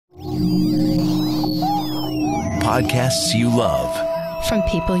podcasts you love. From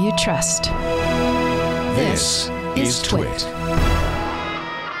people you trust. This is Twit.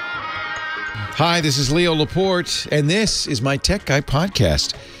 Hi, this is Leo Laporte, and this is my Tech Guy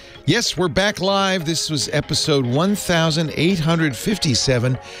podcast. Yes, we're back live. This was episode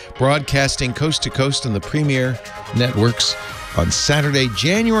 1857, broadcasting coast to coast on the premier networks on Saturday,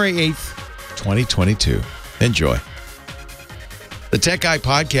 January 8th, 2022. Enjoy. The Tech Guy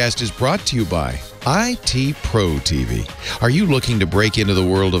podcast is brought to you by IT Pro TV. Are you looking to break into the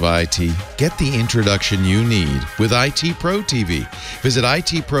world of IT? Get the introduction you need with IT Pro TV. Visit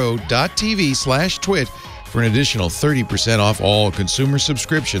itpro.tv/twit for an additional 30% off all consumer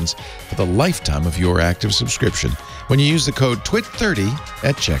subscriptions for the lifetime of your active subscription when you use the code TWIT30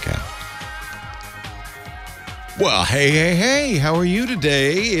 at checkout. Well, hey, how are you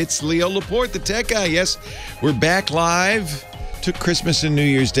today? It's Leo Laporte, the Tech Guy. Yes, we're back live. Took Christmas and New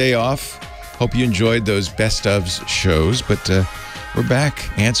Year's Day off. Hope you enjoyed those best ofs shows, but we're back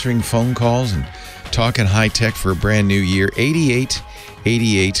answering phone calls and talking high tech for a brand new year.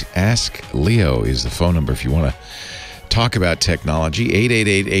 8888 Ask Leo is the phone number if you want to talk about technology.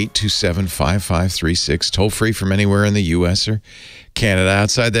 888-827-5536. Toll free from anywhere in the U.S. or Canada.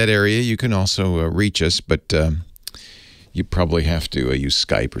 Outside that area, you can also reach us, but you probably have to use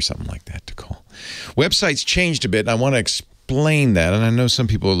Skype or something like that to call. Website's changed a bit, and I want to explain that, and I know some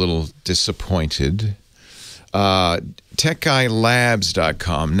people are a little disappointed.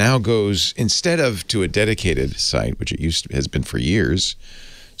 TechGuyLabs.com now goes, instead of to a dedicated site, which it has been for years,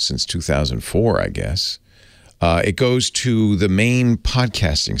 since 2004, I guess, it goes to the main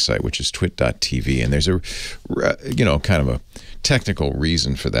podcasting site, which is twit.tv, and there's a, kind of a technical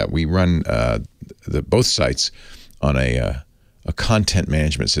reason for that. We run both sites on a content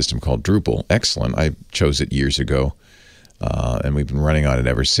management system called Drupal. Excellent. I chose it years ago. And we've been running on it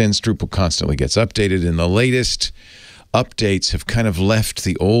ever since. Drupal constantly gets updated, and the latest updates have kind of left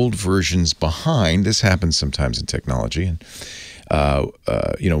the old versions behind. This happens sometimes in technology, and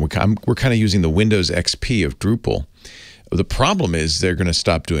we're kind of using the Windows XP of Drupal. The problem is they're going to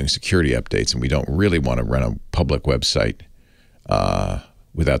stop doing security updates, and we don't really want to run a public website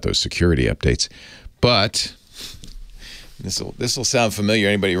without those security updates. But this will sound familiar.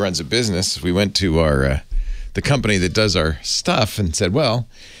 Anybody who runs a business, we went to the company that does our stuff and said, well,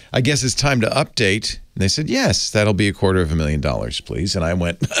 I guess it's time to update. And they said, yes, that'll be $250,000, please. And I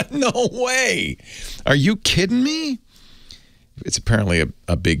went, no way. Are you kidding me? It's apparently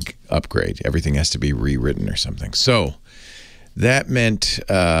a big upgrade. Everything has to be rewritten or something. So that meant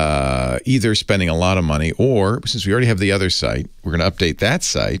either spending a lot of money, or since we already have the other site, we're going to update that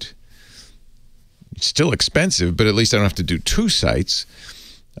site. It's still expensive, but at least I don't have to do two sites.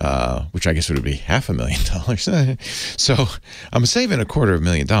 Which I guess would be $500,000. So I'm saving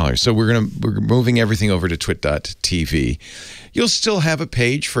 $250,000. So we're moving everything over to twit.tv. You'll still have a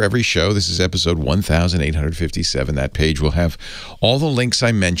page for every show. This is episode 1857. That page will have all the links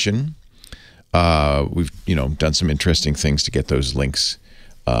I mention. We've done some interesting things to get those links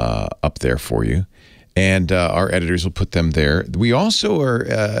up there for you. And our editors will put them there. We also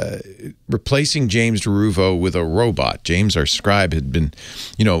are replacing James DeRuvo with a robot. James, our scribe, had been,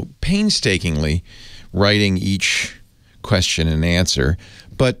 painstakingly writing each question and answer.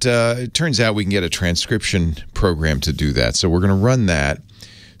 But it turns out we can get a transcription program to do that. So we're going to run that.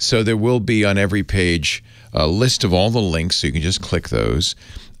 So there will be on every page a list of all the links, so you can just click those.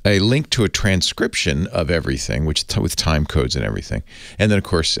 A link to a transcription of everything, with time codes and everything. And then, of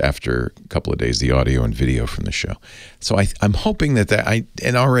course, after a couple of days, the audio and video from the show. So I'm hoping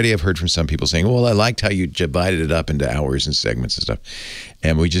and already I've heard from some people saying, well, I liked how you divided it up into hours and segments and stuff.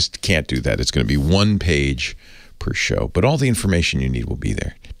 And we just can't do that. It's going to be one page per show. But all the information you need will be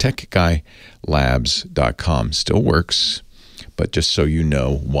there. TechGuyLabs.com still works, but just so you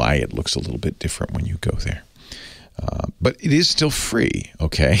know why it looks a little bit different when you go there. But it is still free,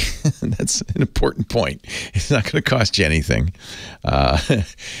 okay? That's an important point. It's not going to cost you anything. That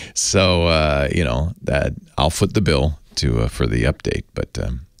I'll foot the bill for the update. But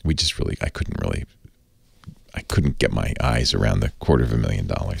I couldn't get my eyes around the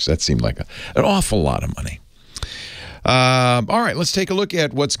 $250,000. That seemed like an awful lot of money. All right, let's take a look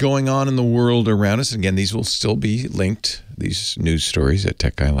at what's going on in the world around us. Again, these will still be linked, these news stories, at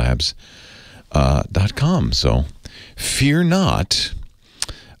TechGuyLabs.com. So fear not.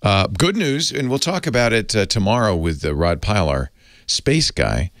 Good news, and we'll talk about it tomorrow with Rod Pyle, our space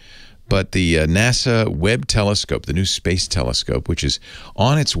guy. But the NASA Webb telescope, the new space telescope, which is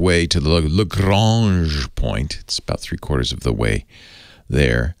on its way to the Lagrange point, it's about 3/4 of the way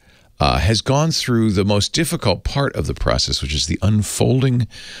there, has gone through the most difficult part of the process, which is the unfolding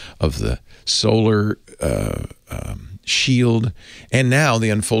of the solar shield, and now the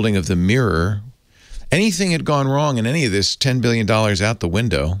unfolding of the mirror. Anything had gone wrong in any of this, $10 billion out the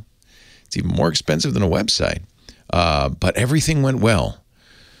window. It's even more expensive than a website. But everything went well.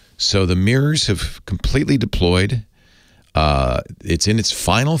 So the mirrors have completely deployed. It's in its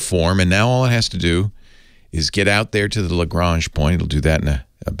final form, and now all it has to do is get out there to the Lagrange point. It'll do that in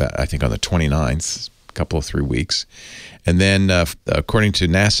about, I think, on the 29th, a couple of 3 weeks. And then, according to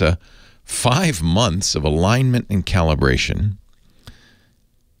NASA, 5 months of alignment and calibration.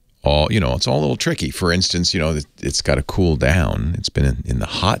 It's all a little tricky. For instance, it's got to cool down. It's been in the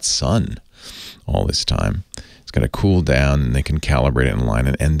hot sun all this time. It's going to cool down, and they can calibrate it and align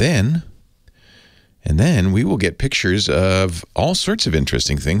it. And then we will get pictures of all sorts of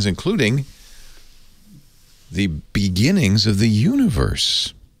interesting things, including the beginnings of the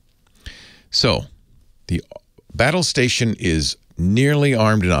universe. So, the battle station is nearly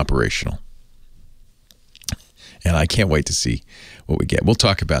armed and operational. And I can't wait to see what we get. We'll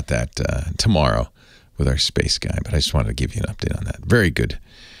talk about that tomorrow with our space guy, but I just wanted to give you an update on that. Very good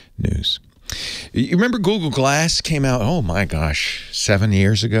news. You remember Google Glass came out, oh my gosh, 7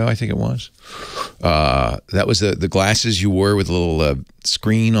 years ago, I think it was. That was the glasses you wore with a little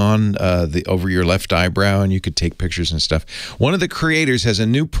screen on over your left eyebrow, and you could take pictures and stuff. One of the creators has a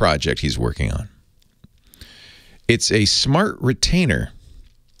new project he's working on. It's a smart retainer.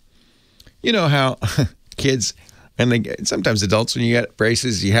 You know how kids, and sometimes adults, when you get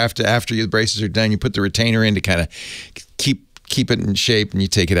braces, you have to, after the braces are done, you put the retainer in to kind of keep it in shape, and you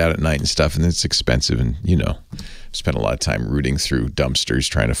take it out at night and stuff, and it's expensive. And spent a lot of time rooting through dumpsters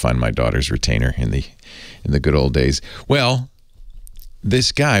trying to find my daughter's retainer in the good old days. Well,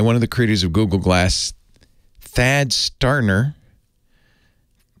 this guy, one of the creators of Google Glass, Thad Starner,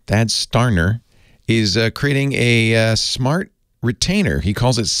 is creating a smart retainer. He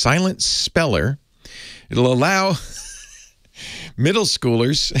calls it Silent Speller. It'll allow middle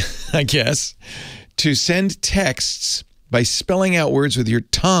schoolers, I guess, to send texts by spelling out words with your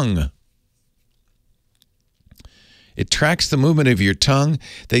tongue. It tracks the movement of your tongue.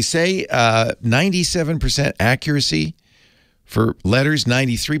 They say 97% accuracy for letters,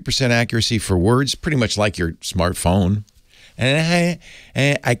 93% accuracy for words, pretty much like your smartphone.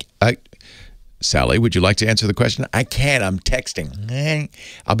 Sally, would you like to answer the question? I can't. I'm texting.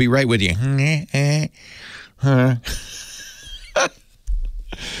 I'll be right with you.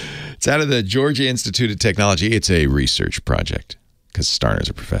 It's out of the Georgia Institute of Technology. It's a research project because Starner's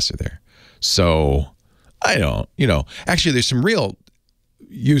a professor there. So I don't, actually there's some real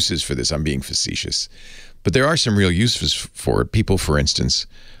uses for this. I'm being facetious, but there are some real uses for it. People, for instance,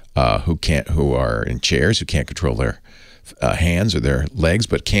 who are in chairs, who can't control their hands or their legs,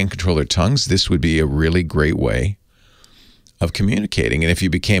 but can control their tongues. This would be a really great way of communicating. And if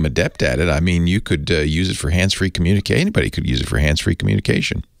you became adept at it, I mean, you could use it for hands-free communication. Anybody could use it for hands-free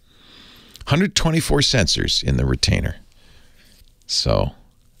communication. 124 sensors in the retainer. So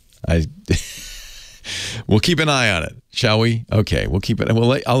we'll keep an eye on it, shall we? Okay, we'll keep it.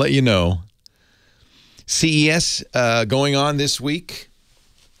 I'll let you know. CES going on this week.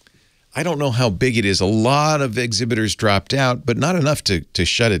 I don't know how big it is. A lot of exhibitors dropped out, but not enough to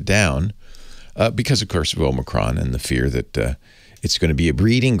shut it down because, of course, of Omicron and the fear that it's going to be a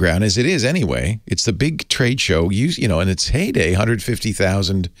breeding ground, as it is anyway. It's the big trade show. In its heyday,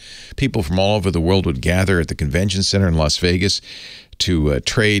 150,000 people from all over the world would gather at the convention center in Las Vegas to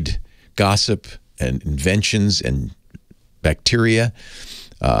trade gossip and inventions and bacteria.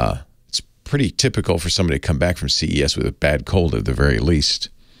 It's pretty typical for somebody to come back from CES with a bad cold at the very least.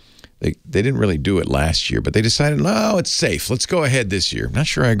 They didn't really do it last year, but they decided, no, it's safe. Let's go ahead this year. I'm not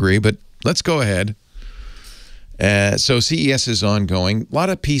sure I agree, but let's go ahead. So CES is ongoing. A lot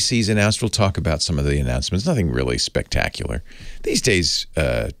of PCs announced. We'll talk about some of the announcements. Nothing really spectacular. These days,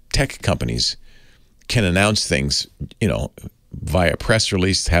 tech companies can announce things, via press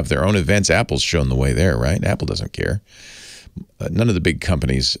release, have their own events. Apple's shown the way there, right? Apple doesn't care. None of the big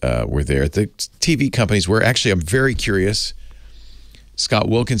companies were there. The TV companies were. Actually, I'm very curious. Scott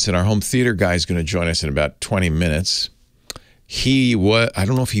Wilkinson, our home theater guy, is going to join us in about 20 minutes. I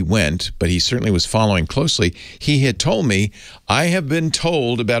don't know if he went, but he certainly was following closely. He had told me, I have been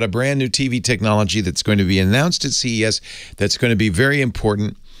told about a brand new TV technology that's going to be announced at CES that's going to be very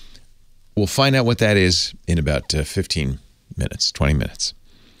important. We'll find out what that is in about 15 minutes, 20 minutes.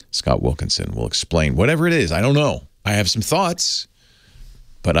 Scott Wilkinson will explain whatever it is. I don't know. I have some thoughts,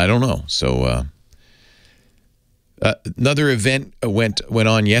 but I don't know. So another event went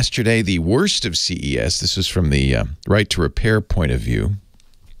on yesterday, the worst of CES. This was from the right to repair point of view.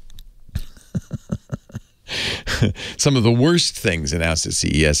 some of the worst things announced at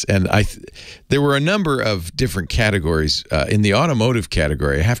CES, and there were a number of different categories. In the automotive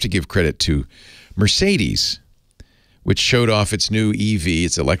category, I have to give credit to Mercedes, which showed off its new EV,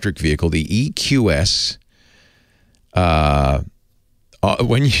 its electric vehicle, the EQS. When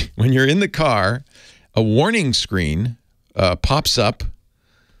you're in the car, a warning screen pops up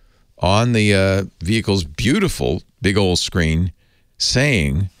on the vehicle's beautiful big old screen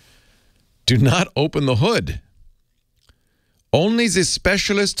saying, "Do not open the hood. Only the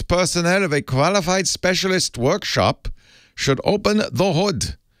specialist personnel of a qualified specialist workshop should open the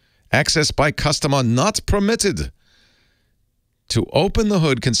hood. Access by customer not permitted. To open the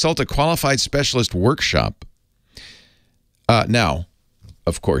hood, consult a qualified specialist workshop." Now,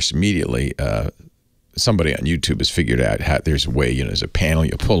 of course, immediately, somebody on YouTube has figured out how there's a way, there's a panel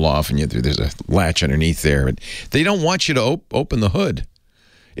you pull off and there's a latch underneath there. And they don't want you to open the hood.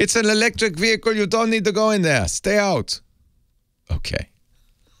 It's an electric vehicle. You don't need to go in there. Stay out. Okay.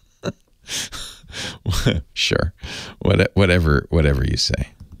 Sure. Whatever you say.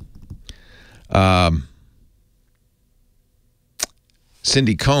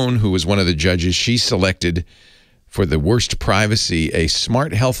 Cindy Cohn, who was one of the judges, she selected for the worst privacy a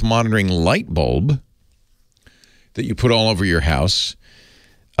smart health monitoring light bulb that you put all over your house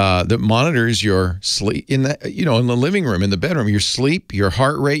that monitors your sleep in the living room, in the bedroom, your sleep, your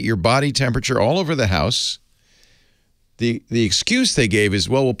heart rate, your body temperature, all over the house. The excuse they gave is,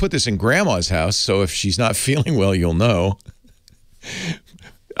 well, we'll put this in grandma's house, so if she's not feeling well, you'll know.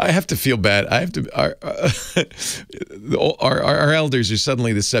 I have to feel bad. I have to. Our elders are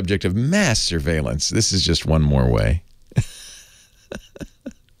suddenly the subject of mass surveillance. This is just one more way.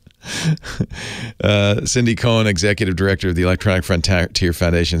 Cindy Cohn, executive director of the Electronic Frontier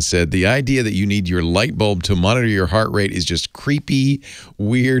Foundation, said the idea that you need your light bulb to monitor your heart rate is just creepy,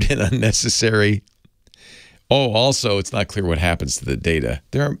 weird, and unnecessary. Oh, also, it's not clear what happens to the data.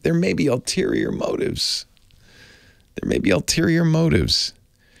 There may be ulterior motives. There may be ulterior motives.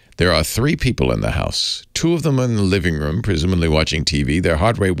 There are 3 people in the house. 2 of them in the living room, presumably watching TV. Their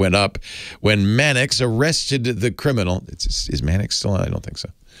heart rate went up when Mannix arrested the criminal. Is Mannix still on? I don't think so.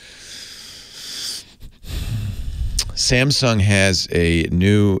 Samsung has a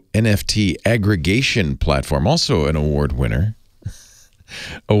new NFT aggregation platform, also an award winner.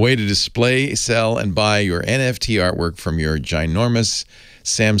 A way to display, sell, and buy your NFT artwork from your ginormous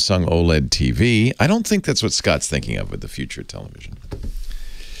Samsung OLED TV. I don't think that's what Scott's thinking of with the future of television.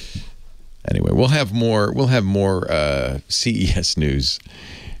 Anyway, we'll have more CES news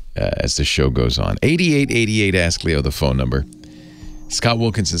as the show goes on. 8888 Ask Leo, the phone number. Scott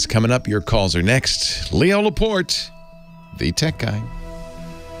Wilkinson's coming up. Your calls are next. Leo Laporte, the tech guy.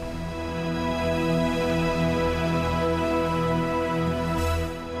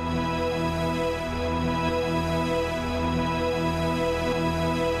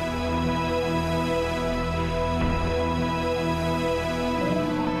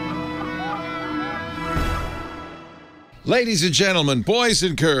 Ladies and gentlemen, boys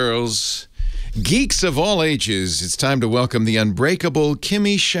and girls, geeks of all ages, it's time to welcome the unbreakable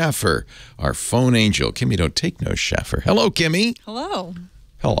Kimmy Schaffer, our phone angel. Kimmy, don't take no Schaffer. Hello, Kimmy. Hello.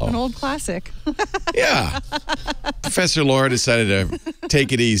 Hello. An old classic. Yeah. Professor Laura decided to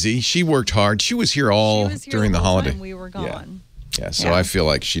take it easy. She worked hard. She was here during the holiday. We were gone. Yeah, so I feel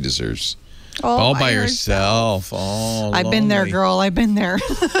like she deserves all by herself. I've been there, girl. I've been there.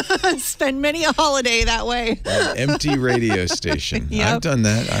 Spend many a holiday that way. An empty radio station. Yep. I've done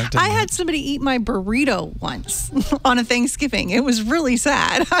that. I had somebody eat my burrito once on a Thanksgiving. It was really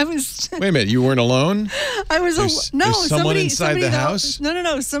sad. Wait a minute. You weren't alone? There's someone inside the house?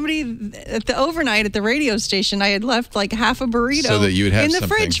 No. Somebody at the overnight at the radio station. I had left like half a burrito so that you would have in the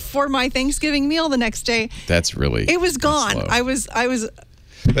fridge for my Thanksgiving meal the next day. That's really. It was gone. Slow. I was.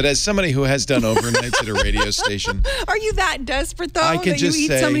 But as somebody who has done overnights at a radio station... Are you that desperate, though, I can that just you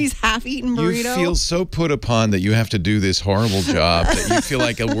eat somebody's half-eaten burrito? You feel so put upon that you have to do this horrible job that you feel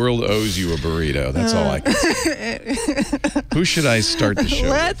like the world owes you a burrito. That's all I can say. Who should I start the show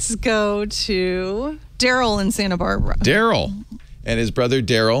Let's go to Daryl in Santa Barbara. Daryl. And his brother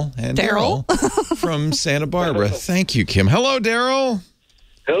Daryl. And Daryl from Santa Barbara. Thank you, Kim. Hello, Daryl.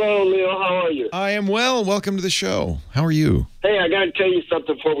 Hello, Leo. How are you? I am well. Welcome to the show. How are you? Hey, I got to tell you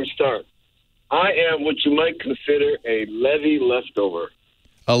something before we start. I am what you might consider a levy leftover.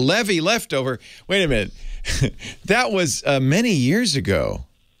 A levy leftover? Wait a minute. That was many years ago.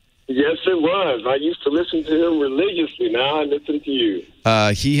 Yes, it was. I used to listen to him religiously. Now I listen to you.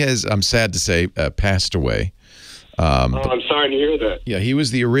 He has, I'm sad to say, passed away. I'm sorry to hear that. Yeah, he was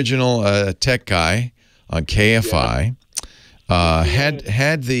the original tech guy on KFI.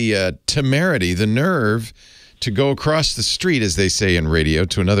 had the temerity, the nerve, to go across the street, as they say in radio,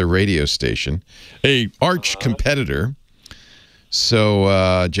 to another radio station, a arch competitor.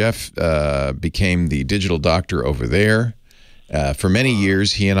 So Jeff became the digital doctor over there. For many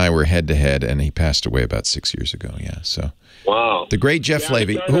years, he and I were head-to-head, and he passed away about 6 years ago. Yeah, so wow, the great Jeff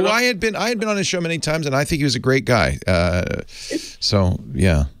Levy, who I had been on his show many times, and I think he was a great guy. So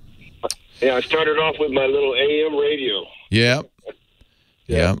yeah, I started off with my little AM radio. Yeah.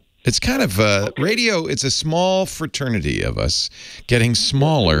 It's kind of radio. It's a small fraternity of us getting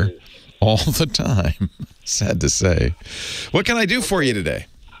smaller all the time. Sad to say. What can I do for you today?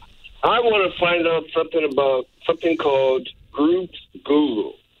 I want to find out something about something called Groups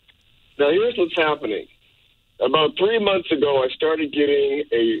Google. Now, here's what's happening. About 3 months ago, I started getting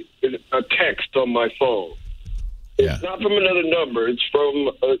a text on my phone. It's not from another number. It's from,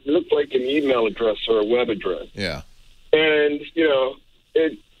 it looked like an email address or a web address. Yeah. And,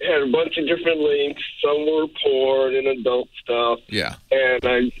 it had a bunch of different links. Some were porn and adult stuff. Yeah.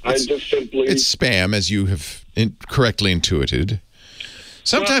 And I just simply... It's spam, as you have correctly intuited.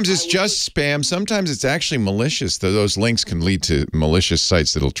 Sometimes it's just spam. Sometimes it's actually malicious. Those links can lead to malicious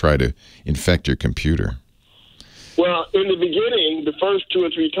sites that'll try to infect your computer. Well, in the beginning, the first 2 or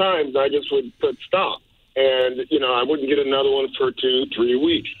 3 times, I just would put stop. And, I wouldn't get another one for 2-3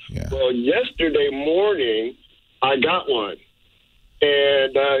 weeks. Yeah. Well, yesterday morning, I got one.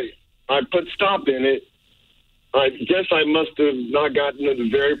 And I put stop in it. I guess I must have not gotten to the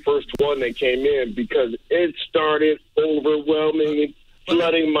very first one that came in because it started overwhelming,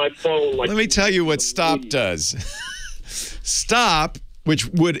 flooding my phone. Like, let me tell you what stop does. Stop, which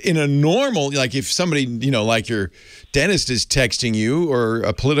would in a normal, like if somebody, like your dentist is texting you or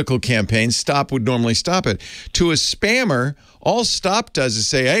a political campaign, stop would normally stop it. To a spammer, all stop does is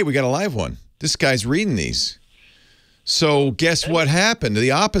say, hey, we got a live one. This guy's reading these. So guess what happened? The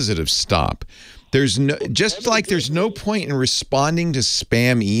opposite of stop. There's no, just like there's no point in responding to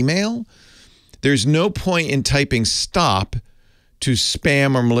spam email, there's no point in typing stop to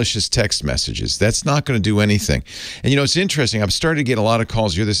spam or malicious text messages. That's not going to do anything. And it's interesting. I've started to get a lot of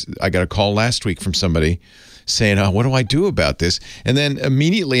calls. I got a call last week from somebody saying, what do I do about this? And then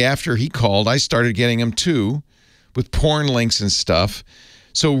immediately after he called, I started getting them too with porn links and stuff.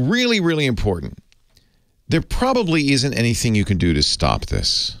 So really, really important. There probably isn't anything you can do to stop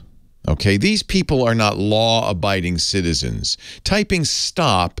this. Okay, these people are not law-abiding citizens. Typing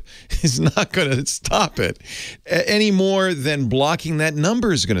stop is not going to stop it any more than blocking that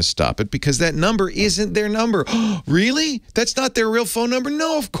number is going to stop it because that number isn't their number. Really? That's not their real phone number?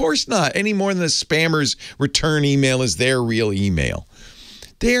 No, of course not. Any more than the spammer's return email is their real email.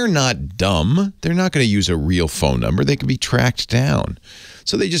 They're not dumb. They're not going to use a real phone number. They can be tracked down.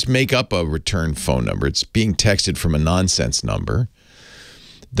 So they just make up a return phone number. It's being texted from a nonsense number.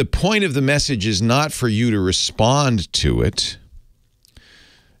 The point of the message is not for you to respond to it.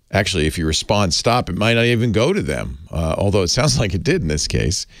 Actually, if you respond stop, it might not even go to them, although it sounds like it did in this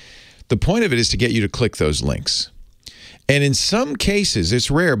case. The point of it is to get you to click those links. And in some cases,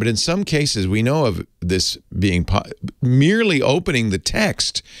 it's rare, but in some cases, we know of this being merely opening the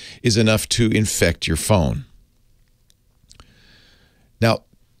text is enough to infect your phone. Now,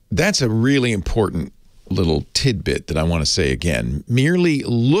 that's a really important little tidbit that I want to say again. Merely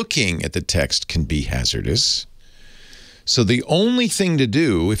looking at the text can be hazardous. So the only thing to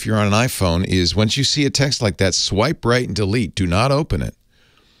do if you're on an iPhone is once you see a text like that, swipe right and delete. Do not open it.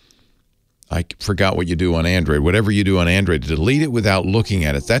 I forgot what you do on Android. Whatever you do on Android, delete it without looking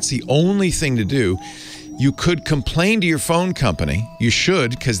at it. That's the only thing to do. You could complain to your phone company. You should,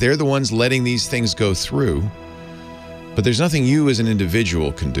 because they're the ones letting these things go through. But there's nothing you as an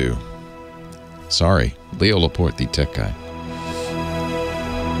individual can do. Sorry, Leo Laporte, the tech guy.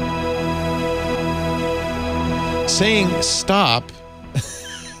 Saying stop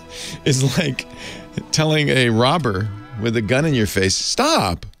is like telling a robber with a gun in your face,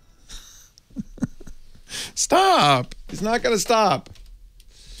 stop. Stop. It's not going to stop.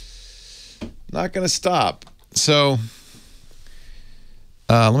 Not going to stop. So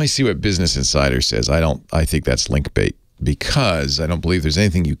let me see what Business Insider says. I think that's link bait because I don't believe there's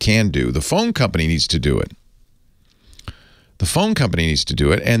anything you can do. The phone company needs to do it. The phone company needs to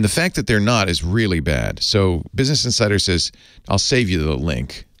do it, and the fact that they're not is really bad. So Business Insider says, I'll save you the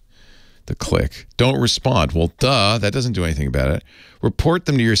link, the click. Don't respond. Well, duh, that doesn't do anything about it. Report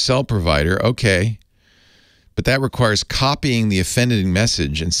them to your cell provider. Okay. But that requires copying the offending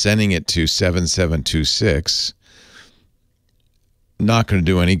message and sending it to 7726. Not going to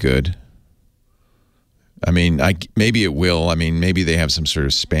do any good. I mean, maybe it will. I mean, maybe they have some sort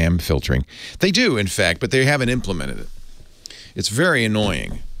of spam filtering. They do, in fact, but they haven't implemented it. It's very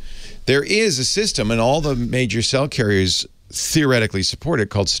annoying. There is a system, and all the major cell carriers theoretically support it,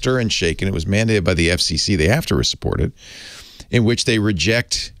 called Stir and Shake, and it was mandated by the FCC. They have to support it, in which they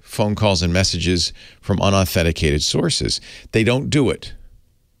reject phone calls and messages from unauthenticated sources. They don't do it.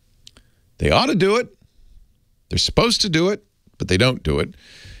 They ought to do it. They're supposed to do it, but they don't do it.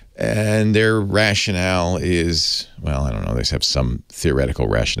 And their rationale is, well, I don't know. They have some theoretical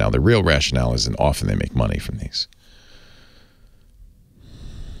rationale. The real rationale is, and often they make money from these.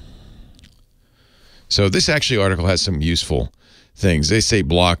 So this actually article has some useful things. They say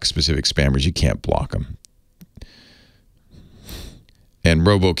block specific spammers. You can't block them. And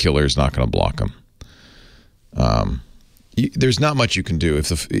RoboKiller is not going to block them. There's not much you can do.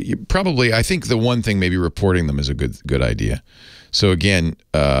 Probably, I think the one thing, maybe reporting them is a good idea. So again,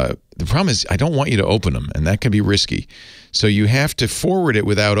 the problem is I don't want you to open them, and that can be risky. So you have to forward it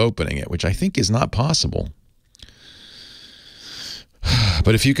without opening it, which I think is not possible.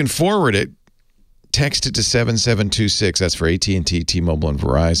 But if you can forward it, text it to 7726. That's for AT&T, T-Mobile, and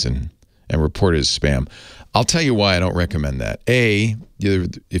Verizon, and report it as spam. I'll tell you why I don't recommend that. A,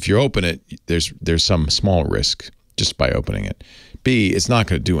 if you open it, there's some small risk just by opening it. B, it's not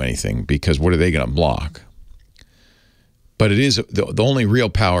going to do anything because what are they going to block? But it is the only real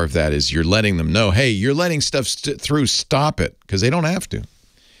power of that is you're letting them know, hey, you're letting stuff through. Stop it, because they don't have to.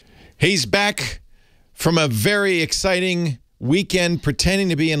 He's back from a very exciting weekend pretending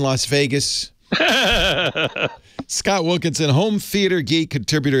to be in Las Vegas. Scott Wilkinson, home theater geek,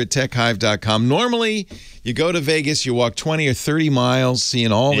 contributor at techhive.com. Normally, you go to Vegas, you walk 20 or 30 miles,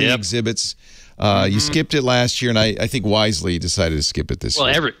 seeing all the exhibits. You skipped it last year, and I think wisely decided to skip it this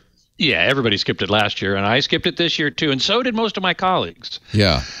year. Everybody skipped it last year, and I skipped it this year too, and so did most of my colleagues.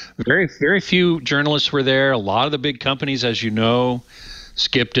 Yeah. Very, very few journalists were there. A lot of the big companies, as you know,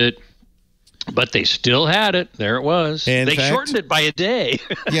 skipped it. But they still had it. There it was. They shortened it by a day.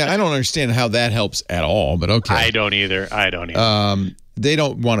 Yeah, I don't understand how that helps at all, but okay. I don't either. They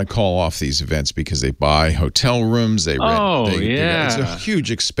don't want to call off these events because they buy hotel rooms. They rent. It's a huge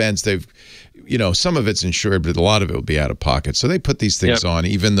expense. Some of it's insured, but a lot of it will be out of pocket. So they put these things on,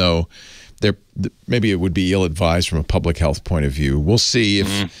 even though maybe it would be ill-advised from a public health point of view. We'll see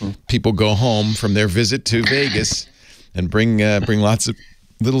if people go home from their visit to Vegas and bring lots of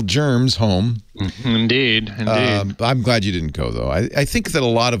little germs home. Indeed. I'm glad you didn't go, though. I think that a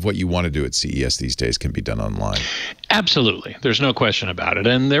lot of what you want to do at CES these days can be done online. Absolutely. There's no question about it.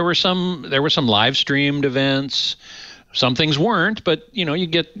 And there were some live streamed events. Some things weren't, but you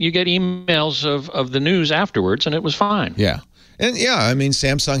get emails of the news afterwards, and it was fine. Yeah. And I mean,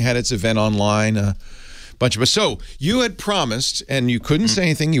 Samsung had its event online. Bunch of us. So you had promised, and you couldn't say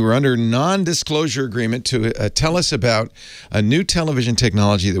anything. You were under non-disclosure agreement to tell us about a new television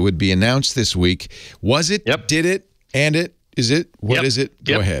technology that would be announced this week. Was it? Yep. Did it? And it? Is it? What is it?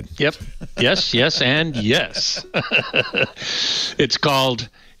 Go ahead. Yep. Yes, and yes. It's called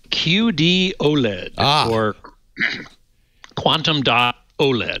QD-OLED or Quantum Dot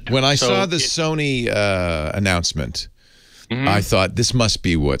OLED. When I saw the Sony announcement, I thought this must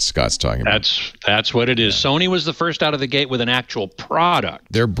be what Scott's talking about. That's what it is. Yeah. Sony was the first out of the gate with an actual product.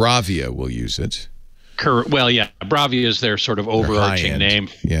 Their Bravia will use it. Well, yeah, Bravia is their sort of overarching name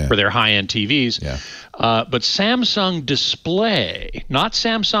for their high-end TVs. Yeah. But Samsung Display, not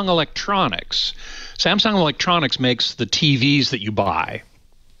Samsung Electronics. Samsung Electronics makes the TVs that you buy.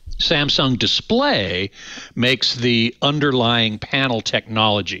 Samsung Display makes the underlying panel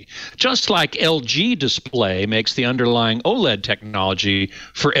technology, just like LG Display makes the underlying OLED technology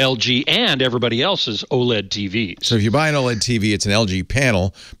for LG and everybody else's OLED TVs. So if you buy an OLED TV, it's an LG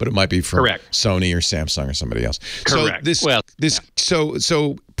panel, but it might be from Sony or Samsung or somebody else. Correct.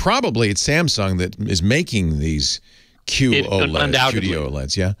 So probably it's Samsung that is making these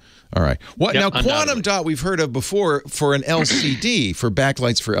QD-OLEDs, yeah? All right. Now, Quantum Dot we've heard of before for an LCD, for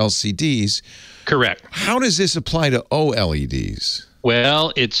backlights for LCDs. Correct. How does this apply to OLEDs?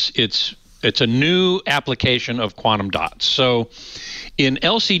 Well, it's a new application of quantum dots. So in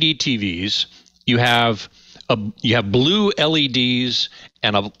LCD TVs, you have blue LEDs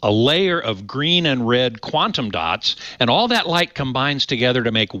and a layer of green and red quantum dots, and all that light combines together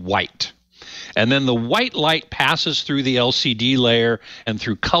to make white. And then the white light passes through the LCD layer and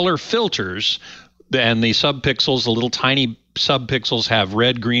through color filters, and the subpixels, the little tiny subpixels, have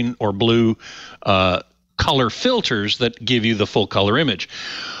red, green, or blue color filters that give you the full color image.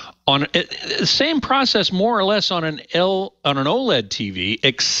 On the same process, more or less, on an OLED TV,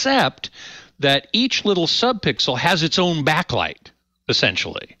 except that each little subpixel has its own backlight,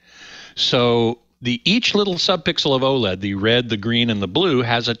 essentially. So each little subpixel of OLED, the red, the green, and the blue,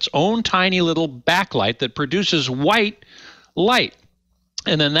 has its own tiny little backlight that produces white light.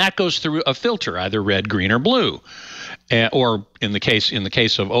 And then that goes through a filter, either red, green, or blue. Or in the case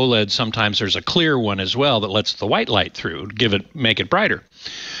of OLED, sometimes there's a clear one as well that lets the white light through, make it brighter.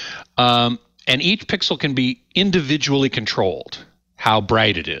 And each pixel can be individually controlled, how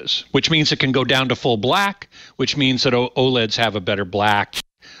bright it is, which means it can go down to full black, which means that OLEDs have a better black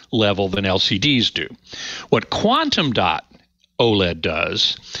level than LCDs do. What quantum dot OLED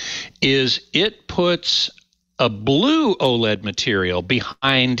does is it puts a blue OLED material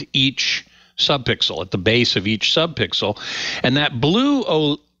behind each subpixel, at the base of each subpixel, and that blue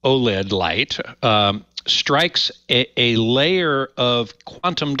OLED light strikes a layer of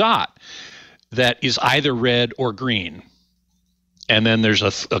quantum dot that is either red or green. And then there's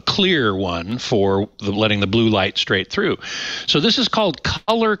a clear one for letting the blue light straight through. So this is called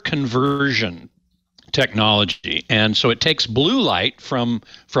color conversion technology. And so it takes blue light from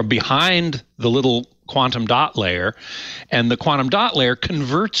behind the little quantum dot layer, and the quantum dot layer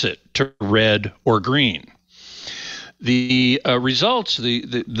converts it to red or green. The results,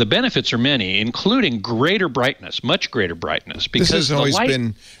 the benefits are many, including greater brightness, much greater brightness. Because this has always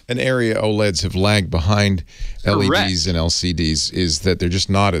been an area OLEDs have lagged behind LEDs and LCDs, is that they're just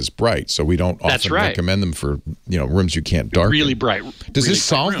not as bright. So we don't often recommend them for rooms you can't darken. Really bright. Does this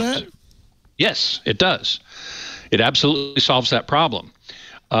solve that? Yes, it does. It absolutely solves that problem.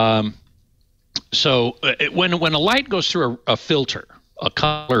 So when a light goes through a filter, a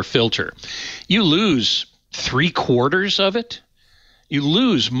color filter, you lose 3/4 of it. You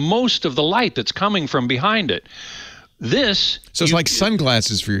lose most of the light that's coming from behind it. So it's like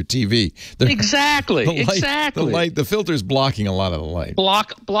sunglasses for your TV. Exactly. The filter's blocking a lot of the light.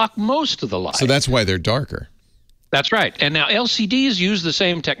 Block most of the light. So that's why they're darker. That's right. And now LCDs use the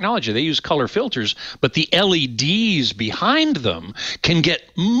same technology. They use color filters, but the LEDs behind them can get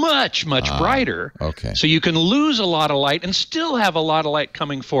much, much brighter. Okay. So you can lose a lot of light and still have a lot of light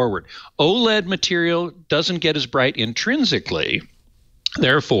coming forward. OLED material doesn't get as bright intrinsically.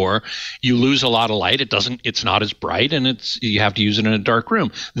 Therefore, you lose a lot of light. It's not as bright, and you have to use it in a dark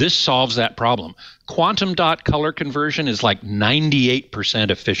room. This solves that problem. Quantum dot color conversion is like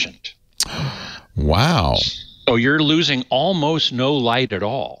 98% efficient. Wow. So you're losing almost no light at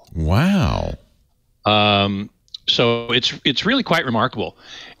all. Wow. So it's really quite remarkable.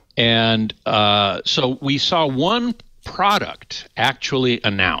 And so we saw one product actually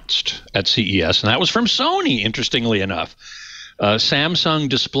announced at CES, and that was from Sony, interestingly enough. Samsung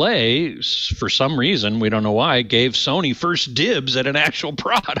Display, for some reason, we don't know why, gave Sony first dibs at an actual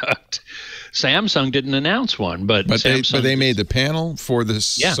product. Samsung didn't announce one, but they made the panel for the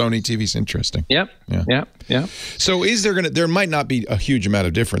Sony TVs. Interesting. Yep. So there might not be a huge amount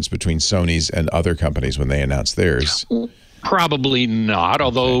of difference between Sony's and other companies when they announce theirs. Probably not,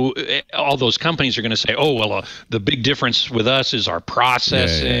 although all those companies are going to say, oh, well, the big difference with us is our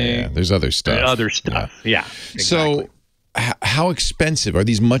processing. Yeah. There's other stuff. Yeah, exactly. So how expensive? Are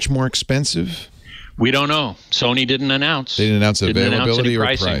these much more expensive? We don't know. Sony didn't announce. They didn't announce availability or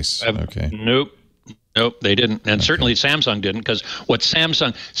price? Okay. Nope, they didn't. And certainly Samsung didn't, because what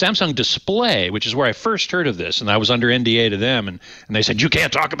Samsung Display, which is where I first heard of this, and I was under NDA to them, and they said, you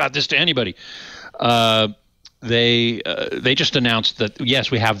can't talk about this to anybody. They just announced that,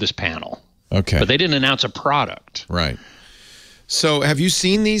 yes, we have this panel. Okay. But they didn't announce a product. Right. So have you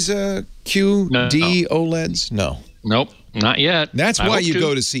seen these QD-OLEDs? No. Nope. Not yet. That's why you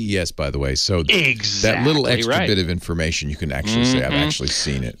go to CES, by the way. So that little extra bit of information, you can actually say, I've actually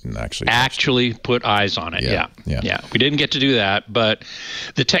seen it and actually put eyes on it. Yeah. We didn't get to do that, but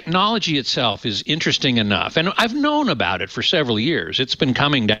the technology itself is interesting enough. And I've known about it for several years. It's been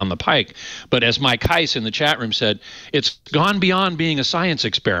coming down the pike. But as Mike Heiss in the chat room said, it's gone beyond being a science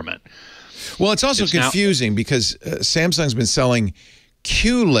experiment. Well, it's also confusing because Samsung's been selling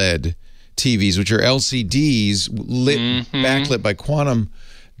QLED TVs, which are LCDs backlit by quantum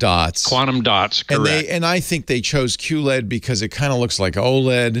dots. Quantum dots, correct. And I think they chose QLED because it kind of looks like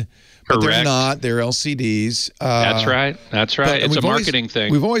OLED, but they're not. They're LCDs. That's right. It's a marketing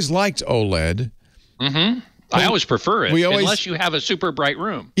thing. We've always liked OLED. I always prefer it, unless you have a super bright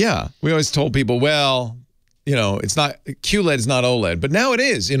room. Yeah. We always told people, well, it's not QLED is not OLED, but now it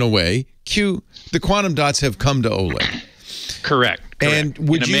is in a way. The quantum dots have come to OLED. Correct. And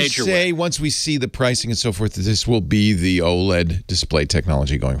would you say, once we see the pricing and so forth, that this will be the OLED display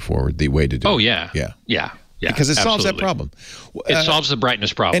technology going forward, the way to do it? Oh, yeah. Because it solves that problem. It solves the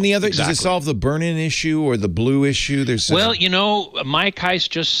brightness problem. Any other? Does it solve the burn-in issue or the blue issue? Well, Mike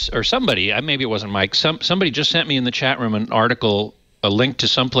Heiss or somebody, maybe it wasn't Mike, somebody just sent me in the chat room an article, a link to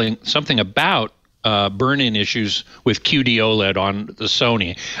something about burn-in issues with QD-OLED on the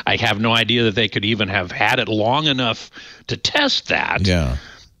Sony. I have no idea that they could even have had it long enough to test that. Yeah.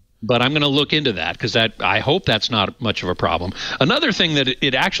 But I'm going to look into that because I hope that's not much of a problem. Another thing that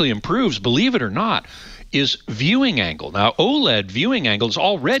it actually improves, believe it or not, is viewing angle. Now, OLED viewing angle is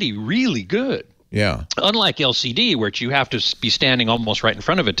already really good. Yeah. Unlike LCD, where you have to be standing almost right in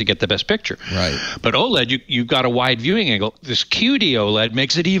front of it to get the best picture. Right. But OLED, you've got a wide viewing angle. This QD-OLED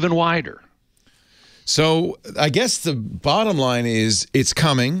makes it even wider. So I guess the bottom line is it's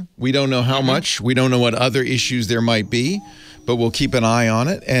coming. We don't know how much. We don't know what other issues there might be, but we'll keep an eye on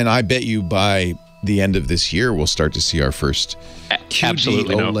it. And I bet you by the end of this year, we'll start to see our first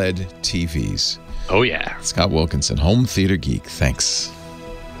QD-OLED TVs. Oh, yeah. Scott Wilkinson, Home Theater Geek. Thanks.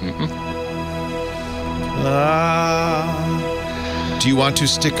 Do you want to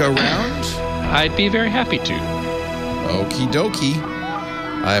stick around? I'd be very happy to. Okie dokie.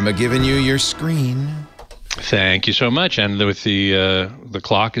 I'm giving you your screen. Thank you so much. And with the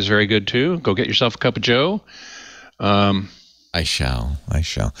clock is very good too. Go get yourself a cup of Joe. I shall.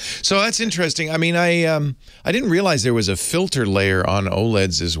 So that's interesting. I mean, I didn't realize there was a filter layer on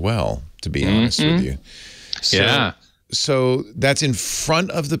OLEDs as well, to be honest with you. So, yeah. So that's in front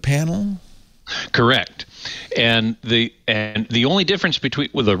of the panel? Correct. And the only difference between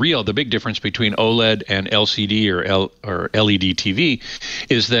the big difference between OLED and LCD or LED TV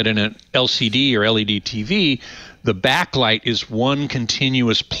is that in an LCD or LED TV, the backlight is one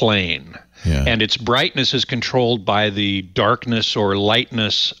continuous plane. Yeah. And its brightness is controlled by the darkness or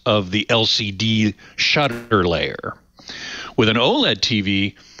lightness of the LCD shutter layer. With an OLED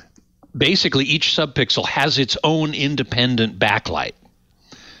TV, basically each subpixel has its own independent backlight.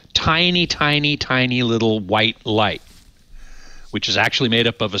 Tiny, tiny, tiny little white light, which is actually made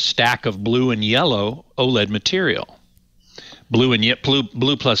up of a stack of blue and yellow OLED material.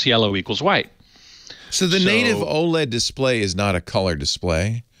 Blue plus yellow equals white. So the native OLED display is not a color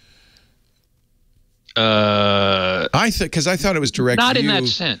display? Because I thought it was direct not view. In that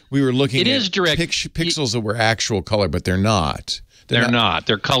sense. We were looking it at is direct pixels that were actual color, but they're not. They're not.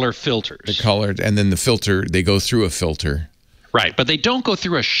 They're color filters. They're colored, and then the filter, they go through a filter. Right, but they don't go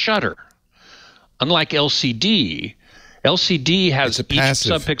through a shutter. Unlike LCD, LCD has each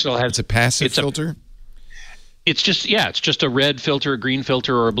subpixel has. It's a passive filter? It's just a red filter, a green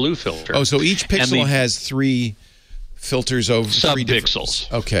filter, or a blue filter. Oh, so each pixel has three filters over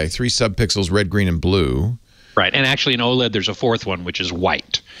subpixels. Okay, three subpixels, red, green, and blue. Right, and actually in OLED there's a fourth one, which is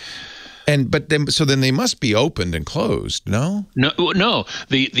white. But then they must be opened and closed, no? No.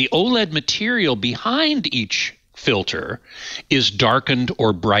 The OLED material behind each filter is darkened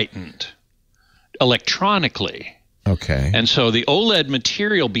or brightened electronically. Okay. And so the OLED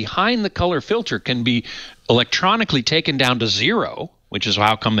material behind the color filter can be electronically taken down to 0, which is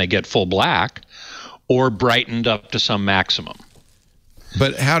how come they get full black, or brightened up to some maximum.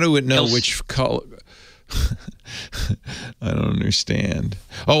 But how do it know which color? I don't understand.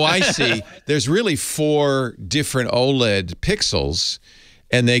 Oh, I see. There's really 4 different OLED pixels,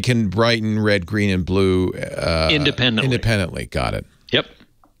 and they can brighten red, green, and blue independently. Got it.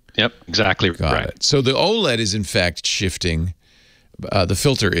 Yep. Exactly. Got it. So the OLED is in fact shifting. The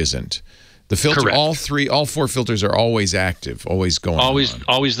filter isn't. The filter, correct. all 4 filters are always active, always going.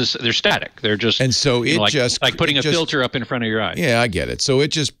 Always this. They're static. They're just. And so it like putting a filter up in front of your eye. Yeah, I get it. So it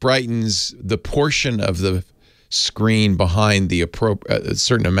just brightens the portion of the screen behind the a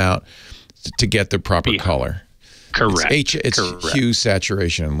certain amount to get the proper color. Correct. It's correct. hue,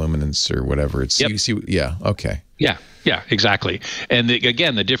 saturation, and luminance, or whatever. It's yeah. Okay. Yeah, exactly. And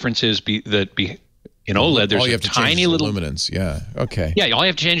again, the difference is in OLED, there's a tiny little luminance. Yeah. Okay. Yeah, all you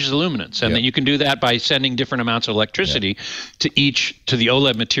have to change is the luminance, and then you can do that by sending different amounts of electricity to the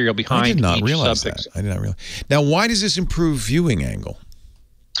OLED material behind each subpixel. I did not realize that. Now, why does this improve viewing angle?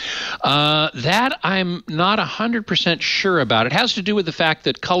 That I'm not 100% sure about. It has to do with the fact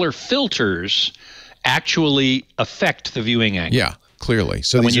that color filters actually affect the viewing angle. Yeah, clearly.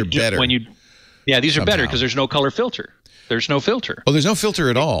 So these are better. These are better because there's no color filter. There's no filter. Oh, there's no filter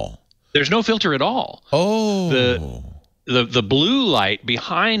at all. There's no filter at all. Oh. The blue light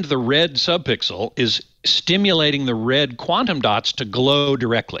behind the red subpixel is stimulating the red quantum dots to glow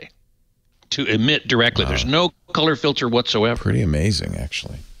directly, to emit directly. Wow. There's no color filter whatsoever. Pretty amazing,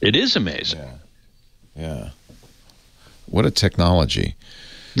 actually. It is amazing. Yeah. What a technology.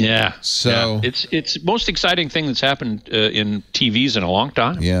 Yeah. So it's the most exciting thing that's happened in TVs in a long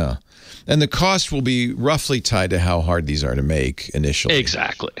time. Yeah. And the cost will be roughly tied to how hard these are to make initially.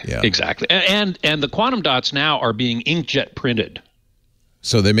 Exactly. Yeah. Exactly. And the quantum dots now are being inkjet printed.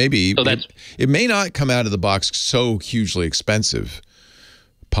 So they may be. So it may not come out of the box so hugely expensive,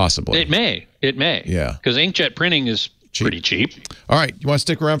 Possibly. It may. Yeah. Because inkjet printing is pretty cheap. All right. You want to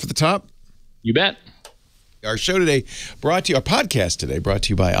stick around for the top? You bet. Our show today our podcast today brought to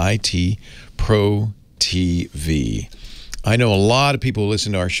you by IT Pro TV. I know a lot of people who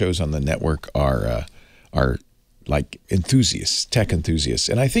listen to our shows on the network are like enthusiasts, tech enthusiasts.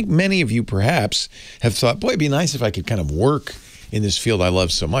 And I think many of you perhaps have thought, boy, it'd be nice if I could kind of work in this field I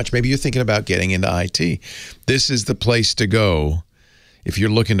love so much. Maybe you're thinking about getting into IT. This is the place to go if you're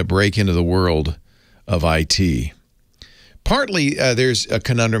looking to break into the world of IT. Partly, there's a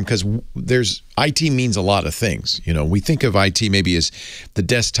conundrum because IT means a lot of things. You know, we think of IT maybe as the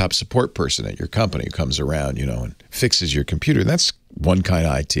desktop support person at your company who comes around, you know, and fixes your computer. That's one kind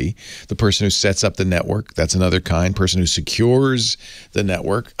of IT. The person who sets up the network, that's another kind. Person who secures the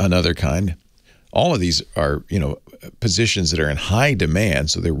network, another kind. All of these are, you know, positions that are in high demand,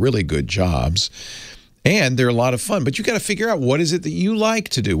 so they're really good jobs. And they're a lot of fun. But you got to figure out, what is it that you like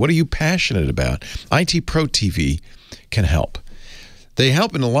to do? What are you passionate about? IT Pro TV can help. They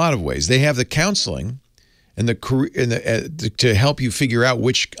help in a lot of ways. They have the counseling and to help you figure out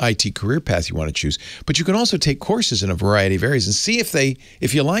which IT career path you want to choose. But you can also take courses in a variety of areas and see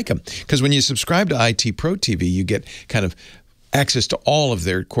if you like them. Because when you subscribe to IT Pro TV, you get kind of access to all of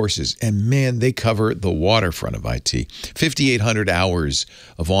their courses. And man, they cover the waterfront of IT. 5,800 hours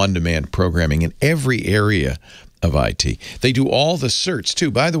of on-demand programming in every area of IT. They do all the certs too.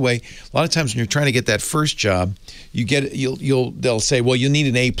 By the way, a lot of times when you're trying to get that first job, they'll say, well, you need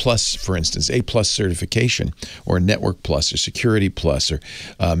an A+, for instance, A+ certification, or a Network Plus, or Security Plus, or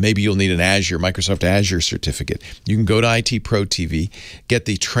maybe you'll need an Microsoft Azure certificate. You can go to IT Pro TV, get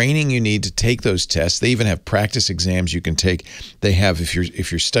the training you need to take those tests. They even have practice exams you can take. They have, if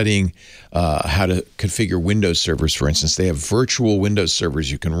you're studying how to configure Windows servers, for instance, they have virtual Windows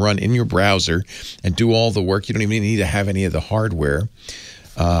servers you can run in your browser and do all the work. You don't even need to have any of the hardware.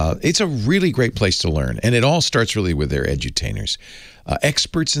 It's a really great place to learn, and it all starts really with their edutainers,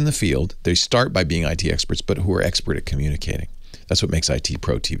 experts in the field. They start by being IT experts, but who are expert at communicating. That's what makes IT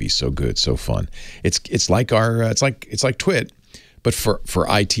Pro TV so good, so fun. It's like TWiT, but for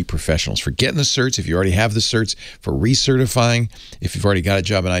IT professionals, for getting the certs, if you already have the certs, for recertifying, if you've already got a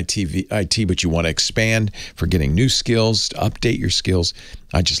job in IT but you want to expand, for getting new skills, to update your skills.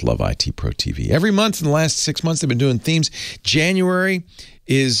 I just love IT Pro TV. Every month in the last 6 months, they've been doing themes. January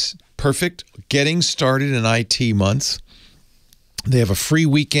is perfect. Getting started in IT month. They have a free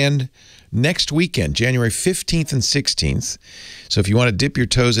weekend next weekend, January 15th and 16th. So if you want to dip your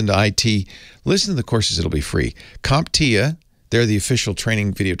toes into IT, listen to the courses. It'll be free. CompTIA. They're the official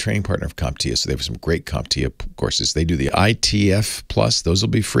video training partner of CompTIA, so they have some great CompTIA courses. They do the ITF Plus, those will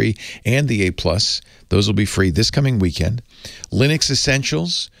be free, and the A Plus, those will be free this coming weekend. Linux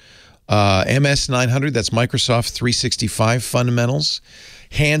Essentials, MS 900, that's Microsoft 365 Fundamentals.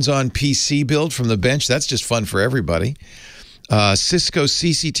 Hands-on PC build from the bench, that's just fun for everybody. Cisco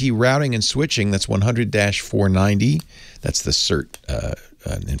CCT routing and switching, that's 100-490. That's the cert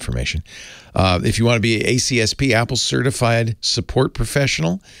information. If you want to be an ACSP, Apple Certified Support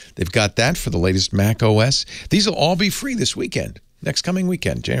Professional, they've got that for the latest Mac OS. These will all be free this weekend, next coming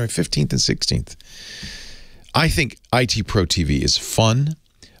weekend, January 15th and 16th. I think IT Pro TV is fun.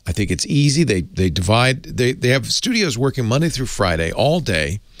 I think it's easy. They have studios working Monday through Friday all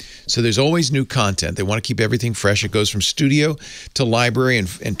day. So there's always new content. They want to keep everything fresh. It goes from studio to library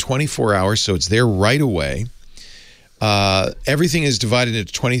in 24 hours, so it's there right away. Everything is divided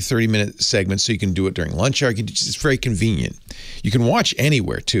into 20, 30-minute segments, so you can do it during lunch hour. It's very convenient. You can watch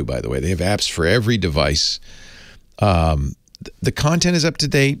anywhere, too, by the way. They have apps for every device. The content is up to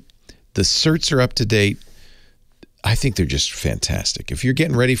date. The certs are up to date. I think they're just fantastic. If you're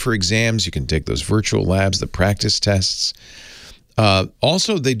getting ready for exams, you can take those virtual labs, the practice tests.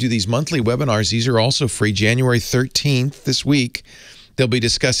 Also, they do these monthly webinars. These are also free. January 13th, this week, they'll be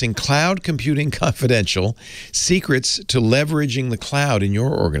discussing Cloud Computing Confidential, secrets to leveraging the cloud in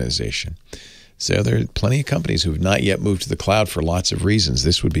your organization. So there are plenty of companies who have not yet moved to the cloud for lots of reasons.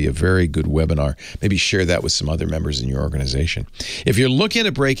 This would be a very good webinar. Maybe share that with some other members in your organization. If you're looking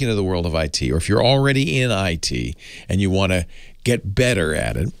to break into the world of IT, or if you're already in IT and you want to get better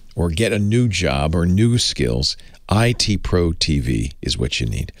at it or get a new job or new skills, IT Pro TV is what you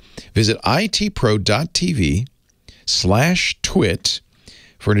need. Visit itpro.tv/twit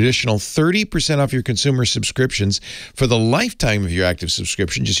for an additional 30% off your consumer subscriptions. For the lifetime of your active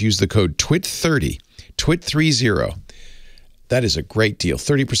subscription, just use the code TWIT30, TWIT30. That is a great deal,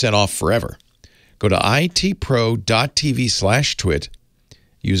 30% off forever. Go to itpro.tv/twit,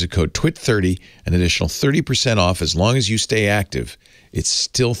 use the code TWIT30, an additional 30% off as long as you stay active. It's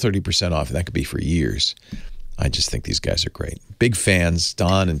still 30% off, and that could be for years. I just think these guys are great. Big fans,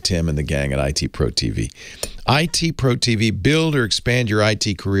 Don and Tim and the gang at IT Pro TV. IT Pro TV, build or expand your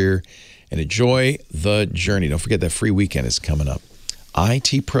IT career and enjoy the journey. Don't forget that free weekend is coming up.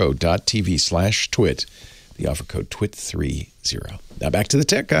 itpro.tv/twit. The offer code TWIT30. Now back to the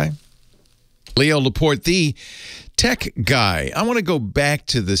tech guy. Leo Laporte, the tech guy. I want to go back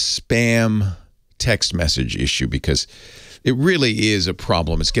to the spam text message issue because it really is a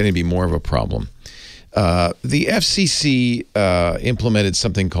problem. It's getting to be more of a problem. The FCC implemented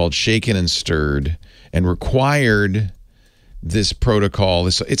something called Shaken and Stirred and required this protocol.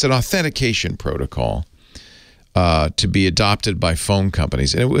 It's an authentication protocol to be adopted by phone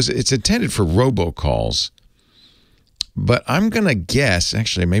companies. And it's intended for robocalls. But I'm going to guess,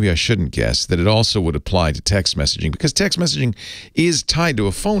 actually, maybe I shouldn't guess, that it also would apply to text messaging because text messaging is tied to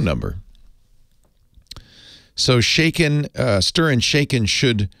a phone number. So Stir and Shaken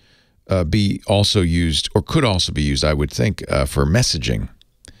should be also used, or could also be used, I would think, for messaging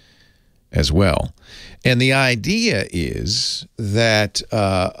as well. And the idea is that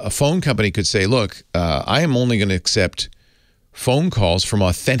a phone company could say, look, I am only going to accept phone calls from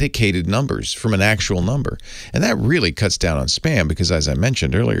authenticated numbers, from an actual number. And that really cuts down on spam because, as I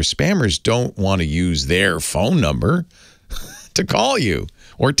mentioned earlier, spammers don't want to use their phone number to call you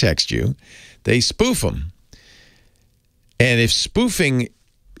or text you. They spoof them. And if spoofing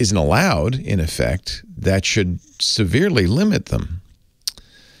isn't allowed, in effect, that should severely limit them.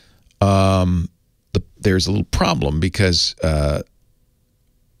 There's a little problem because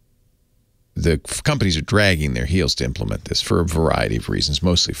the companies are dragging their heels to implement this for a variety of reasons,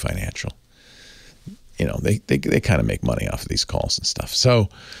 mostly financial. You know, they kind of make money off of these calls and stuff. So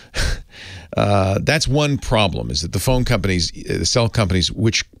that's one problem, is that the phone companies, the cell companies,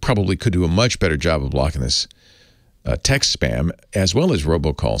 which probably could do a much better job of blocking this text spam as well as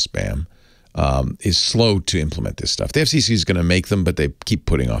robocall spam, is slow to implement this stuff. The FCC is going to make them, but they keep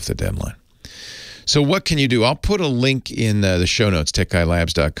putting off the deadline. So what can you do? I'll put a link in the show notes,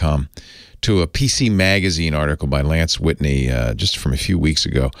 techguylabs.com, to a PC Magazine article by Lance Whitney just from a few weeks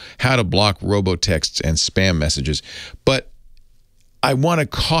ago, how to block robotexts and spam messages. But I want to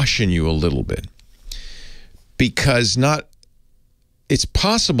caution you a little bit because it's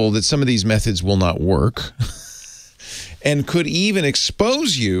possible that some of these methods will not work and could even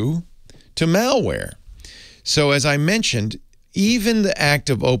expose you to malware. So as I mentioned, even the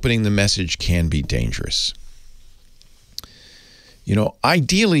act of opening the message can be dangerous. You know,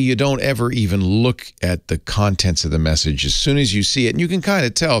 ideally, you don't ever even look at the contents of the message as soon as you see it. And you can kind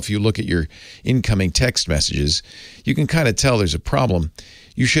of tell if you look at your incoming text messages, you can kind of tell there's a problem.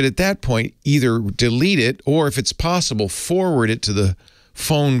 You should, at that point, either delete it or, if it's possible, forward it to the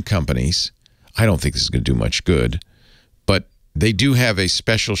phone companies. I don't think this is going to do much good, but they do have a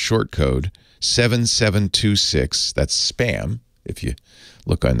special short code, 7726. That's spam, if you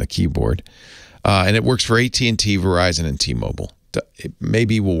look on the keyboard. And it works for AT&T, Verizon, and T-Mobile. It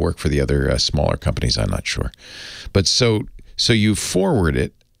maybe will work for the other smaller companies. I'm not sure. But so you forward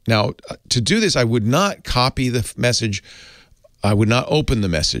it. Now, to do this, I would not copy the message. I would not open the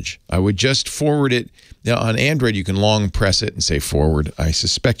message. I would just forward it. Now, on Android, you can long press it and say forward. I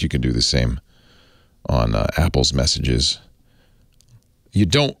suspect you can do the same on Apple's messages. You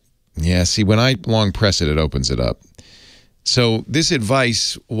don't. Yeah, see, when I long press it, it opens it up. So this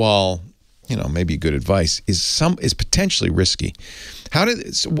advice, while maybe good advice, is potentially risky.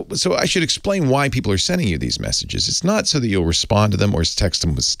 So I should explain why people are sending you these messages. It's not so that you'll respond to them or text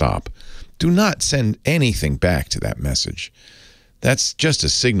them with stop. Do not send anything back to that message. That's just a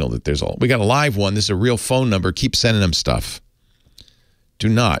signal that we got a live one. This is a real phone number. Keep sending them stuff. Do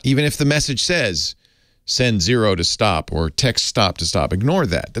not. Even if the message says send 0 to stop or text stop to stop, ignore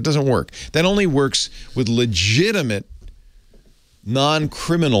that. That doesn't work. That only works with legitimate,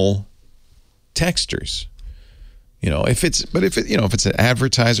 non-criminal texters. If it's an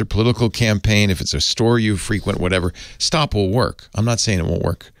advertiser, political campaign, if it's a store you frequent, whatever, stop will work. I'm not saying it won't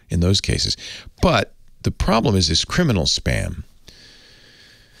work in those cases. But the problem is this criminal spam.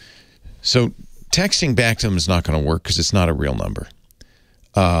 So texting back to them is not going to work because it's not a real number.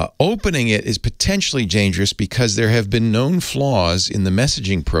 Opening it is potentially dangerous because there have been known flaws in the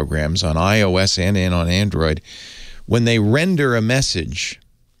messaging programs on iOS and on Android. When they render a message,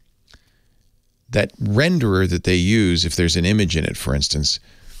 that renderer that they use, if there's an image in it, for instance,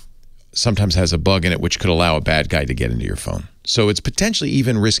 sometimes has a bug in it which could allow a bad guy to get into your phone. So it's potentially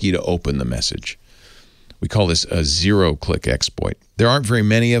even risky to open the message. We call this a zero-click exploit. There aren't very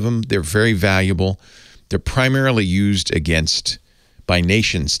many of them. They're very valuable. They're primarily used by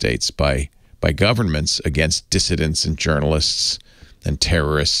nation states, by governments, against dissidents and journalists and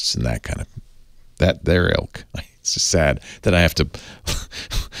terrorists and that kind their ilk. It's just sad that I have to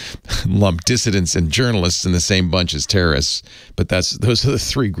lump dissidents and journalists in the same bunch as terrorists, but those are the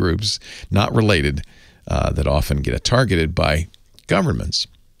three groups, not related, that often get targeted by governments.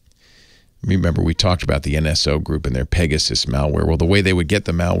 Remember, we talked about the NSO group and their Pegasus malware. Well, the way they would get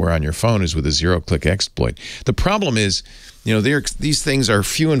the malware on your phone is with a zero-click exploit. The problem is, these things are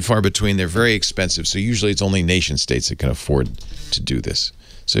few and far between. They're very expensive, so usually it's only nation states that can afford to do this.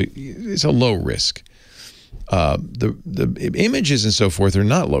 So it's a low risk. The images and so forth are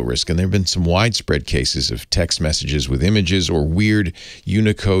not low risk, and there have been some widespread cases of text messages with images or weird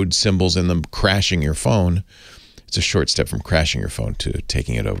Unicode symbols in them crashing your phone. It's a short step from crashing your phone to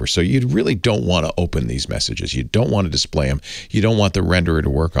taking it over. So you really don't want to open these messages. You don't want to display them. You don't want the renderer to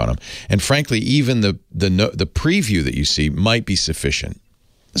work on them. And frankly, even the preview that you see might be sufficient.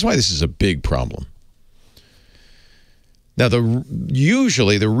 That's why this is a big problem. Now,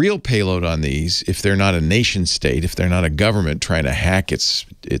 usually the real payload on these, if they're not a nation state, if they're not a government trying to hack its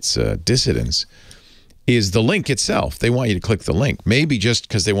dissidents, is the link itself. They want you to click the link. Maybe just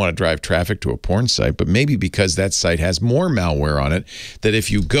because they want to drive traffic to a porn site, but maybe because that site has more malware on it that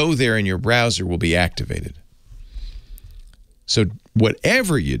if you go there in your browser will be activated. So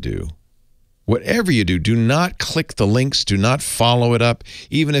whatever you do, do not click the links. Do not follow it up.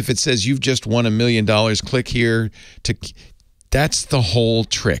 Even if it says you've just won $1 million, click here. That's the whole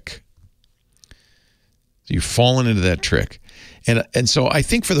trick. You've fallen into that trick. And so I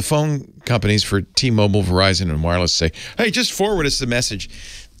think for the phone companies, for T-Mobile, Verizon, and wireless, say, hey, just forward us the message.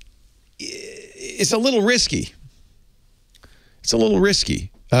 It's a little risky. It's a little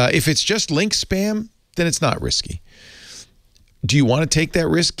risky. If it's just link spam, then it's not risky. Do you want to take that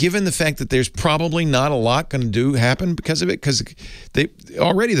risk, given the fact that there's probably not a lot going to happen because of it? Because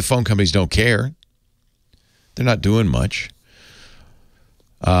already the phone companies don't care. They're not doing much.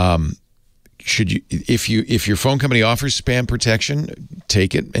 Should you, if your phone company offers spam protection,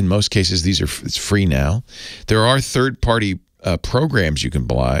 take it. In most cases, it's free now. There are third-party programs you can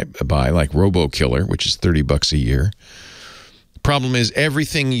buy, like RoboKiller, which is $30 a year. The problem is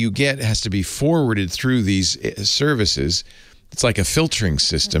everything you get has to be forwarded through these services. It's like a filtering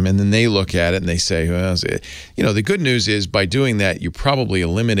system, and then they look at it and they say, well, the good news is by doing that, you're probably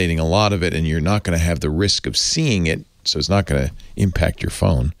eliminating a lot of it, and you're not going to have the risk of seeing it, so it's not going to impact your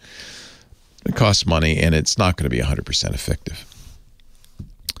phone. It costs money, and it's not going to be 100% effective.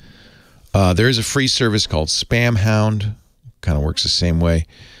 There is a free service called SpamHound. Kind of works the same way.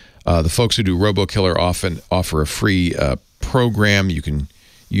 The folks who do RoboKiller often offer a free program you can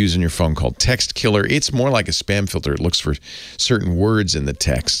use on your phone called Text Killer. It's more like a spam filter. It looks for certain words in the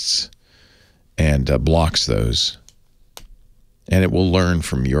texts and blocks those. And it will learn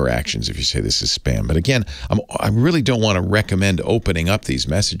from your actions if you say this is spam. But again, I really don't want to recommend opening up these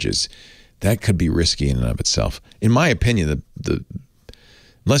messages. That could be risky in and of itself. In my opinion,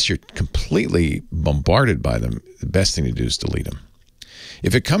 unless you're completely bombarded by them, the best thing to do is delete them.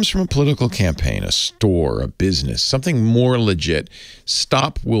 If it comes from a political campaign, a store, a business, something more legit,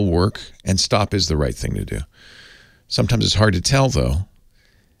 stop will work, and stop is the right thing to do. Sometimes it's hard to tell, though.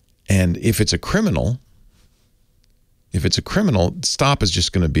 And if it's a criminal, stop is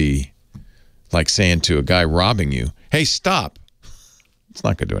just going to be like saying to a guy robbing you, hey, stop. It's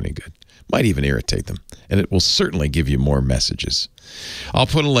not going to do any good. Might even irritate them, and it will certainly give you more messages. I'll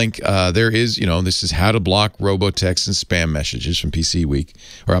put a link. There is, this is how to block robotext and spam messages from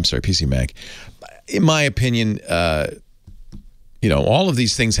PC Mag. In my opinion, all of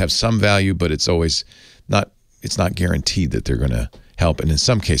these things have some value, but it's not guaranteed that they're going to help, and in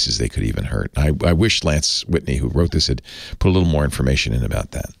some cases they could even hurt. I wish Lance Whitney, who wrote this, had put a little more information in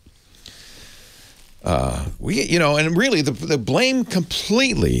about that. And really the blame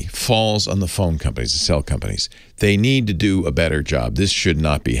completely falls on the phone companies, the cell companies. They need to do a better job. This should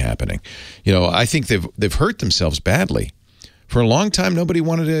not be happening. I think they've hurt themselves badly. For a long time, nobody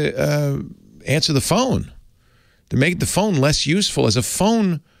wanted to answer the phone. They made the phone less useful as a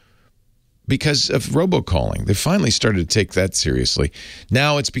phone because of robocalling. They finally started to take that seriously.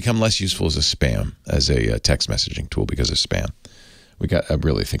 Now it's become less useful as a text messaging tool because of spam. I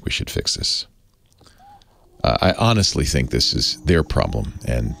really think we should fix this. I honestly think this is their problem,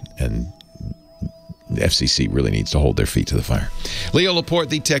 and the FCC really needs to hold their feet to the fire. Leo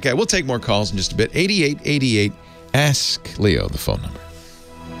Laporte, the tech guy. We'll take more calls in just a bit. 8888. Ask Leo, the phone number.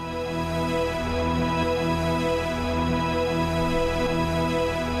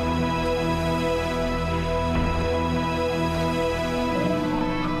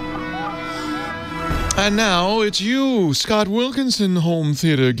 And now it's you, Scott Wilkinson, home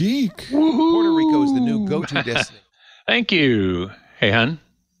theater geek. Woo-hoo. Puerto Rico is the new go-to destination. Thank you. Hey, hon.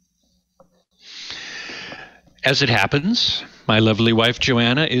 As it happens, my lovely wife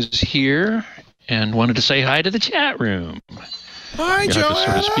Joanna is here and wanted to say hi to the chat room. Hi,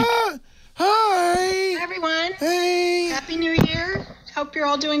 Joanna. Hi, Hi. everyone. Hey. Happy New Year. Hope you're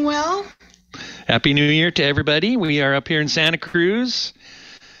all doing well. Happy New Year to everybody. We are up here in Santa Cruz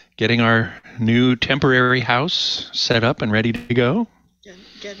getting our new temporary house set up and ready to go.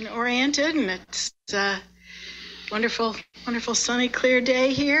 Getting oriented, and it's wonderful, wonderful sunny, clear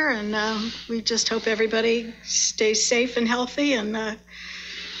day here, and we just hope everybody stays safe and healthy, and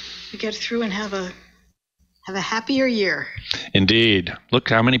we get through and have a happier year. Indeed. Look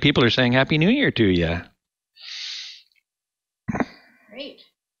how many people are saying Happy New Year to you. Great.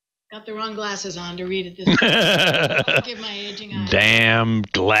 Got the wrong glasses on to read it this way. I'll give my aging eyes. Damn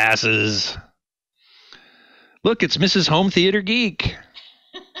glasses. Look, it's Mrs. Home Theater Geek.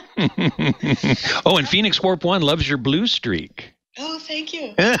 Oh, and Phoenix Warp 1 loves your blue streak. Oh, thank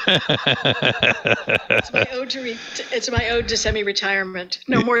you. It's my ode to semi-retirement.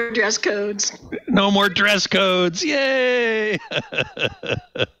 No more dress codes. No more dress codes. Yay!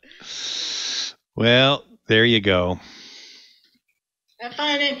 Well, there you go. Have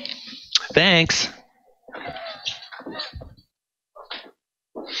fun. Thanks.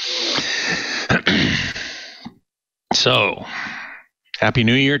 So, Happy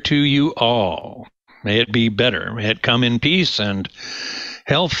New Year to you all. May it be better. May it come in peace and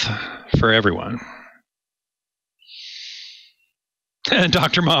health for everyone. And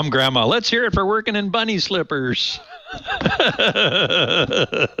Dr. Mom Grandma, let's hear it for working in bunny slippers.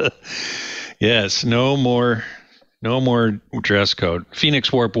 Yes, no more dress code.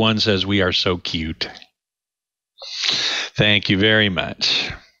 Phoenix Warp 1 says we are so cute. Thank you very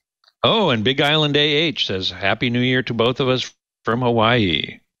much. Oh, and Big Island AH says Happy New Year to both of us from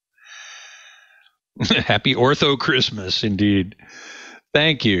Hawaii. Happy Ortho Christmas, indeed.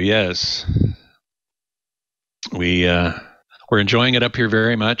 Thank you. Yes, we're enjoying it up here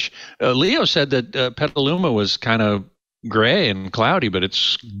very much. Leo said that Petaluma was kind of gray and cloudy, but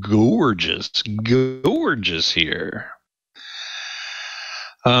it's gorgeous here.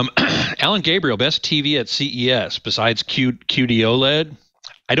 Alan Gabriel, best TV at CES besides QD-OLED?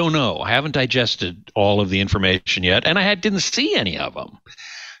 I don't know. I haven't digested all of the information yet, and I didn't see any of them.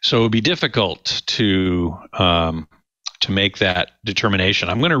 So it would be difficult to make that determination.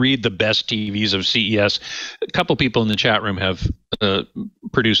 I'm going to read the best TVs of CES. A couple people in the chat room have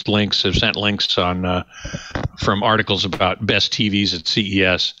produced links, have sent links on from articles about best TVs at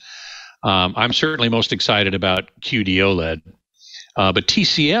CES. I'm certainly most excited about QD-OLED. But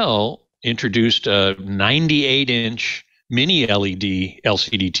TCL introduced a 98-inch mini LED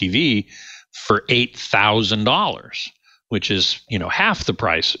LCD TV for $8,000. Which is, half the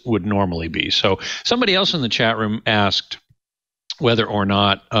price would normally be. So somebody else in the chat room asked whether or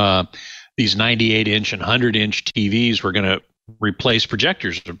not these 98-inch and 100-inch TVs were going to replace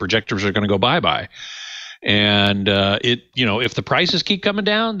projectors. The projectors are going to go bye-bye. And if the prices keep coming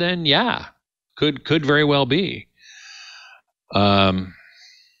down, then yeah, could very well be.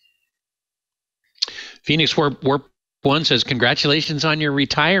 Phoenix Warp 1 says, congratulations on your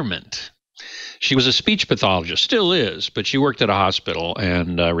retirement. She was a speech pathologist, still is, but she worked at a hospital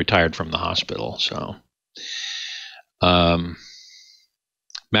and retired from the hospital. So,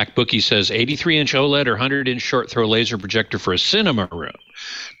 MacBookie says 83-inch OLED or 100-inch short throw laser projector for a cinema room.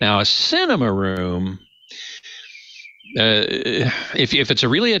 Now, a cinema room, if it's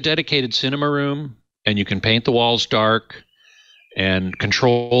a dedicated cinema room and you can paint the walls dark and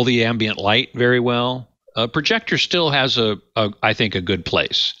control the ambient light very well, a projector still has I think a good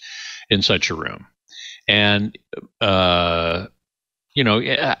place in such a room. And at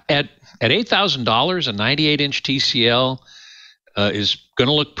 $8,000, a 98-inch TCL is going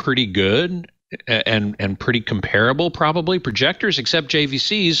to look pretty good and pretty comparable probably. Projectors, except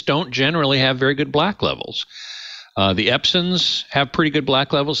JVCs, don't generally have very good black levels. The Epsons have pretty good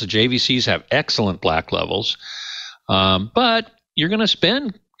black levels. The JVCs have excellent black levels. But you're going to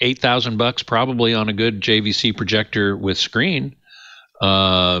spend $8,000 probably on a good JVC projector with screen.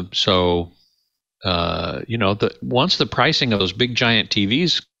 Once the pricing of those big giant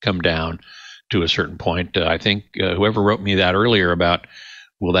TVs come down to a certain point, I think whoever wrote me that earlier about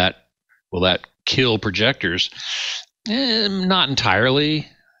will that kill projectors? Not entirely.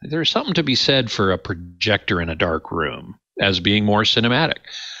 There's something to be said for a projector in a dark room as being more cinematic.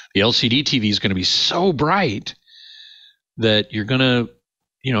 The LCD TV is going to be so bright that you're going to,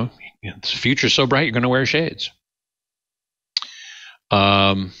 the future's so bright you're going to wear shades.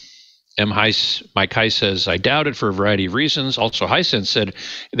 Mike Heiss says, I doubt it for a variety of reasons. Also, Hisense said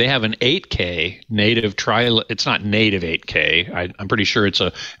they have an 8K native it's not native 8K. I'm pretty sure it's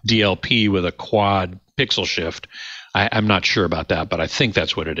a DLP with a quad pixel shift. I'm not sure about that, but I think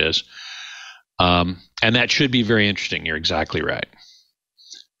that's what it is. And that should be very interesting. You're exactly right.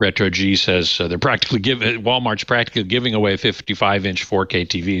 Retro G says they're Walmart's practically giving away 55-inch 4K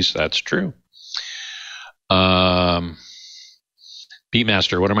TVs. That's true.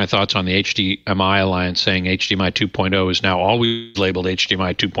 Beatmaster, what are my thoughts on the HDMI Alliance saying HDMI 2.0 is now always labeled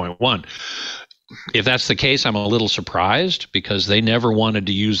HDMI 2.1? If that's the case, I'm a little surprised because they never wanted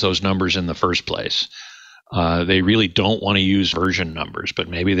to use those numbers in the first place. They really don't want to use version numbers, but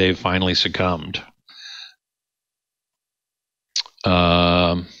maybe they've finally succumbed.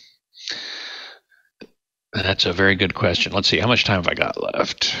 That's a very good question. Let's see. How much time have I got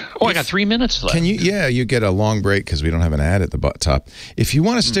left? Oh, I got 3 minutes left. Can you? Yeah, you get a long break because we don't have an ad at the top. If you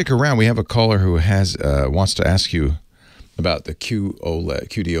want to stick around, we have a caller who wants to ask you about the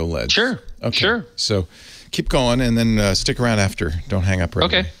QD-OLED. Sure. Okay. Sure. So keep going and then stick around after. Don't hang up right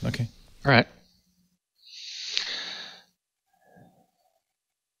Okay. away. Okay. All right.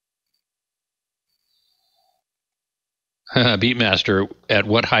 Beatmaster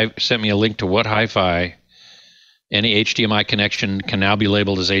sent me a link to What Hi-Fi. Any HDMI connection can now be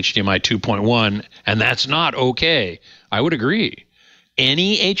labeled as HDMI 2.1, and that's not okay. I would agree.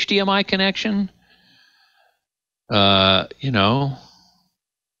 Any HDMI connection, I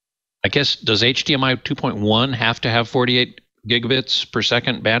guess, does HDMI 2.1 have to have 48 gigabits per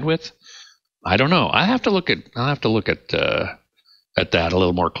second bandwidth? I don't know. I'll have to look at that a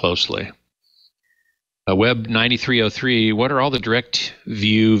little more closely. Web 9303, what are all the direct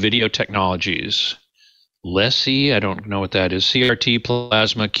view video technologies? LESI, I don't know what that is. CRT,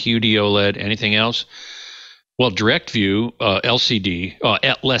 plasma, QD-OLED, anything else? Well, direct view, LCD,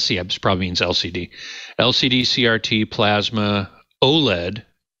 LESI probably means LCD. LCD, CRT, plasma, OLED,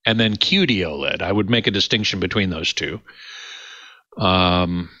 and then QD-OLED. I would make a distinction between those two.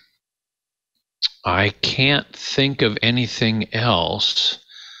 I can't think of anything else.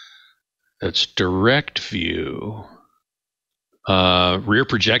 That's direct view. Rear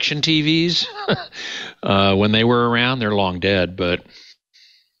projection TVs, when they were around, they're long dead, but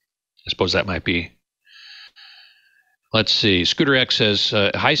I suppose that might be. Let's see. Scooter X says,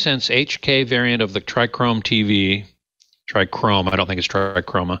 Hisense HK variant of the Trichrome TV, Trichrome, I don't think it's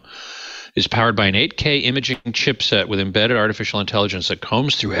Trichroma, is powered by an 8K imaging chipset with embedded artificial intelligence that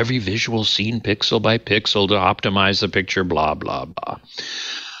combs through every visual scene pixel by pixel to optimize the picture, blah, blah, blah.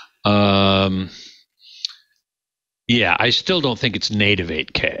 Yeah, I still don't think it's native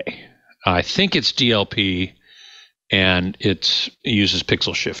 8K. I think it's DLP, and it uses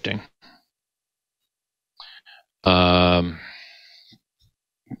pixel shifting.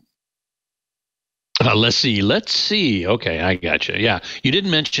 Let's see. Okay, I got you. Yeah, you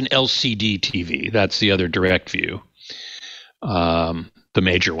didn't mention LCD TV. That's the other direct view, the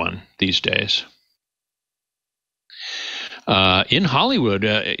major one these days. In Hollywood,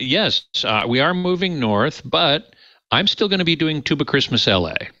 yes, we are moving north, but I'm still going to be doing Tuba Christmas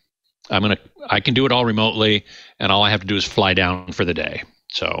LA. I can do it all remotely, and all I have to do is fly down for the day.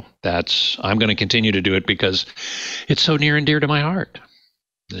 So I'm going to continue to do it because it's so near and dear to my heart.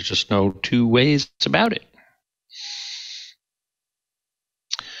 There's just no two ways about it.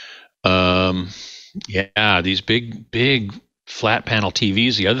 Yeah, these big flat panel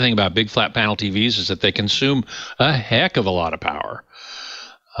TVs. The other thing about big flat panel TVs is that they consume a heck of a lot of power.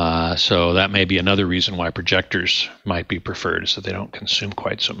 So that may be another reason why projectors might be preferred, is that they don't consume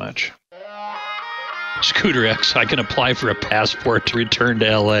quite so much. Scooter X, I can apply for a passport to return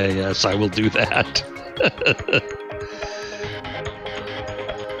to LA. Yes, I will do that.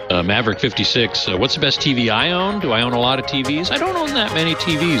 Maverick 56, what's the best TV I own? Do I own a lot of TVs? I don't own that many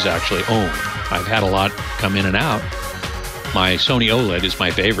TVs, actually, I've had a lot come in and out. My Sony OLED is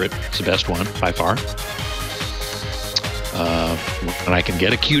my favorite. It's the best one, by far. When I can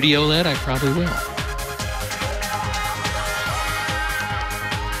get a QD-OLED, I probably will.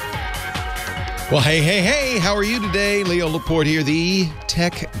 Well, hey, how are you today? Leo Laporte here, the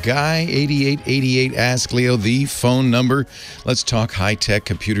tech guy, 8888. Ask Leo, the phone number. Let's talk high-tech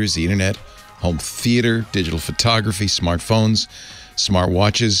computers, the internet, home theater, digital photography, smartphones,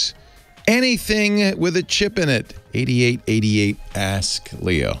 smartwatches, anything with a chip in it. 8888, Ask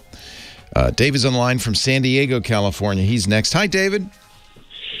Leo. David's on the line from San Diego, California. He's next. Hi, David.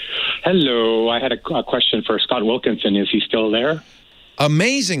 Hello. I had a question for Scott Wilkinson. Is he still there?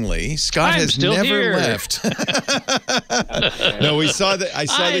 Amazingly, Scott has never left. No, I saw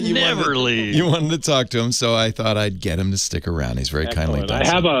that you wanted to talk to him, so I thought I'd get him to stick around. He's very kindly done. I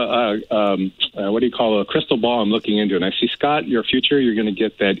have a crystal ball I'm looking into, and I see, Scott, your future, you're going to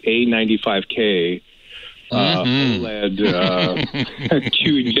get that A95K OLED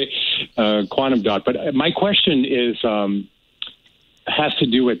QD. quantum dot. But my question is has to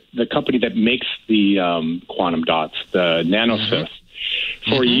do with the company that makes the quantum dots, the NanoSys.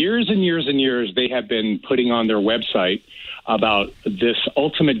 For years and years and years, they have been putting on their website about this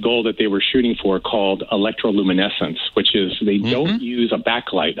ultimate goal that they were shooting for called electroluminescence, which is they don't use a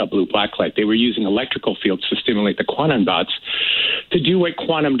backlight, a blue backlight. They were using electrical fields to stimulate the quantum dots to do what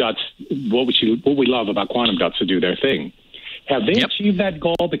quantum dots, what we love about quantum dots, to do their thing. Have they achieved that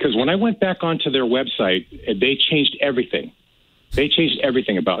goal? Because when I went back onto their website, they changed everything. They changed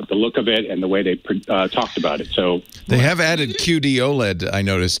everything about the look of it and the way they talked about it. So they have added QD-OLED, I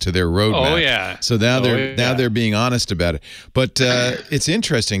noticed, to their roadmap. Oh yeah. So now they're being honest about it. But it's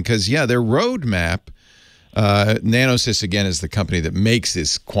interesting because their roadmap. NanoSys again is the company that makes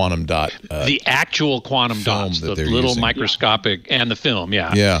this quantum dot. The actual quantum dots, the little microscopic, and the film.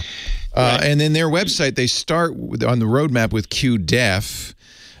 Yeah. Yeah. And then their website, they start on the roadmap with QDEF.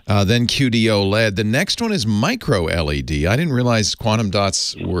 Then QD-OLED. The next one is micro LED. I didn't realize quantum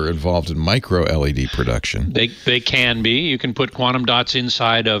dots were involved in micro LED production. They can be. You can put quantum dots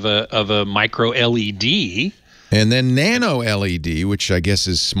inside of a micro LED. And then nano LED, which I guess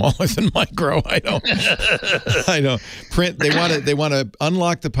is smaller than micro. I don't print. They want to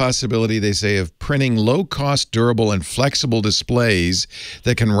unlock the possibility, they say, of printing low-cost, durable, and flexible displays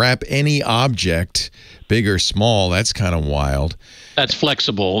that can wrap any object, big or small. That's kind of wild. That's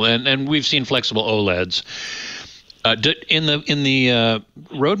flexible, and we've seen flexible OLEDs. In the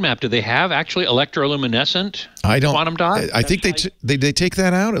roadmap, do they have actually electroluminescent quantum dot? I think they take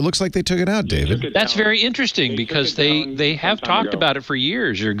that out. It looks like they took it out, David. That's very interesting because they have talked about it for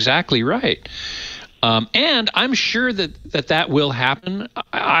years. You're exactly right. And I'm sure that will happen.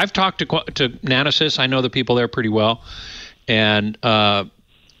 I've talked to NanoSys. I know the people there pretty well, and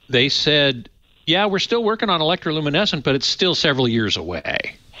they said, yeah, we're still working on electroluminescent, but it's still several years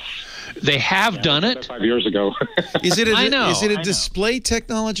away. They have done it 5 years ago. Is it a display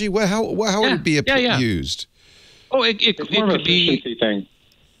technology? How would it be used? Oh, it could be. Thing.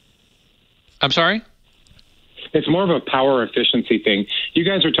 I'm sorry? It's more of a power efficiency thing. You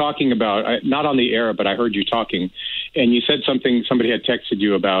guys are talking about, not on the air, but I heard you talking, and you said something, somebody had texted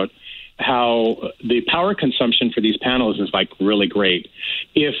you about how the power consumption for these panels is like really great.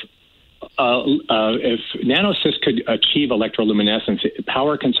 If NanoSys could achieve electroluminescence,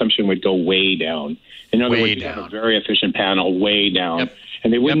 power consumption would go way down. In other words, you'd have a very efficient panel way down.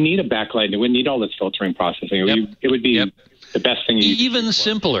 And they wouldn't need a backlight. They wouldn't need all this filtering processing. It would be the best thing. Even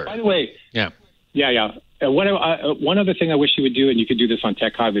simpler. By the way, one other thing I wish you would do, and you could do this on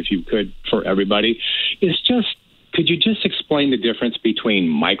Tech Hive if you could for everybody, is could you just explain the difference between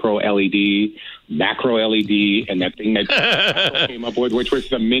micro LED, macro LED, and that thing that Apple came up with, which was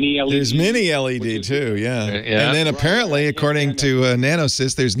the mini LED? There's mini LED too, and then apparently, according to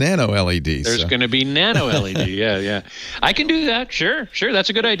NanoSys, there's nano LED. There's going to be nano LED, yeah. I can do that, sure. That's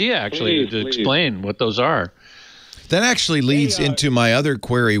a good idea, actually, to explain what those are. That actually leads into my other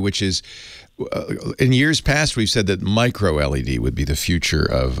query, which is, in years past, we've said that micro LED would be the future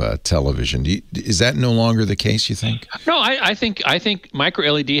of television. Is that no longer the case, you think? No, I think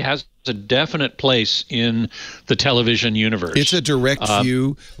micro LED has a definite place in the television universe. It's a direct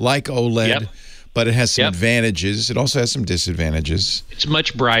view like OLED, but it has some advantages. It also has some disadvantages. It's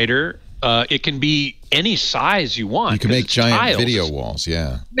much brighter. It can be any size you want. You can make giant video walls,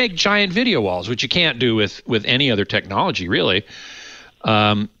 Make giant video walls, which you can't do with any other technology, really.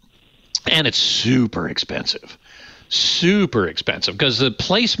 And it's super expensive because the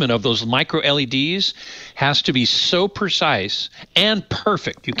placement of those micro LEDs has to be so precise and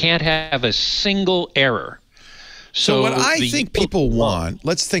perfect. You can't have a single error. So what I think people want,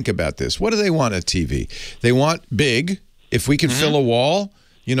 let's think about this. What do they want at TV? They want big. If we can fill a wall,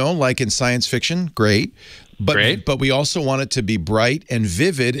 like in science fiction, great. But we also want it to be bright and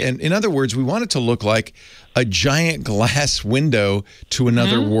vivid. And in other words, we want it to look like a giant glass window to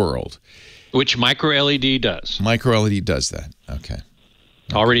another world. Which micro LED does. Micro LED does that. Okay.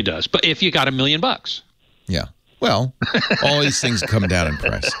 Already does. But if you got $1 million. Yeah. Well, all these things come down in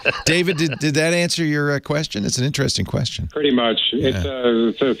price. David, did that answer your question? It's an interesting question. Pretty much. Yeah.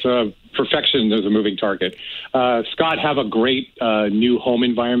 It's perfection as a moving target. Scott, have a great new home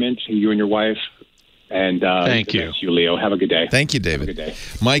environment, you and your wife. And thank you. Leo. Have a good day. Thank you, David. Have a good day.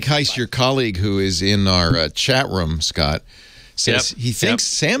 Mike Heiss, your colleague who is in our chat room, Scott, says he thinks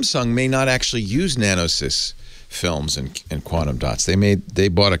Samsung may not actually use NanoSys films and quantum dots. They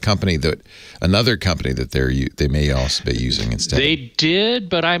bought another company that they may also be using instead. They did,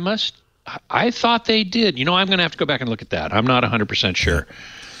 but I thought they did. I'm going to have to go back and look at that. I'm not 100% sure.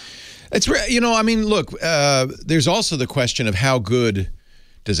 It's look, there's also the question of how good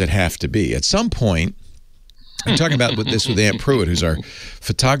does it have to be? At some point, I'm talking about this with Ant Pruitt, who's our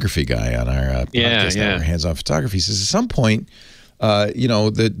photography guy on our podcast, our hands-on photography. He says at some point,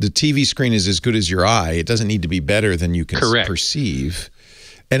 the TV screen is as good as your eye. It doesn't need to be better than you can perceive.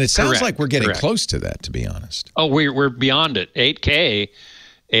 And it sounds like we're getting close to that, to be honest. Oh, we're beyond it. 8K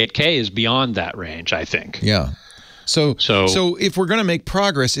is beyond that range, I think. Yeah. So if we're going to make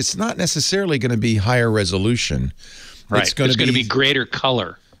progress, it's not necessarily going to be higher resolution. Right. It's going to be greater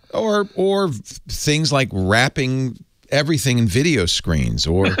color. Or things like wrapping everything in video screens,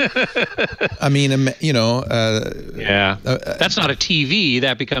 or I mean, that's not a TV.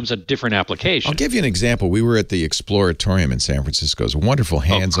 That becomes a different application. I'll give you an example. We were at the Exploratorium in San Francisco. It's a wonderful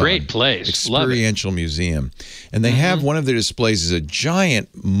hands-on, great place, experiential museum, and they have one of their displays is a giant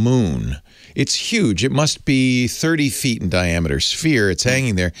moon. It's huge. It must be 30 feet in diameter, sphere. It's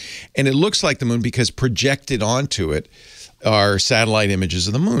hanging there, and it looks like the moon because projected onto it are satellite images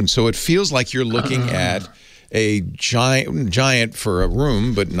of the moon. So it feels like you're looking at a giant for a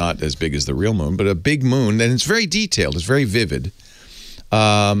room, but not as big as the real moon, but a big moon, and it's very detailed. It's very vivid.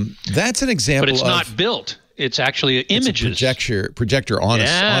 That's an example. But it's not built. It's actually images. It's a projector on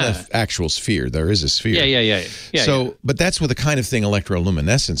an actual sphere. There is a sphere. Yeah. But that's what the kind of thing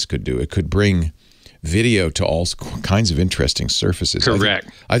electroluminescence could do. It could bring video to all kinds of interesting surfaces. Correct.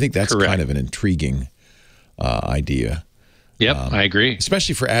 I think that's kind of an intriguing idea. Yep, I agree.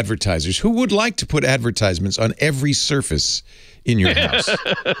 Especially for advertisers who would like to put advertisements on every surface in your house.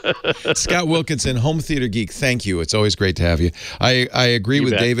 Scott Wilkinson, Home Theater Geek, thank you. It's always great to have you. I agree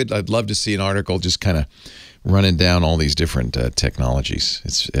with David. I'd love to see an article just kind of running down all these different technologies.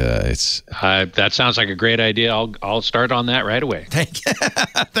 That sounds like a great idea. I'll start on that right away.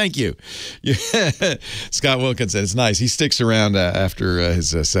 Thank you. Scott Wilkinson, it's nice. He sticks around after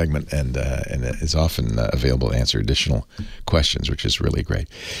his segment and is often available to answer additional questions, which is really great.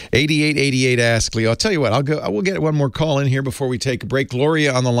 8888 Ask Leo. I'll tell you what, we'll get one more call in here before we take a break.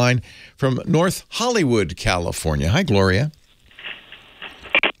 Gloria on the line from North Hollywood, California. Hi, Gloria.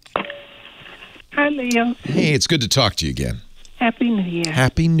 Hi, Leo. Hey, it's good to talk to you again. Happy New Year.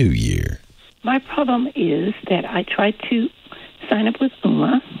 Happy New Year. My problem is that I tried to sign up with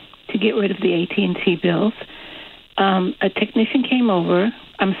UMA to get rid of the AT&T bills. A technician came over.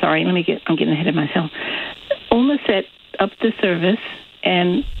 I'm sorry, I'm getting ahead of myself. UMA set up the service,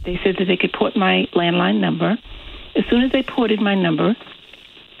 and they said that they could port my landline number. As soon as they ported my number,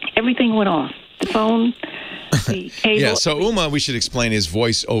 everything went off. The phone, the cable. Yeah, so UMA, we should explain, is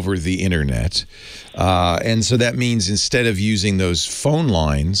voice over the internet. And so that means instead of using those phone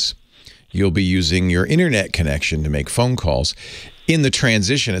lines, you'll be using your internet connection to make phone calls. In the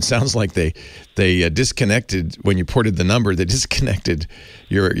transition, it sounds like they disconnected, when you ported the number, they disconnected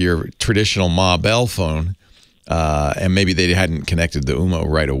your traditional Ma Bell phone, and maybe they hadn't connected the UMA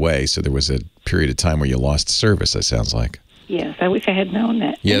right away, so there was a period of time where you lost service, it sounds like. Yes, I wish I had known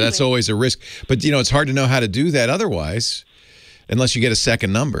that. Yeah, anyway. That's always a risk. But, it's hard to know how to do that otherwise, unless you get a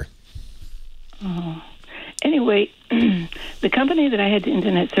second number. Oh. Anyway, the company that I had the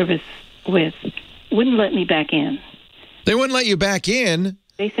internet service with wouldn't let me back in. They wouldn't let you back in?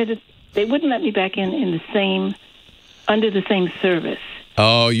 They said they wouldn't let me back in under the same service.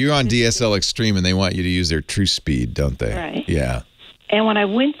 Oh, you're on DSL Extreme, and they want you to use their True Speed, don't they? Right. Yeah. And when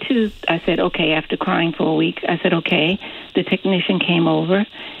I said, okay, after crying for a week, I said, okay. The technician came over.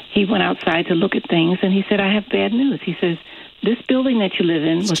 He went outside to look at things, and he said, I have bad news. He says, this building that you live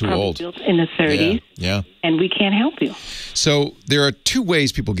in was probably built in the 30s, and we can't help you. So there are two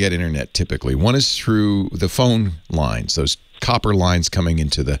ways people get internet typically. One is through the phone lines, those copper lines coming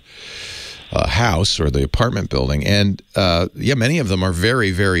into the house or the apartment building. And, many of them are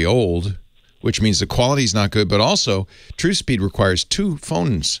very, very old, which means the quality is not good, but also TrueSpeed requires two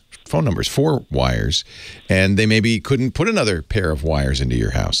phone numbers, 4 wires, and they maybe couldn't put another pair of wires into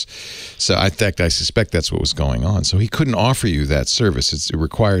your house. So I suspect that's what was going on. So he couldn't offer you that service. It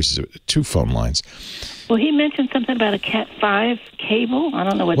requires 2 phone lines. Well, he mentioned something about a Cat5 cable. I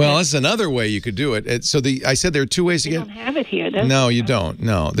don't know what. Well, that's another way you could do it. I said there are 2 ways to get. You don't have it here. No, you don't.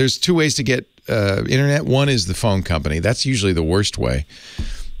 No, there's 2 ways to get internet. One is the phone company. That's usually the worst way.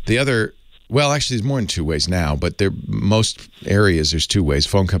 The other. Well, actually, there's more than 2 ways now, but most areas there's 2 ways: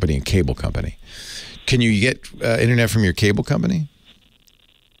 phone company and cable company. Can you get internet from your cable company?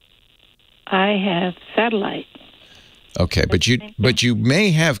 I have satellite. Okay, but you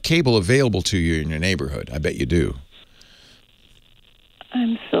may have cable available to you in your neighborhood. I bet you do.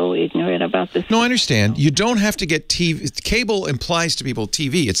 I'm so ignorant about this. No, I understand. You don't have to get TV. Cable implies to people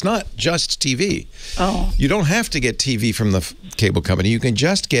TV. It's not just TV. Oh. You don't have to get TV from the cable company. You can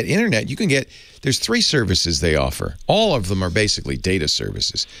just get internet. You can get, there's 3 services they offer. All of them are basically data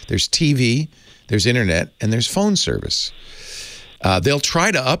services. There's TV, there's internet, and there's phone service. They'll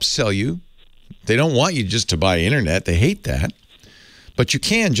try to upsell you. They don't want you just to buy internet. They hate that. But you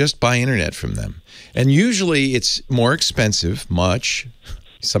can just buy internet from them. And usually it's more expensive, much,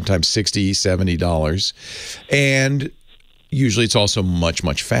 sometimes $60, $70. And usually it's also much,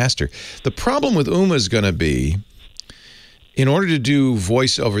 much faster. The problem with Ooma is going to be, in order to do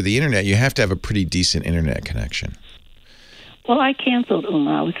voice over the internet, you have to have a pretty decent internet connection. Well, I canceled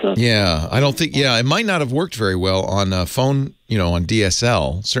Ooma. I was so Yeah, I don't think, it might not have worked very well on a phone, on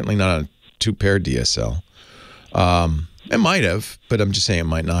DSL, certainly not on a 2-pair DSL. It might have, but I'm just saying it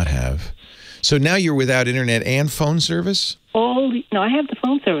might not have. So now you're without internet and phone service? No, I have the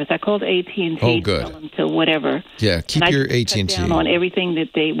phone service. I called AT&T. Oh, good. To tell them to whatever. Yeah, keep your AT&T. Cut down on everything that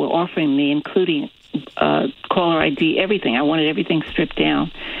they were offering me, including caller ID, everything. I wanted everything stripped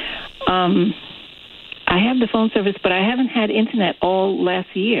down. I have the phone service, but I haven't had internet all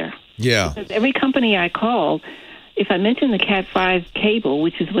last year. Yeah. Because every company I called, if I mentioned the Cat 5 cable,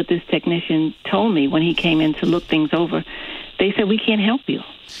 which is what this technician told me when he came in to look things over, they said, we can't help you.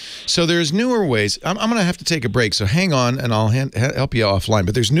 So there's newer ways. I'm going to have to take a break, so hang on, and I'll help you offline.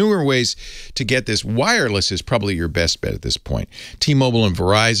 But there's newer ways to get this. Wireless is probably your best bet at this point. T-Mobile and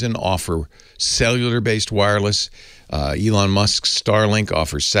Verizon offer cellular-based wireless. Elon Musk's Starlink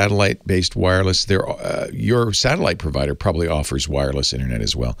offers satellite-based wireless. Your satellite provider probably offers wireless internet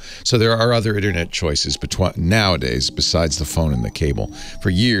as well. So there are other internet choices nowadays besides the phone and the cable. For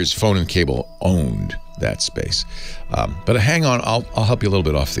years, phone and cable owned that space. But hang on, I'll help you a little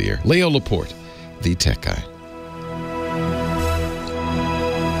bit off the air. Leo Laporte, the tech guy.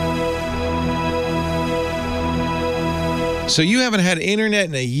 So you haven't had internet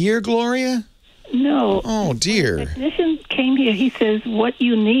in a year, Gloria? No. Oh, dear. The technician came here. He says what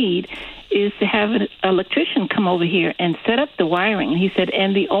you need is to have an electrician come over here and set up the wiring. He said,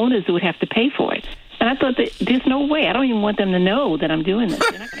 and the owners would have to pay for it. And I thought, there's no way. I don't even want them to know that I'm doing this.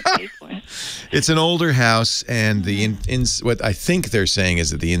 They're not going to pay for it. It's an older house, and what I think they're saying is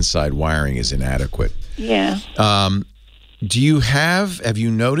that the inside wiring is inadequate. Yeah. Have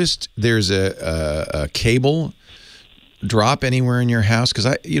you noticed there's a cable drop anywhere in your house?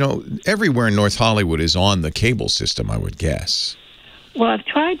 Because everywhere in North Hollywood is on the cable system, I would guess. Well, I've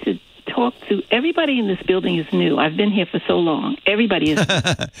tried to talk to everybody in this building is new. I've been here for so long. Everybody is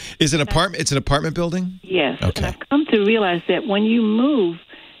new. It's an apartment building? Yes. Okay. And I've come to realize that when you move,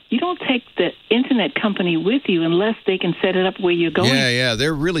 you don't take the internet company with you unless they can set it up where you're going. Yeah.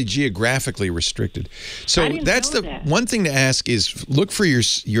 They're really geographically restricted. So that's the one thing to ask is look for your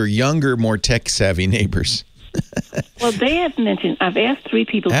younger, more tech-savvy neighbors. Well, they have mentioned, I've asked 3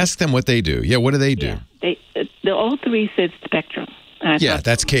 people. Ask them what they do. Yeah, what do they do? Yeah, the all 3 said Spectrum. Yeah,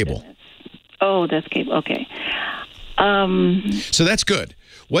 that's cable. Oh, that's cable. Okay. So that's good.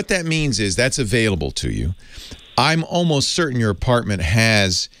 What that means is that's available to you. I'm almost certain your apartment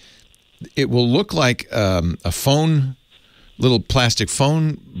has, it will look like a little plastic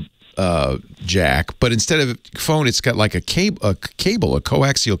phone jack, but instead of phone, it's got like a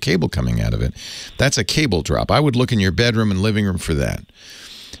coaxial cable coming out of it. That's a cable drop. I would look in your bedroom and living room for that.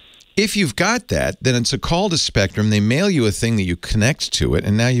 If you've got that, then it's a call to Spectrum. They mail you a thing that you connect to it,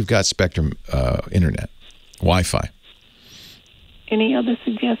 and now you've got Spectrum internet, Wi-Fi. Any other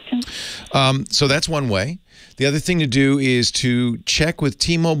suggestions? So that's one way. The other thing to do is to check with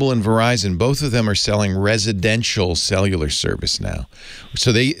T-Mobile and Verizon. Both of them are selling residential cellular service now.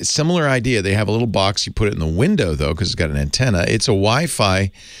 So similar idea. They have a little box. You put it in the window, though, because it's got an antenna. It's a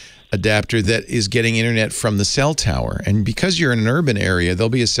Wi-Fi adapter that is getting internet from the cell tower. And because you're in an urban area, there'll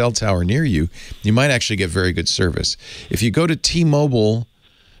be a cell tower near you. You might actually get very good service. If you go to T-Mobile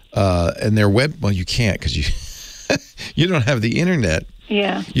and their well, you can't because you don't have the internet.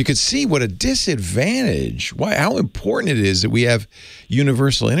 Yeah. You could see what a disadvantage, how important it is that we have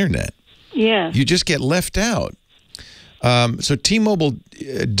universal internet. Yeah. You just get left out. So T-Mobile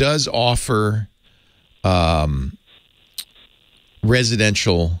does offer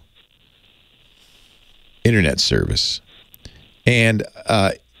residential internet service. And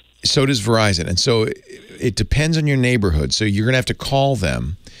so does Verizon. And so it depends on your neighborhood. So you're going to have to call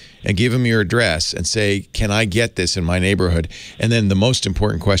them and give them your address and say, can I get this in my neighborhood? And then the most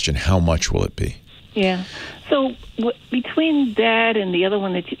important question, how much will it be? Yeah. So between that and the other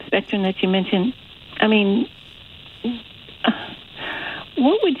one, Spectrum that you mentioned, I mean,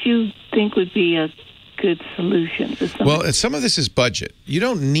 what would you think would be a good solutions. Well, some of this is budget. You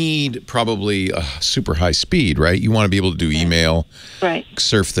don't need probably a super high speed, right? You want to be able to do email, right?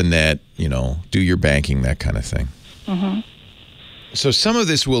 Surf the net, do your banking, that kind of thing. Mm-hmm. So some of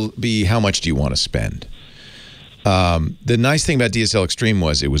this will be how much do you want to spend. The nice thing about DSL Extreme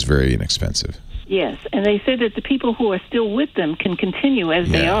was it was very inexpensive. Yes, and they said that the people who are still with them can continue as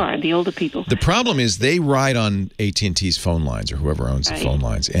they are, the older people. The problem is they ride on AT&T's phone lines or whoever owns the phone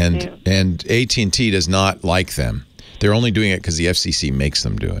lines, and AT&T does not like them. They're only doing it because the FCC makes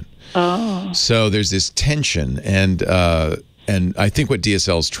them do it. Oh. So there's this tension, and I think what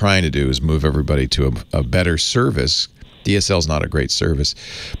DSL is trying to do is move everybody to a better service. DSL is not a great service,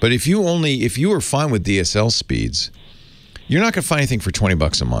 but if you were fine with DSL speeds, you're not going to find anything for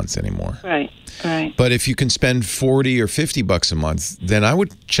 $20 a month anymore. Right. Right. But if you can spend $40 or $50 a month, then I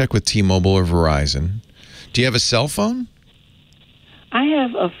would check with T-Mobile or Verizon. Do you have a cell phone? I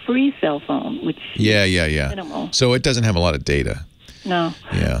have a free cell phone, which is minimal. So it doesn't have a lot of data. No.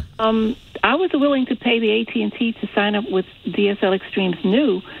 Yeah. I was willing to pay the AT&T to sign up with DSL Extreme's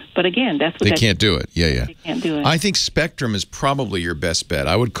new, but again, that's what they can't do it. Yeah. They can't do it. I think Spectrum is probably your best bet.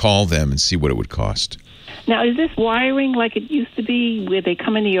 I would call them and see what it would cost. Now, is this wiring like it used to be, where they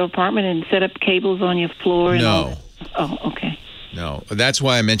come into your apartment and set up cables on your floor? And all that? Oh, okay. No, that's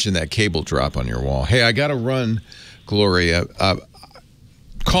why I mentioned that cable drop on your wall. Hey, I got to run, Gloria.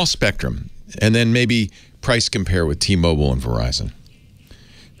 Call Spectrum, and then maybe price compare with T-Mobile and Verizon.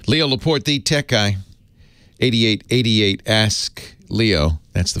 Leo Laporte, the tech guy, 8888 Ask Leo.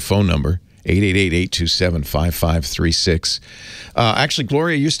 That's the phone number, 888-827-5536. Actually,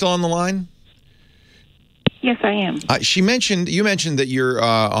 Gloria, you still on the line? Yes, I am. You mentioned that you're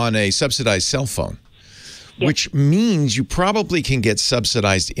on a subsidized cell phone, which means you probably can get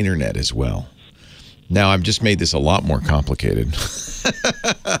subsidized internet as well. Now, I've just made this a lot more complicated,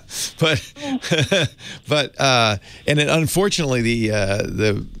 but unfortunately,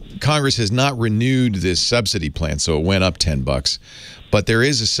 the Congress has not renewed this subsidy plan, so it went up $10. But there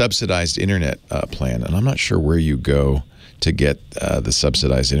is a subsidized internet plan, and I'm not sure where you go to get the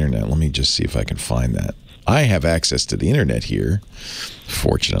subsidized internet. Let me just see if I can find that. I have access to the internet here,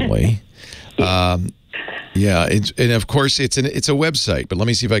 fortunately. And of course it's a website. But let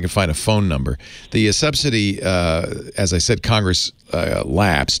me see if I can find a phone number. The subsidy, as I said, Congress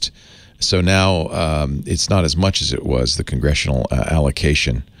lapsed, so now it's not as much as it was, the congressional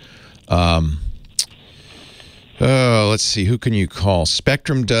allocation. Let's see. Who can you call?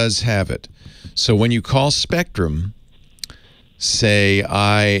 Spectrum does have it. So when you call Spectrum, say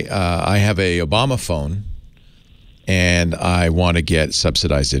I have a Obama phone and I want to get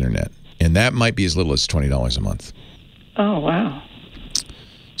subsidized internet, and that might be as little as $20 a month. Oh, wow.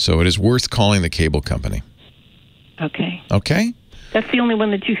 So it is worth calling the cable company. Okay. Okay? That's the only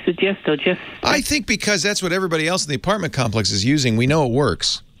one that you suggest, though. I think because that's what everybody else in the apartment complex is using. We know it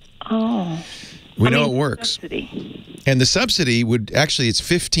works. Oh. We know it works. Subsidy. And the subsidy would actually, it's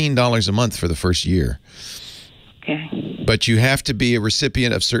 $15 a month for the first year. Okay. But you have to be a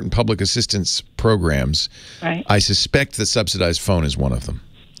recipient of certain public assistance programs. Right. I suspect the subsidized phone is one of them.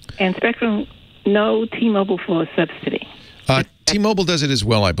 And Spectrum, no T-Mobile for a subsidy. T-Mobile does it as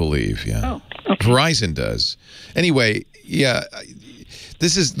well, I believe. Yeah. Oh, okay. Verizon does. Anyway, yeah.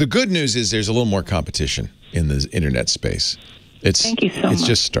 The good news is there's a little more competition in the internet space. Thank you so much. It's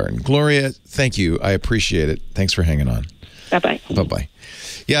just starting. Gloria, thank you. I appreciate it. Thanks for hanging on. Bye-bye. Bye-bye.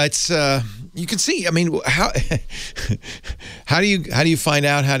 Yeah, it's you can see. I mean, how do you find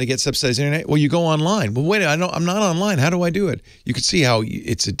out how to get subsidized internet? Well, you go online. Well, wait, I'm not online. How do I do it? You can see how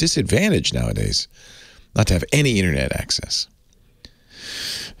it's a disadvantage nowadays not to have any internet access.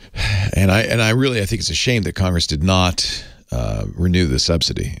 And I think it's a shame that Congress did not renew the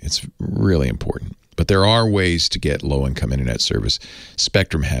subsidy. It's really important. But there are ways to get low-income internet service.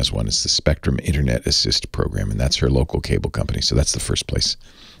 Spectrum has one. It's the Spectrum Internet Assist Program, and that's her local cable company. So that's the first place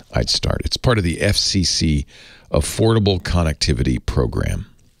I'd start. It's part of the FCC Affordable Connectivity Program,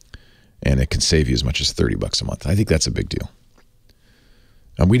 and it can save you as much as $30 a month. I think that's a big deal.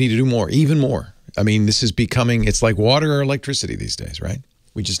 And we need to do more, even more. I mean, this is becoming, it's like water or electricity these days, right?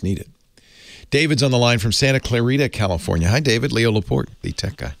 We just need it. David's on the line from Santa Clarita, California. Hi, David. Leo Laporte, the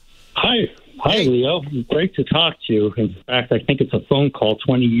tech guy. Hi, Leo. Great to talk to you. In fact, I think it's a phone call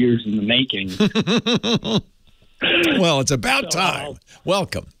 20 years in the making. Well, it's about time.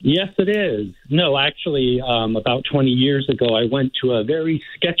 Welcome. Yes, it is. No, actually, about 20 years ago, I went to a very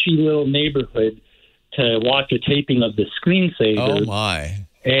sketchy little neighborhood to watch a taping of The Screensaver. Oh, my.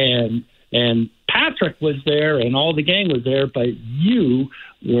 And and Patrick was there, and all the gang was there, but you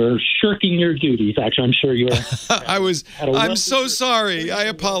were shirking your duties. Actually, I'm sure you were. I'm so sorry. I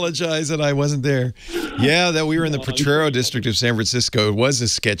apologize that I wasn't there. Yeah, that we were in the Potrero district of San Francisco. It was a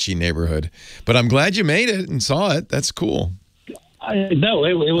sketchy neighborhood, but I'm glad you made it and saw it. That's cool. No,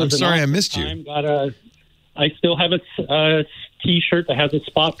 it was. I'm sorry I missed you. I still have a T-shirt that has a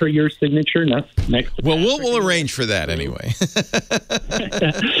spot for your signature next. Well, we'll arrange for that anyway.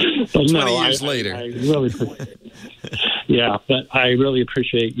 20 years later. I really but I really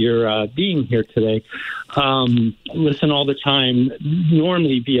appreciate your being here today. Listen all the time,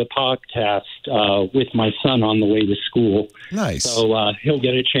 normally via podcast with my son on the way to school. Nice. So he'll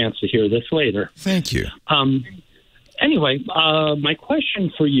get a chance to hear this later. Thank you. Anyway, my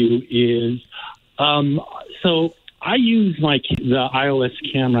question for you is, so I use the iOS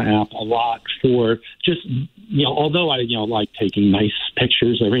camera app a lot for just, although I, like taking nice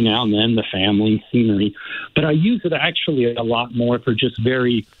pictures every now and then, the family scenery, but I use it actually a lot more for just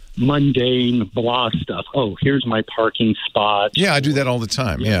very mundane blah stuff. Oh, here's my parking spot. Yeah, I do that all the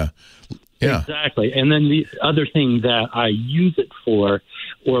time. Yeah. Exactly. And then the other thing that I use it for,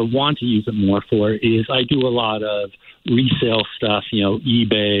 or want to use it more for, is I do a lot of resale stuff,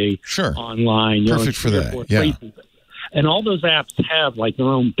 eBay, online. Perfect for that. Yeah. Places. And all those apps have their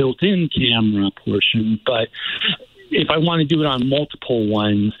own built-in camera portion, but if I want to do it on multiple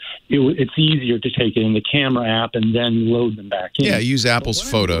ones, it's easier to take it in the camera app and then load them back in. Yeah, use Apple's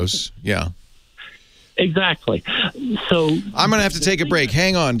Photos. Yeah. Exactly. So I'm going to have to take a break.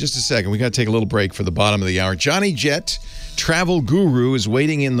 Hang on just a second. We got to take a little break for the bottom of the hour. Johnny Jet, travel guru, is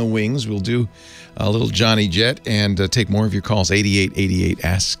waiting in the wings. We'll do a little Johnny Jet and take more of your calls. 8888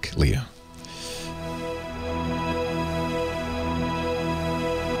 Ask Leo.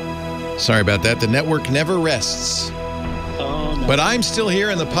 Sorry about that. The network never rests. Oh, no. But I'm still here,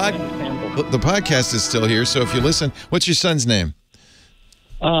 and the podcast is still here. So if you listen, what's your son's name?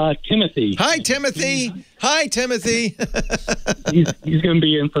 Timothy. Hi, Timothy. Hi, Timothy. He's going to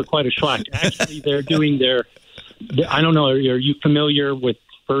be in for quite a schlock. Actually, they're doing I don't know, are you familiar with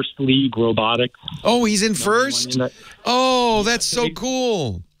First League Robotics? Oh, he's in first? Oh, that's so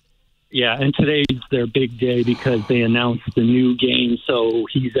cool. Yeah, and today's their big day because they announced the new game. So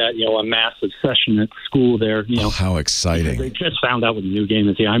he's at a massive session at school there. How exciting! They just found out what the new game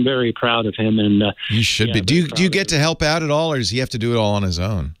is. Yeah, I'm very proud of him. And you should be. Do you get to help out at all, or does he have to do it all on his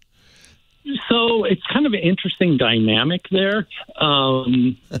own? So it's kind of an interesting dynamic there.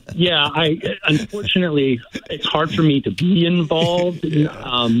 Unfortunately, it's hard for me to be involved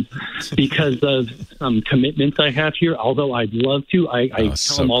because of some commitments I have here. Although I'd love to, I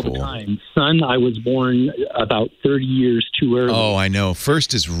tell them all the time, son, I was born about 30 years too early. Oh, I know.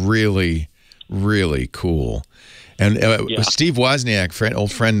 First is really, really cool. And Steve Wozniak,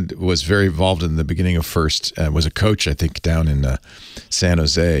 old friend, was very involved in the beginning of First. Was a coach, I think, down in San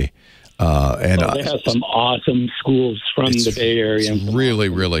Jose. They have some awesome schools from the Bay Area. It's really,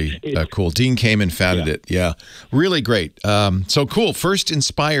 really cool. Dean Kamen founded it. Yeah, really great. So cool.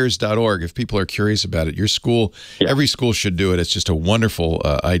 Firstinspires.org, if people are curious about it. Your school, every school should do it. It's just a wonderful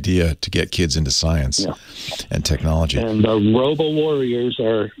idea to get kids into science and technology. And the Robo Warriors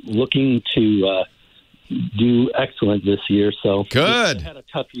are looking to do excellent this year. So good. They had a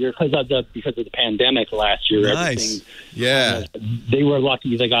tough year because of the pandemic last year. Nice. Yeah. They were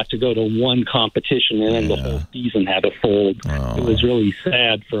lucky they got to go to one competition and then the whole season had to fold. Oh. It was really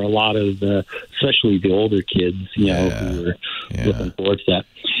sad for a lot of especially the older kids, who were looking forward to that.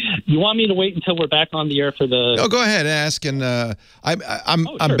 You want me to wait until we're back on the air for the... Oh, go ahead, ask. And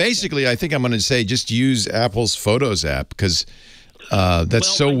I'm basically, I think I'm going to say just use Apple's Photos app because that's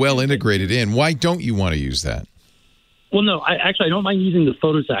so well integrated in. Why don't you want to use that? Well, no, I don't mind using the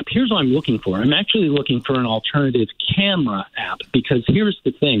Photos app. Here's what I'm looking for. I'm actually looking for an alternative camera app because here's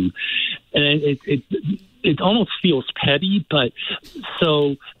the thing. And it almost feels petty, but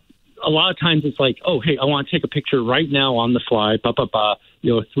so a lot of times it's like, oh, hey, I want to take a picture right now on the fly,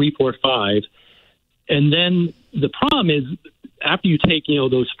 3, 4, 5. And then the problem is after you take,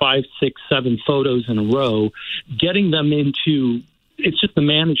 those 5, 6, 7 photos in a row, getting them into... It's just the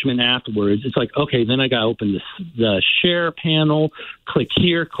management afterwards. It's like, okay, then I got to open the share panel, click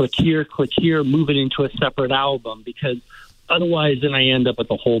here, move it into a separate album because otherwise then I end up with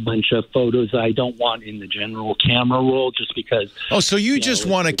a whole bunch of photos that I don't want in the general camera roll just because. Oh, so you just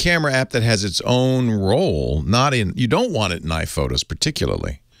want a camera app that has its own role, you don't want it in iPhotos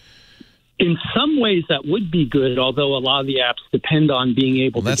particularly. In some ways that would be good, although a lot of the apps depend on being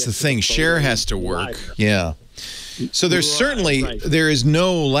able to that's the thing. Share has to work. Yeah. So there's there is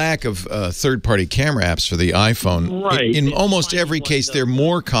no lack of third-party camera apps for the iPhone. Right. In almost every case, they're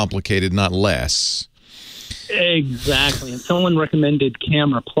more complicated, not less. Exactly. And someone recommended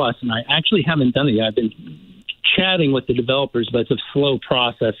Camera Plus, and I actually haven't done it yet. I've been chatting with the developers, but it's a slow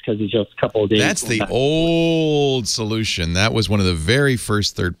process because it's just a couple of days. That's the old solution. That was one of the very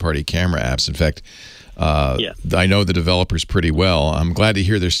first third-party camera apps. In fact, I know the developers pretty well. I'm glad to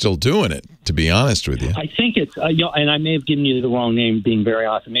hear they're still doing it, to be honest with you. I think it's, and I may have given you the wrong name, being very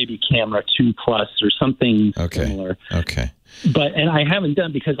honest, maybe Camera 2 Plus or something similar. Okay. And I haven't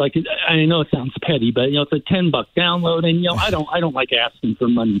done because, like, I know it sounds petty, but it's a $10 download, and I don't like asking for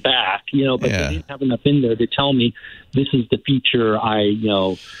money back, but they didn't have enough in there to tell me this is the feature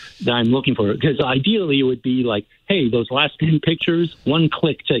that I'm looking for. Because ideally, it would be like, hey, those last 10 pictures, one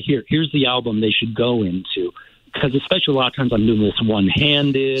click to here's the album they should go into. Because especially a lot of times I'm doing this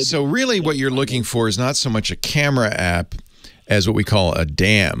one-handed. So really, what you're looking for is not so much a camera app as what we call a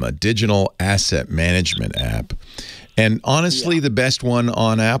DAM, a digital asset management app. And honestly, the best one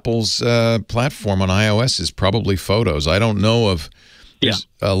on Apple's platform on iOS is probably Photos. I don't know of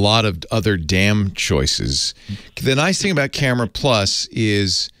a lot of other DAM choices. The nice thing about Camera Plus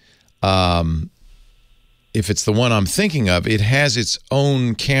is if it's the one I'm thinking of, it has its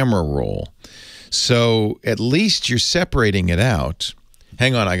own camera roll. So at least you're separating it out.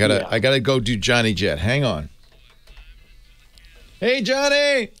 Hang on, I gotta go do Johnny Jet. Hang on. Hey,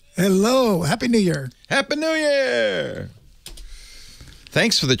 Johnny. Hello. Happy New Year. Happy New Year.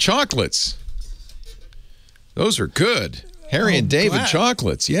 Thanks for the chocolates. Those are good. Harry and David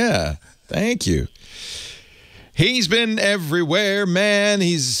chocolates. Yeah. Thank you. He's been everywhere, man.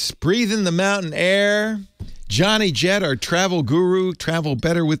 He's breathing the mountain air. Johnny Jet, our travel guru, travel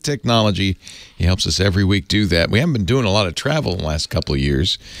better with technology. He helps us every week do that. We haven't been doing a lot of travel in the last couple of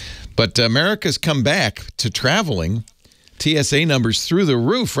years, but America's come back to traveling. TSA numbers through the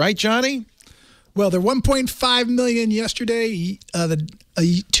roof, right, Johnny? Well, they're 1.5 million yesterday.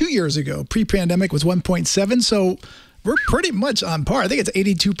 2 years ago, pre-pandemic, was 1.7. So we're pretty much on par. I think it's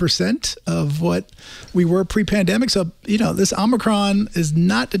 82% of what we were pre-pandemic. So, this Omicron is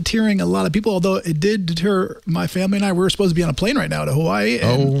not deterring a lot of people, although it did deter my family and I. We were supposed to be on a plane right now to Hawaii,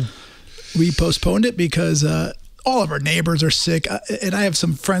 and we postponed it because all of our neighbors are sick. And I have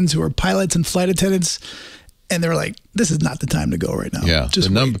some friends who are pilots and flight attendants, and they're like, this is not the time to go right now. Yeah,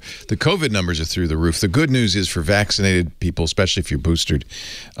 the COVID numbers are through the roof. The good news is for vaccinated people, especially if you're boosted,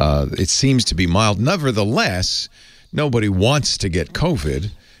 it seems to be mild. Nevertheless, nobody wants to get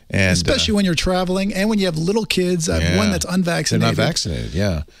COVID. And, especially when you're traveling and when you have little kids. I have one that's unvaccinated. They're not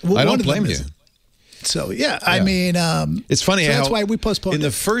vaccinated, Well, I don't blame you. So, I mean, it's funny so how that's why we postponed in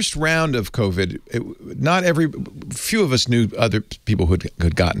the first round of COVID, few of us knew other people who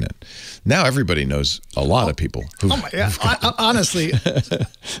had gotten it. Now everybody knows a lot of people. Oh my God! Honestly,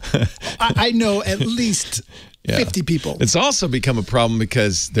 I know at least 50 people. It's also become a problem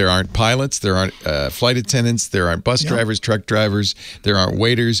because there aren't pilots, there aren't flight attendants, there aren't bus drivers, truck drivers, there aren't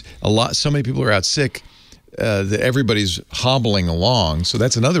waiters. So many people are out sick. That everybody's hobbling along, so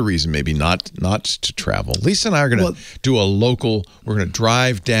that's another reason maybe not to travel. Lisa and I are going to do a local. We're going to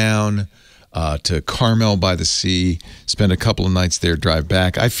drive down to Carmel by the Sea, spend a couple of nights there, drive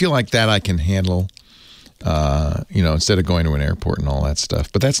back. I feel like that I can handle, instead of going to an airport and all that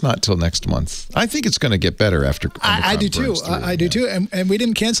stuff. But that's not till next month. I think it's going to get better after. I do too. I do too. And we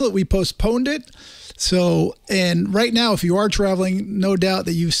didn't cancel it. We postponed it. So, and right now, if you are traveling, no doubt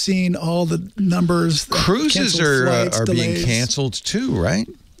that you've seen all the numbers. Cruises are being canceled too, right?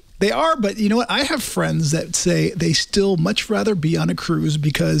 They are, but you know what? I have friends that say they still much rather be on a cruise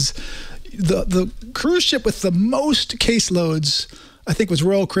because the cruise ship with the most caseloads, I think, was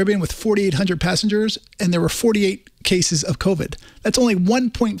Royal Caribbean with 4,800 passengers, and there were 48 cases of COVID. That's only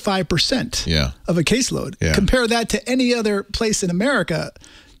 1.5% of a caseload. Yeah. Compare that to any other place in America.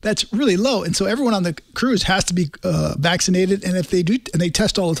 That's really low, and so everyone on the cruise has to be vaccinated. And if they do, and they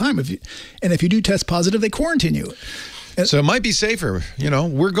test all the time. If you do test positive, they quarantine you. So it might be safer.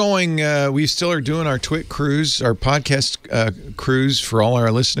 We're going. We still are doing our Twit cruise, our podcast cruise for all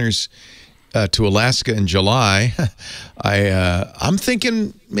our listeners to Alaska in July. I'm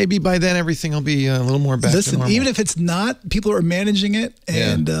thinking maybe by then everything will be a little more back to normal. Even if it's not, people are managing it.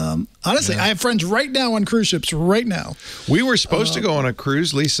 And honestly, I have friends right now on cruise ships right now. We were supposed to go on a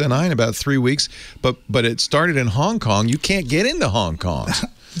cruise, Lisa and I, in about 3 weeks, but it started in Hong Kong. You can't get into Hong Kong.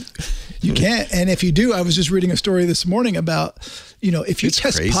 You can't. And if you do, I was just reading a story this morning about, if you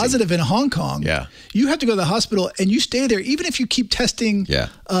test positive in Hong Kong, you have to go to the hospital and you stay there, even if you keep testing,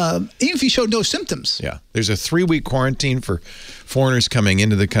 even if you show no symptoms. Yeah. There's a 3-week quarantine for foreigners coming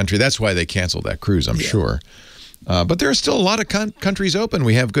into the country. That's why they canceled that cruise, I'm sure. But there are still a lot of countries open.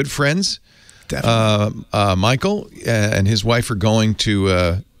 We have good friends. Definitely. Michael and his wife are going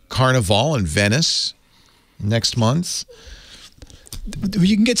to Carnival in Venice next month.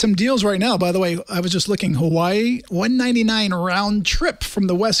 You can get some deals right now. By the way, I was just looking. Hawaii, $199 round trip from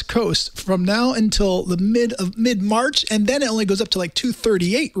the West Coast from now until the mid-March, and then it only goes up to like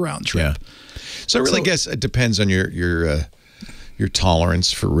 $238 round trip. Yeah. So I really guess it depends on your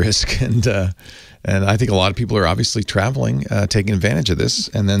tolerance for risk, and I think a lot of people are obviously traveling, taking advantage of this,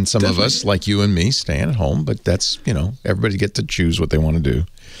 and then some of us, like you and me, staying at home. But that's everybody get to choose what they want to do.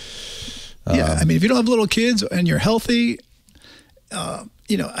 Yeah, I mean, if you don't have little kids and you're healthy.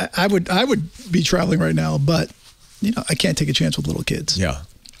 I would be traveling right now, but I can't take a chance with little kids. Yeah.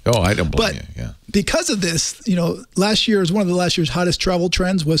 Oh, I don't blame you. Yeah. Because of this, last year's one of the last year's hottest travel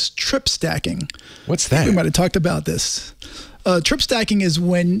trends was trip stacking. What's that? We might have talked about this. Trip stacking is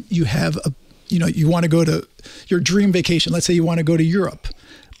when you have you want to go to your dream vacation. Let's say you want to go to Europe,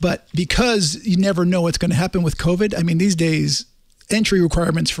 but because you never know what's going to happen with COVID. I mean, these days, entry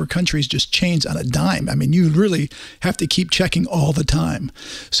requirements for countries just change on a dime. I mean, you really have to keep checking all the time.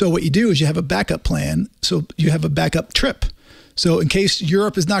 So what you do is you have a backup plan. So you have a backup trip. So in case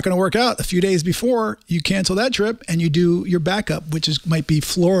Europe is not going to work out a few days before, you cancel that trip and you do your backup, which might be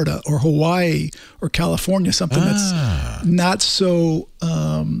Florida or Hawaii or California, something that's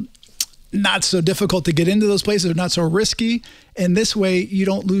not so difficult to get into those places, or not so risky. And this way you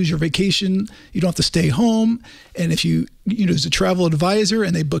don't lose your vacation. You don't have to stay home. And if you use a travel advisor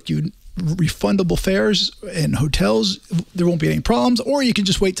and they book you refundable fares and hotels, there won't be any problems. Or you can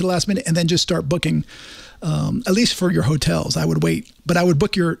just wait to the last minute and then just start booking, at least for your hotels. I would wait, but I would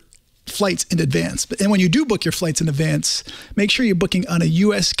book your flights in advance. And when you do book your flights in advance, make sure you're booking on a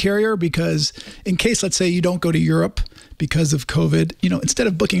U.S. carrier, because in case, let's say, you don't go to Europe because of COVID, instead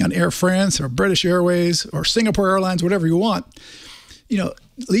of booking on Air France or British Airways or Singapore Airlines, whatever you want,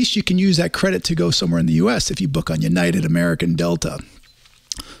 at least you can use that credit to go somewhere in the U.S. if you book on United, American, Delta.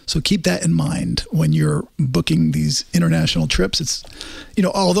 So keep that in mind when you're booking these international trips. It's,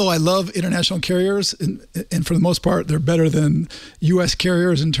 although I love international carriers, and for the most part, they're better than U.S.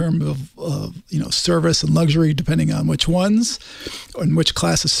 carriers in terms of service and luxury, depending on which ones and which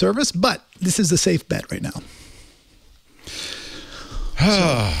class of service. But this is the safe bet right now.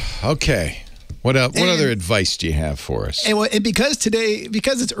 Okay. What other advice do you have for us? And because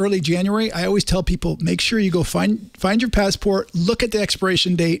it's early January, I always tell people, make sure you go find your passport, look at the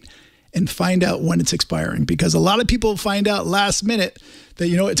expiration date, and find out when it's expiring. Because a lot of people find out last minute that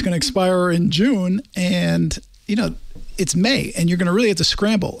it's going to expire in June, and it's May, and you're going to really have to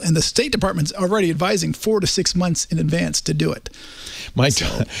scramble. And the State Department's already advising 4 to 6 months in advance to do it.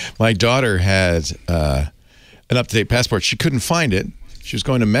 My daughter had an up-to-date passport. She couldn't find it. She was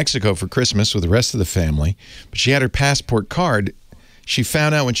going to Mexico for Christmas with the rest of the family, but she had her passport card. She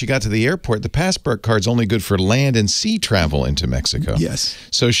found out when she got to the airport, the passport card's only good for land and sea travel into Mexico. Yes.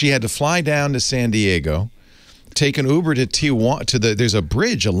 So she had to fly down to San Diego, take an Uber to Tijuana, there's a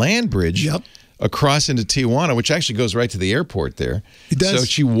bridge, a land bridge, across into Tijuana, which actually goes right to the airport there. It does. So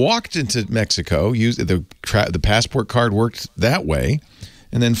she walked into Mexico, used the passport card worked that way,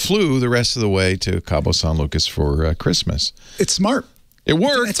 and then flew the rest of the way to Cabo San Lucas for Christmas. It's smart. It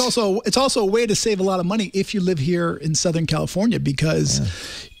works. It's also a way to save a lot of money if you live here in Southern California, because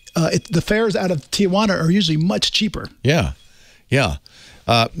the fares out of Tijuana are usually much cheaper. Yeah, yeah.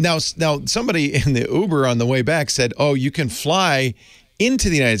 Now somebody in the Uber on the way back said, "Oh, you can fly into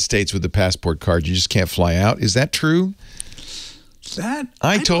the United States with the passport card. You just can't fly out." Is that true?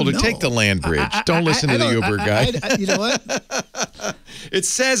 I told her, take the land bridge. Don't listen to the Uber guy. You know what? It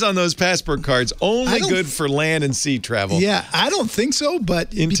says on those passport cards, only good for land and sea travel. Yeah, I don't think so,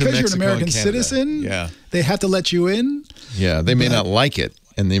 but because you're an American citizen, they have to let you in. Yeah, they may not like it,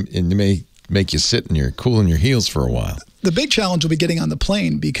 and they may make you sit cool in your heels for a while. The big challenge will be getting on the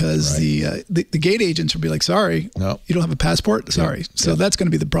plane, because the gate agents will be like, sorry, you don't have a passport? Sorry. So that's going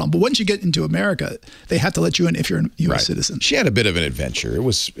to be the problem. But once you get into America, they have to let you in if you're a U.S. citizen. She had a bit of an adventure.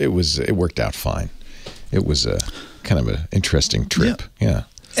 It worked out fine. It was a kind of an interesting trip. Yeah.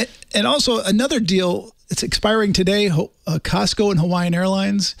 And also another deal, it's expiring today, Costco and Hawaiian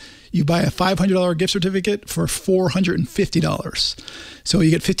Airlines. You buy a $500 gift certificate for $450. So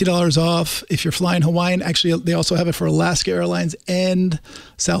you get $50 off if you're flying Hawaiian. Actually, they also have it for Alaska Airlines and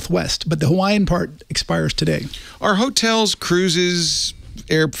Southwest. But the Hawaiian part expires today. Are hotels, cruises,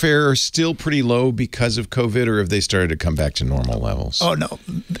 airfare still pretty low because of COVID, or have they started to come back to normal levels? Oh, no.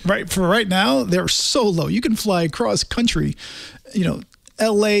 Right now, they're so low. You can fly across country,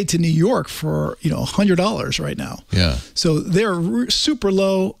 LA to New York for, $100 right now. Yeah. So they're super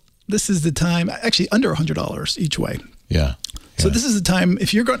low. this is the time. Actually, under $100 each way. Yeah. So this is the time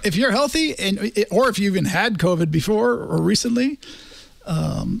if you're healthy or if you even had COVID before or recently,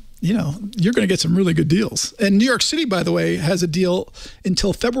 you know, you're going to get some really good deals. And New York City, by the way, has a deal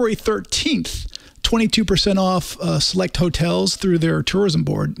until February 13th, 22% off select hotels through their tourism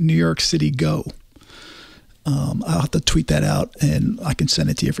board, New York City Go. I'll have to tweet that out, and I can send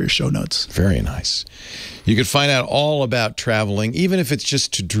it to you for your show notes. Very nice. You can find out all about traveling, even if it's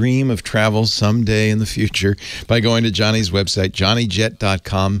just to dream of travel someday in the future, by going to Johnny's website,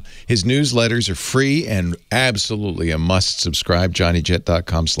 johnnyjet.com. His newsletters are free and absolutely a must subscribe,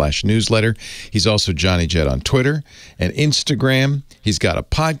 johnnyjet.com/newsletter. He's also Johnny Jet on Twitter and Instagram. He's got a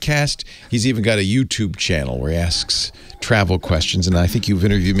podcast. He's even got a YouTube channel where he asks travel questions, and I think you've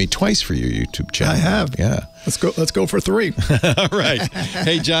interviewed me twice for your YouTube channel. I have. Yeah. Let's go for 3. All right.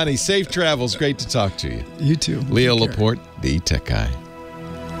 Hey, Johnny, safe travels. Great to talk to you. You too. Leo Laporte, the tech guy.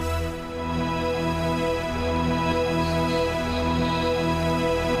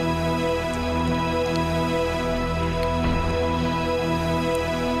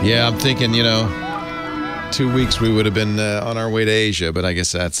 Yeah, I'm thinking, you know, 2 weeks we would have been on our way to Asia, but I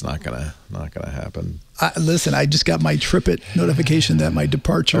guess that's not gonna happen. Listen, I just got my TripIt notification that my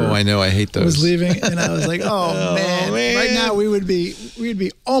departure. Oh, I know. I hate those. Was leaving, and I was like, oh, man. Right now we'd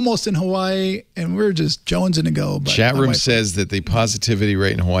be almost in Hawaii, and we're just jonesing to go. But Chat room says that the positivity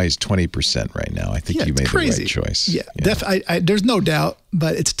rate in Hawaii is 20% right now. I think you made the right choice. Yeah. There's no doubt,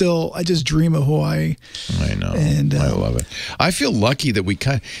 but it's still. I just dream of Hawaii. I know. And I love it. I feel lucky that we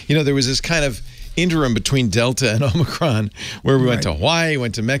there was this kind of interim between Delta and Omicron, where we went to Hawaii,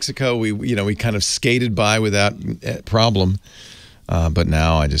 went to Mexico. We kind of skated by without problem. But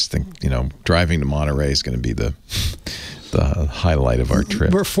now I just think, driving to Monterey is going to be the highlight of our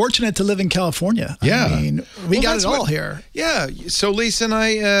trip. We're fortunate to live in California. Yeah. I mean, we got it all here. Yeah. So Lisa and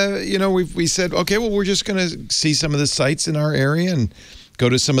I, we said, okay, well, we're just going to see some of the sites in our area and go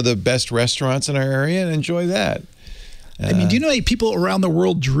to some of the best restaurants in our area and enjoy that. I mean, do you know how many people around the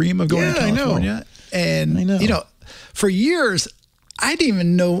world dream of going to California? And, I know. For years, I didn't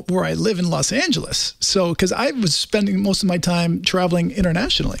even know where I live in Los Angeles. So, because I was spending most of my time traveling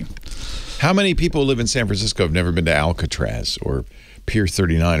internationally. How many people who live in San Francisco have never been to Alcatraz or Pier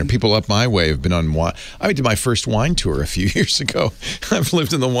 39? Or people up my way have been on wine. I did my first wine tour a few years ago. I've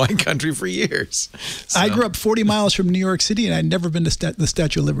lived in the wine country for years. So. I grew up 40 miles from New York City, and I'd never been to the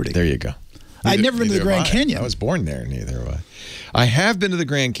Statue of Liberty. There you go. I'd never been to the Grand Canyon. I was born there, neither have I. I have been to the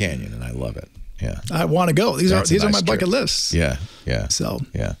Grand Canyon, and I love it. Yeah, I want to go. These are my bucket lists. Yeah. So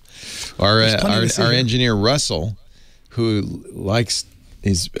our engineer Russell, who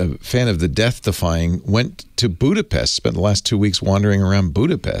is a fan of the Death Defying, went to Budapest. Spent the last 2 weeks wandering around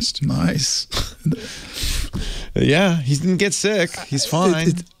Budapest. Nice. Yeah, he didn't get sick. He's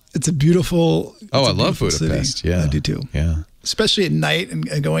fine. It's a beautiful. I love Budapest. City. Yeah, I do too. Yeah. Especially at night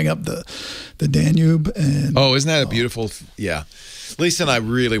and going up the Danube. And isn't that a beautiful? Yeah, Lisa and I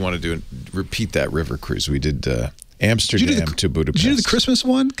really want to repeat that river cruise. We did Amsterdam to Budapest. Did you do the Christmas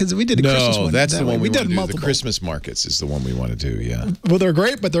one? Because we did a Christmas one. No, that's the one we did. Want to do. The Christmas markets is the one we want to do. Yeah. Well, they're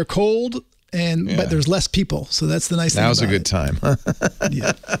great, but they're cold, but there's less people, so that's the nice thing. Now's a good time.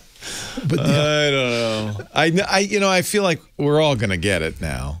 Yeah. But I don't know. I feel like we're all going to get it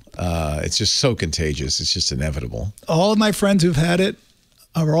now. It's just so contagious. It's just inevitable. All of my friends who've had it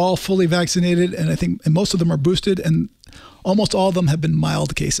are all fully vaccinated, and I think most of them are boosted, and almost all of them have been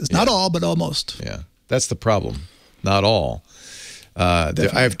mild cases. Not all, but almost. Yeah, that's the problem. Not all. I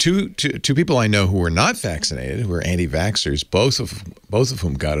have two people I know who are not vaccinated, who are anti-vaxxers, both of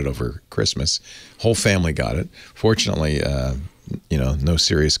whom got it over Christmas. Whole family got it. Fortunately, no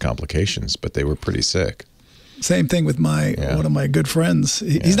serious complications, but they were pretty sick. Same thing with one of my good friends.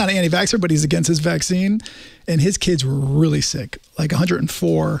 He's not an anti-vaxxer, but he's against his vaccine, and his kids were really sick, like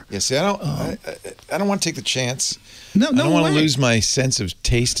 104. Yeah, see, I don't want to take the chance. No, I don't want to lose my sense of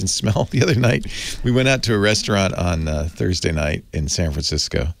taste and smell. The other night, we went out to a restaurant on Thursday night in San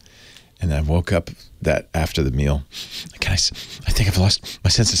Francisco, and I woke up after the meal. I think I've lost my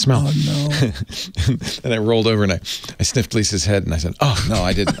sense of smell. Oh, no. And I rolled over and I sniffed Lisa's head and I said, oh, no,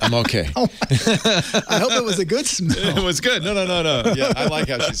 I didn't. I'm okay. I hope it was a good smell. It was good. No. Yeah, I like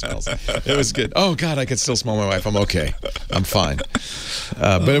how she smells. It was good. Oh, God, I can still smell my wife. I'm okay. I'm fine.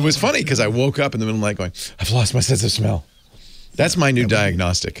 But it was funny because I woke up in the middle of the night going, I've lost my sense of smell. That's my new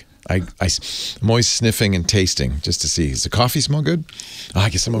diagnostic. I'm always sniffing and tasting just to see. Does the coffee smell good? I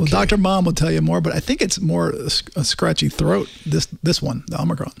guess I'm okay. Well, Dr. Mom will tell you more, but I think it's more a scratchy throat, this one, the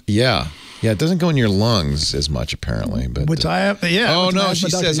Omicron. Yeah. Yeah, it doesn't go in your lungs as much, apparently. But which I have, yeah. Oh, no, she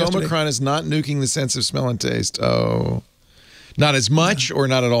says Omicron is not nuking the sense of smell and taste. Oh. Not as much or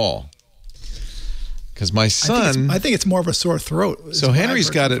not at all? Because my son... I think it's more of a sore throat. So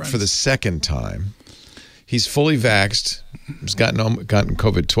Henry's got it for the second time. He's fully vaxxed. He's gotten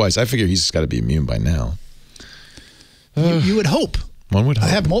COVID twice. I figure he's got to be immune by now. You would hope. One would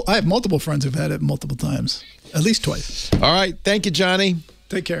hope. I have multiple friends who've had it multiple times. At least twice. All right. Thank you, Johnny.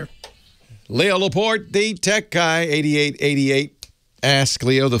 Take care. Leo Laporte, the tech guy, 8888. Ask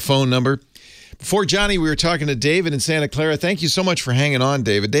Leo, the phone number. Before Johnny, we were talking to David in Santa Clara. Thank you so much for hanging on,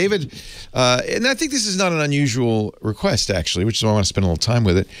 David. David, and I think this is not an unusual request, actually, which is why I want to spend a little time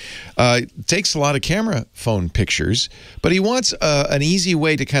with it. Takes a lot of camera phone pictures, but he wants an easy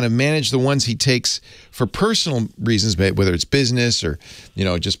way to kind of manage the ones he takes for personal reasons, whether it's business or,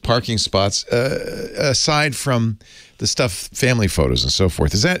 just parking spots, aside from the stuff, family photos and so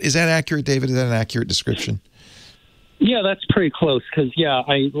forth. Is that accurate, David? Is that an accurate description? Yeah, that's pretty close because,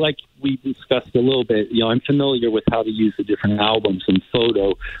 like we discussed a little bit, I'm familiar with how to use the different albums and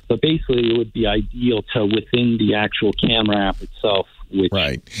photo, but basically it would be ideal to within the actual camera app itself, which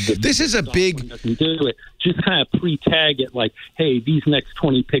this is a big doesn't do it. Just kind of pre-tag it like, hey, these next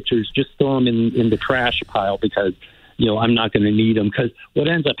 20 pictures, just throw them in the trash pile because, I'm not going to need them. Because what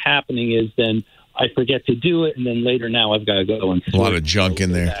ends up happening is then I forget to do it, and then later now I've got to go and... A lot of junk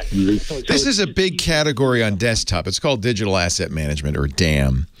in there. This is a big category on desktop. It's called Digital Asset Management, or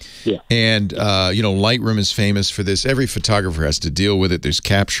DAM. Yeah. And, Lightroom is famous for this. Every photographer has to deal with it. There's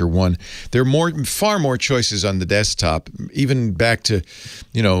Capture One. There are far more choices on the desktop, even back to,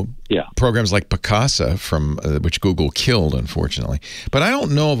 programs like Picasa, from which Google killed, unfortunately. But I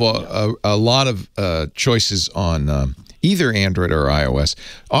don't know of a lot of choices on either Android or iOS.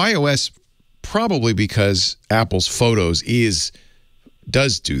 iOS... Probably because Apple's Photos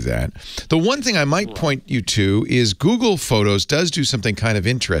does do that. The one thing I might point you to is Google Photos does do something kind of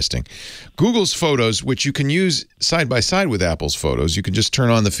interesting. Google's Photos, which you can use side by side with Apple's Photos, you can just turn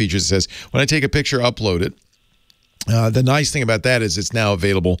on the feature that says, when I take a picture, upload it. The nice thing about that is it's now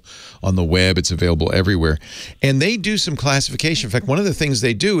available on the web. It's available everywhere. And they do some classification. In fact, one of the things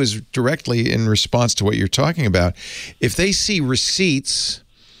they do is directly in response to what you're talking about. If they see receipts...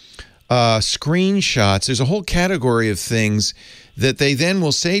 screenshots, there's a whole category of things that they then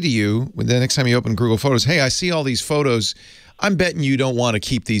will say to you the next time you open Google Photos, hey, I see all these photos. I'm betting you don't want to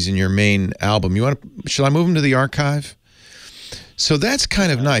keep these in your main album. Should I move them to the archive? So that's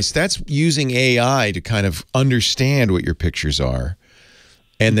kind of nice. That's using AI to kind of understand what your pictures are.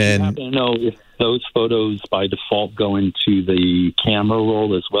 And then... You happen to know if those photos by default go into the camera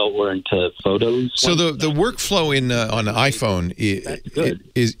roll as well, or into photos? So the workflow on the iPhone is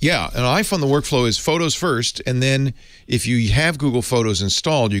on iPhone the workflow is photos first, and then if you have Google Photos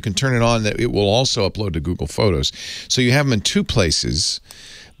installed, you can turn it on that it will also upload to Google Photos. So you have them in two places.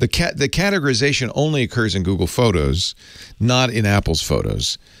 The categorization only occurs in Google Photos, not in Apple's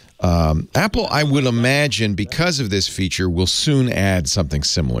Photos. Apple, I would imagine, because of this feature, will soon add something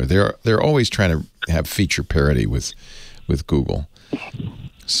similar. They're always trying to have feature parity with Google.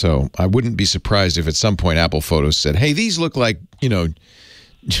 So I wouldn't be surprised if at some point Apple Photos said, hey, these look like, I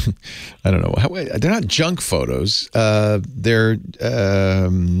don't know. They're not junk photos. They're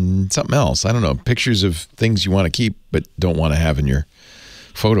something else. I don't know. Pictures of things you want to keep but don't want to have in your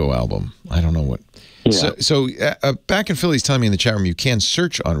photo album. I don't know what. Yeah. So back in Philly's telling me in the chat room you can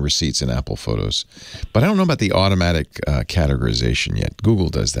search on receipts in Apple Photos, but I don't know about the automatic categorization yet. Google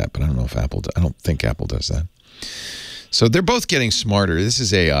does that, but I don't know if I don't think Apple does that. So they're both getting smarter. This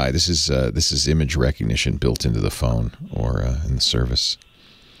is AI. This is image recognition built into the phone or in the service,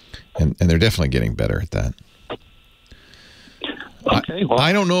 and they're definitely getting better at that. Okay. Well,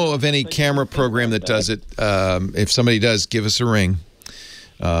 I don't know of any camera program that does it. If somebody does, give us a ring.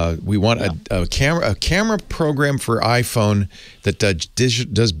 We want a camera program for iPhone that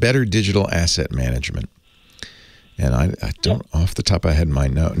does better digital asset management. And I don't, off the top of my head,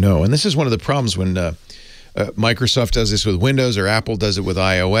 no. And this is one of the problems when Microsoft does this with Windows or Apple does it with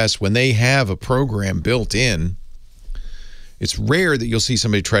iOS. When they have a program built in, it's rare that you'll see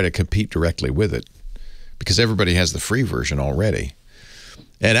somebody try to compete directly with it because everybody has the free version already.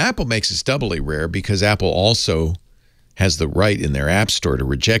 And Apple makes this doubly rare because Apple also has the right in their App Store to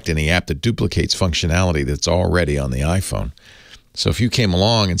reject any app that duplicates functionality that's already on the iPhone. So if you came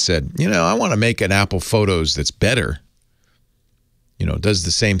along and said, I want to make an Apple Photos that's better, does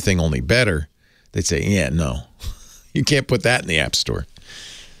the same thing only better, they'd say, yeah, no. You can't put that in the App Store.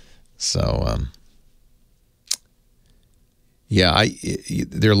 So,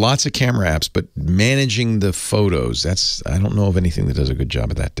 there are lots of camera apps, but managing the photos, I don't know of anything that does a good job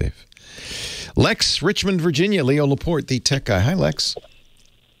of that, Dave. Lex, Richmond, Virginia. Leo Laporte, the tech guy. Hi, Lex.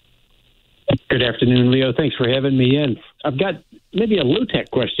 Good afternoon, Leo. Thanks for having me in. I've got maybe a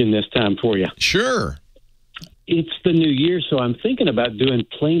low-tech question this time for you. Sure. It's the new year, so I'm thinking about doing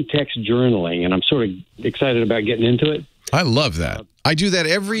plain text journaling, and I'm sort of excited about getting into it. I love that. I do that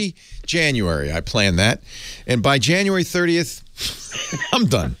every January. I plan that. And by January 30th, I'm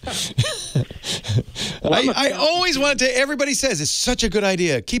done. I always want to, everybody says it's such a good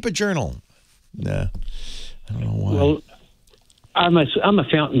idea. Keep a journal. Nah, I don't know why. Well, I'm a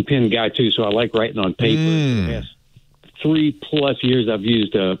fountain pen guy, too, so I like writing on paper. For the past 3+ years, I've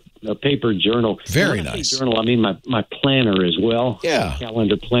used a paper journal. Very when I nice. say journal, I mean my planner as well. Yeah.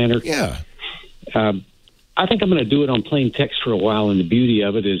 Calendar planner. Yeah. I think I'm going to do it on plain text for a while, and the beauty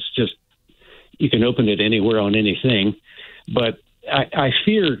of it is just you can open it anywhere on anything. But I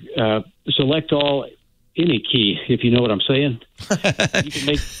fear select all any key, if you know what I'm saying.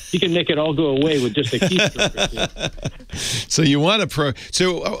 you can make it all go away with just a keystroke or two. So you want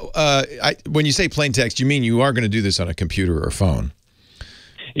to when you say plain text, you mean you are going to do this on a computer or phone?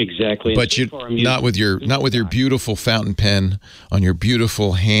 Exactly. But you not with your beautiful fountain pen on your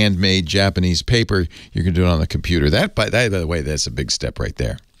beautiful handmade Japanese paper. You're going to do it on the computer. That by the way, that's a big step right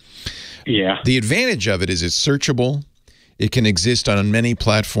there. Yeah. The advantage of it is it's searchable. It can exist on many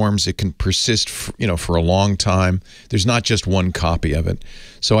platforms. It can persist, for a long time. There's not just one copy of it.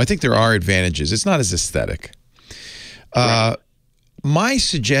 So I think there are advantages. It's not as aesthetic. Right. My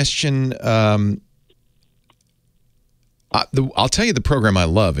suggestion, I'll tell you the program I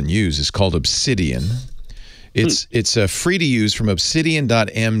love and use is called Obsidian. It's free to use from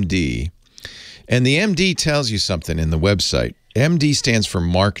obsidian.md. And the MD tells you something in the website. MD stands for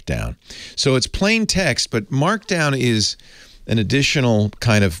Markdown. So it's plain text, but Markdown is an additional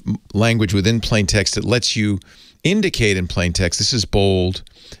kind of language within plain text that lets you indicate in plain text, this is bold,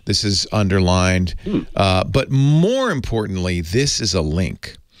 this is underlined, but more importantly, this is a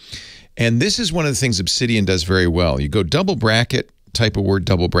link. And this is one of the things Obsidian does very well. You go double bracket, type a word,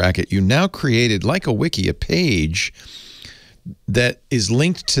 double bracket. You now created, like a wiki, a page that is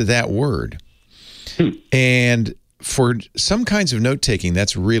linked to that word. And for some kinds of note-taking,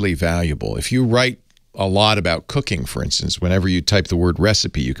 that's really valuable. If you write a lot about cooking, for instance, whenever you type the word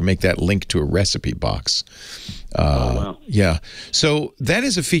recipe, you can make that link to a recipe box. Oh, wow. Yeah. So that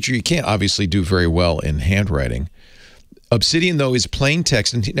is a feature you can't obviously do very well in handwriting. Obsidian, though, is plain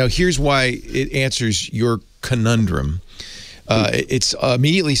text. And now here's why it answers your conundrum. It's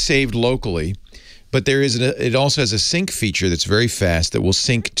immediately saved locally, but it also has a sync feature that's very fast that will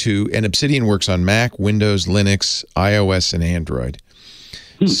sync to, and Obsidian works on Mac, Windows, Linux, iOS, and Android.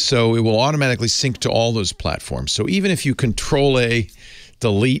 So it will automatically sync to all those platforms. So even if you Control-A,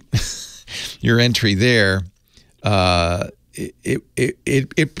 delete your entry there,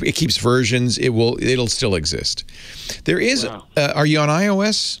 it keeps versions. It'll still exist. There is. Wow. Are you on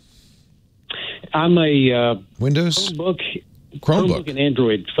iOS? I'm a Windows Chromebook and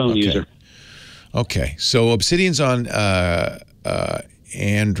Android phone user. Okay, so Obsidian's on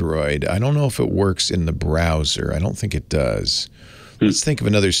Android. I don't know if it works in the browser. I don't think it does. Let's think of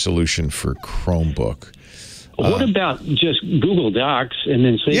another solution for Chromebook. What about just Google Docs and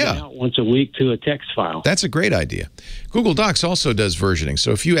then save it out once a week to a text file? That's a great idea. Google Docs also does versioning. So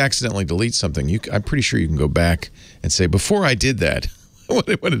if you accidentally delete something, I'm pretty sure you can go back and say, before I did that, what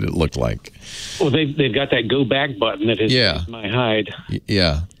did it look like? Well, they've got that go back button that is my hide.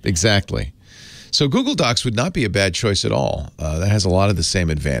 Yeah, exactly. So Google Docs would not be a bad choice at all. That has a lot of the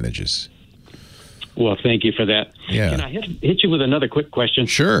same advantages. Well, thank you for that. Yeah. Can I hit you with another quick question?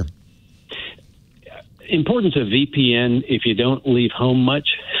 Sure. Importance of VPN if you don't leave home much?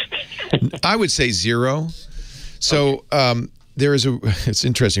 I would say zero. So it's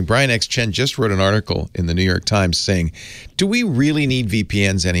interesting. Brian X. Chen just wrote an article in the New York Times saying, do we really need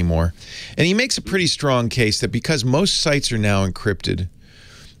VPNs anymore? And he makes a pretty strong case that because most sites are now encrypted,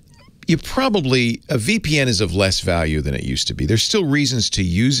 a VPN is of less value than it used to be. There's still reasons to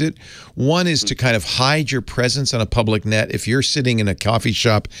use it. One is to kind of hide your presence on a public net. If you're sitting in a coffee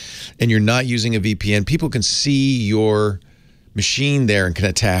shop and you're not using a VPN, people can see your machine there and can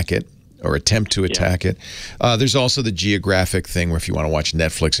attack it or attempt to attack it. There's also the geographic thing where if you want to watch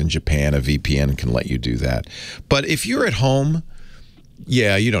Netflix in Japan, a VPN can let you do that. But if you're at home,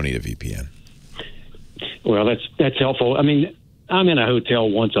 you don't need a VPN. Well, that's helpful. I mean, I'm in a hotel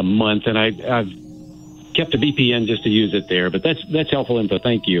once a month, and I've kept a VPN just to use it there. But that's helpful info.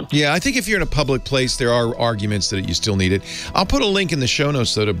 Thank you. Yeah, I think if you're in a public place, there are arguments that you still need it. I'll put a link in the show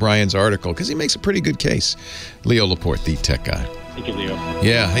notes, though, to Brian's article, because he makes a pretty good case. Leo Laporte, the tech guy. Thank you, Leo.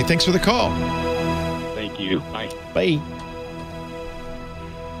 Yeah. Hey, thanks for the call. Thank you. Bye. Bye.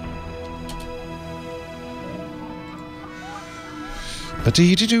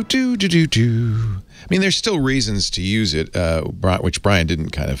 I mean, there's still reasons to use it, which Brian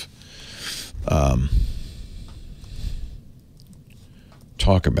didn't kind of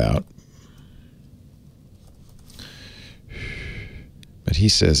talk about. But he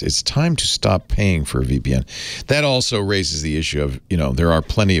says it's time to stop paying for a VPN. That also raises the issue of, there are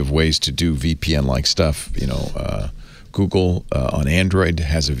plenty of ways to do VPN-like stuff. Google on Android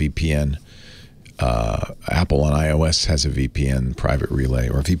has a VPN. Apple on iOS has a VPN, private relay,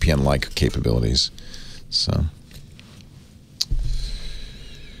 or VPN-like capabilities. So,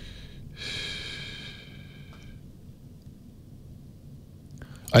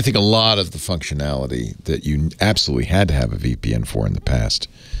 I think a lot of the functionality that you absolutely had to have a VPN for in the past,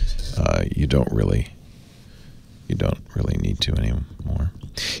 you don't really need to anymore.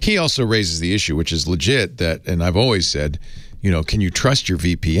 He also raises the issue, which is legit, that, and I've always said, can you trust your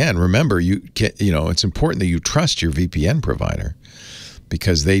VPN? Remember, it's important that you trust your VPN provider,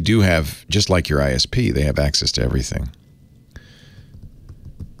 because they do have, just like your ISP, they have access to everything.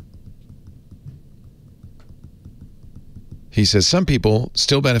 He says some people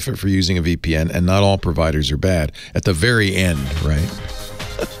still benefit from using a VPN, and not all providers are bad. At the very end, right?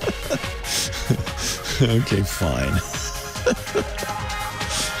 Okay, fine.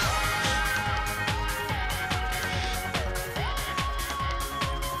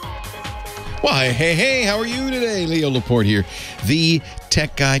 Why, hey, how are you today? Leo Laporte here, the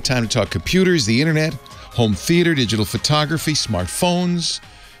tech guy. Time to talk computers, the internet, home theater, digital photography, smartphones,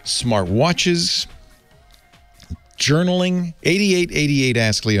 smart watches, journaling. 8888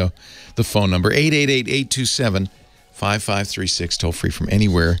 Ask Leo, the phone number. 888-827-5536, toll free from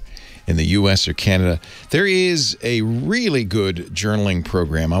anywhere in the U.S. or Canada. There is a really good journaling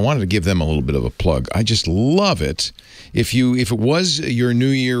program. I wanted to give them a little bit of a plug. I just love it. If it was your New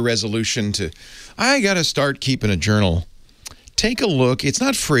Year resolution I got to start keeping a journal, take a look. It's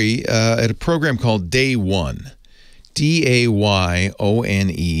not free, at a program called Day One, DAYONE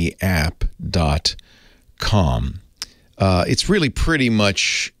app.com. It's really pretty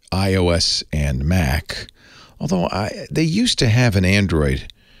much iOS and Mac, although they used to have an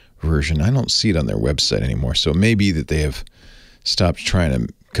Android version. I don't see it on their website anymore, so it may be that they have stopped trying to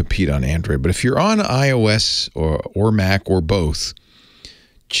compete on Android. But if you're on iOS or Mac or both,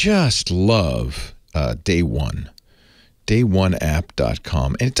 just love Day One,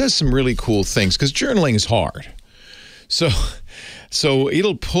 dayoneapp.com. And it does some really cool things, because journaling is hard. So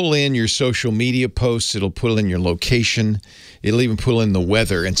it'll pull in your social media posts, it'll pull in your location, it'll even pull in the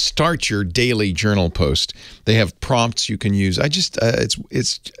weather and start your daily journal post. They have prompts you can use.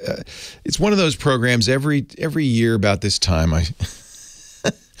 It's one of those programs every year about this time. I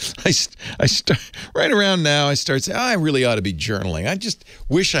start right around now. I start saying, I really ought to be journaling. I just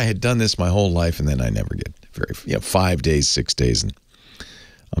wish I had done this my whole life, and then I never get 5 days, 6 days, and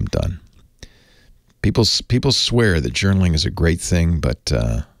I'm done. People swear that journaling is a great thing, but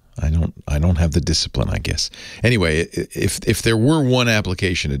I don't have the discipline, I guess. Anyway, if there were one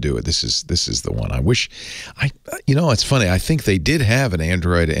application to do it, this is the one. I wish it's funny. I think they did have an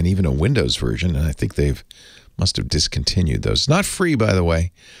Android and even a Windows version, and I think must have discontinued those. Not free, by the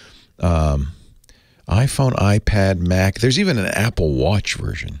way. iPhone, iPad, Mac. There's even an Apple Watch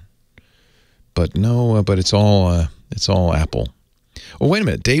version, but no. But it's all Apple. Oh, wait a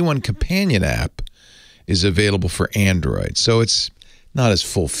minute. Day One Companion app is available for Android, so it's not as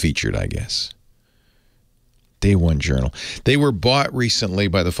full-featured, I guess. Day One Journal. They were bought recently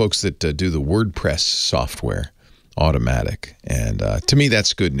by the folks that do the WordPress software, Automatic, and to me,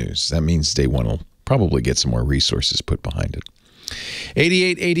 that's good news. That means Day One will probably get some more resources put behind it.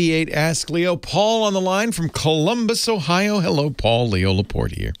 8888 Ask Leo. Paul on the line from Columbus, Ohio. Hello, Paul. Leo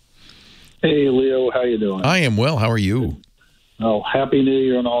Laporte here. Hey, Leo. How you doing? I am well. How are you? Oh, Happy New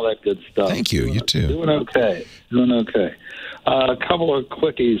Year and all that good stuff. Thank you. You too. Doing okay. A couple of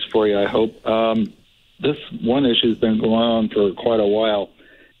quickies for you, I hope. This one issue has been going on for quite a while.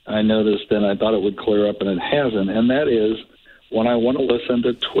 I noticed, and I thought it would clear up, and it hasn't. And that is when I want to listen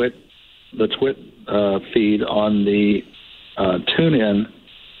to the Twit feed on the tune-in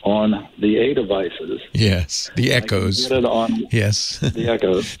on the A devices. Yes, the Echoes. Get it on. Yes, the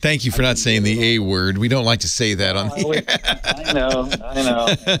Echoes. Thank you for not saying the A word. We don't like to say that on the I know.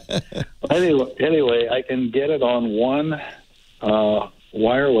 Anyway, I can get it on one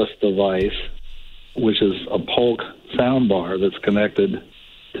wireless device, which is a Polk soundbar that's connected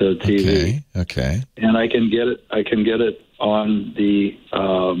to a TV. Okay. And I can get it on the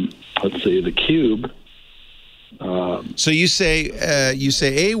the Cube. So you say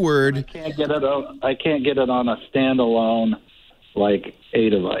a word. I can't get it on a standalone like A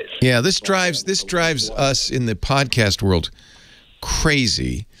device. Yeah, this drives us in the podcast world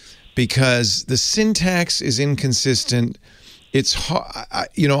crazy, because the syntax is inconsistent. It's hard,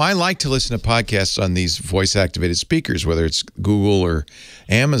 I like to listen to podcasts on these voice-activated speakers, whether it's Google or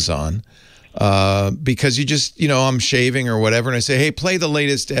Amazon, because you just, I'm shaving or whatever, and I say, hey, play the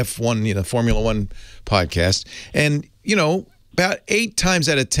latest F1, Formula One podcast, and about 8 times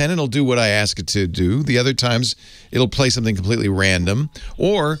out of 10, it'll do what I ask it to do. The other times, it'll play something completely random,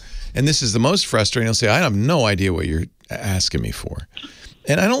 or, and this is the most frustrating, it'll say, I have no idea what you're asking me for,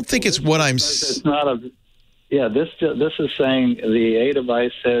 and I don't think it's what I'm. It's not a. Yeah, this is saying the A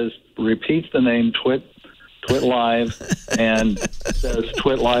device says repeats the name Twit Live and says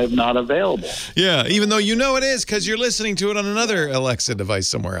Twit Live not available. Yeah, even though it is because you're listening to it on another Alexa device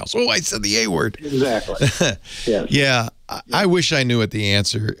somewhere else. Oh, I said the A word. Exactly. Yes. Yeah, I wish I knew what the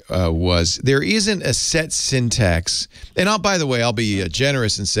answer was. There isn't a set syntax. And by the way, I'll be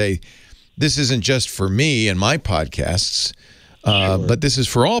generous and say this isn't just for me and my podcasts, but this is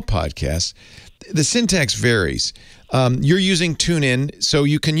for all podcasts. The syntax varies. You're using TuneIn, so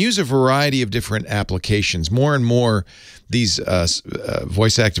you can use a variety of different applications. More and more, these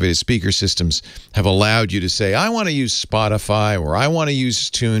voice-activated speaker systems have allowed you to say, I want to use Spotify, or I want to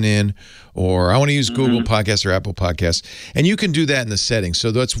use TuneIn, or I want to use Google Podcasts or Apple Podcasts. And you can do that in the settings.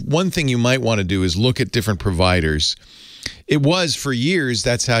 So that's one thing you might want to do is look at different providers. It was, for years,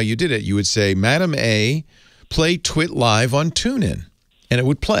 that's how you did it. You would say, Madam A, play Twit Live on TuneIn, and it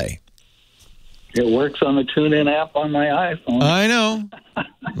would play. It works on the TuneIn app on my iPhone. I know.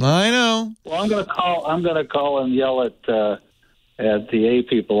 Well, I'm going to call and yell at the A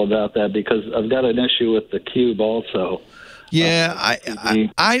people about that because I've got an issue with the Cube also. Yeah, I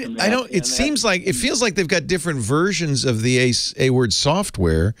don't. It feels like they've got different versions of the A-word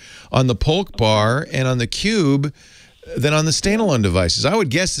software on the Polk Bar and on the Cube than on the standalone devices. I would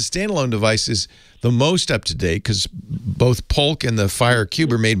guess the standalone device is the most up to date because both Polk and the Fire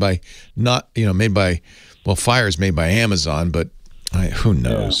Cube are made by Fire is made by Amazon, but who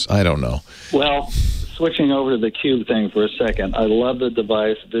knows? Yeah. I don't know. Well, switching over to the Cube thing for a second, I love the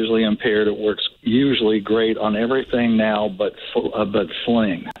device. Visually impaired, it works usually great on everything now, but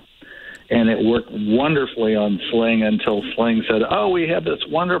Sling. And it worked wonderfully on Sling until Sling said, oh, we have this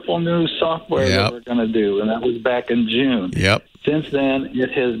wonderful new software that we're going to do. And that was back in June. Yep. Since then, it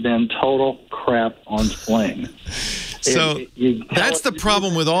has been total crap on Sling. So that's the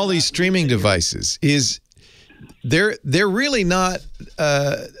problem with all these streaming devices is they're really not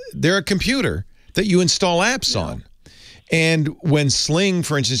they're a computer that you install apps on. And when Sling,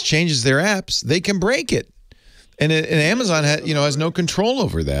 for instance, changes their apps, they can break it. And Amazon has no control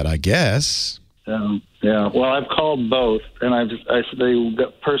over that, I guess. Yeah. Well, I've called both, and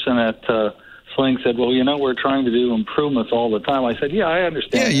the person at Sling said, "Well, we're trying to do improvements all the time." I said, "Yeah, I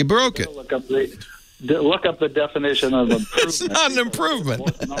understand." Yeah, you broke it. Look up the definition of improvement. It's not an improvement.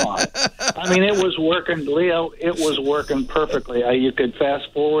 It's not. I mean, it was working, Leo. It was working perfectly. You could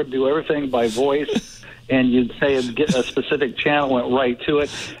fast forward, do everything by voice, and you'd say get a specific channel, went right to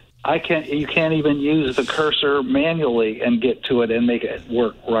it. You can't even use the cursor manually and get to it and make it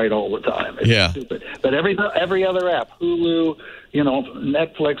work right all the time. It's stupid. But every other app, Hulu,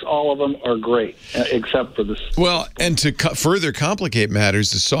 Netflix, all of them are great, except for this. Well, and to further complicate matters,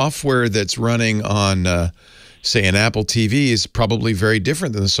 the software that's running on, say, an Apple TV is probably very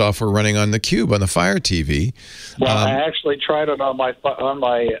different than the software running on the Cube, on the Fire TV. Well, I actually tried it on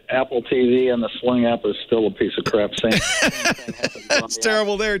my Apple TV, and the Sling app is still a piece of crap. Same thing happens. That's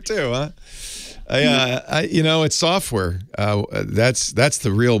terrible there too, huh? It's software. That's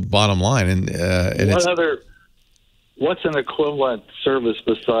the real bottom line. And what's an equivalent service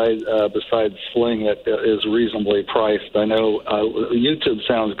besides Sling that is reasonably priced? I know YouTube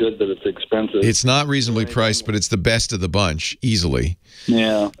sounds good, but it's expensive. It's not reasonably priced, but it's the best of the bunch, easily.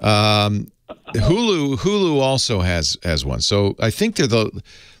 Yeah. Hulu also has one. So I think they're the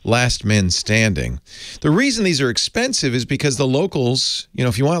last men standing. The reason these are expensive is because the locals,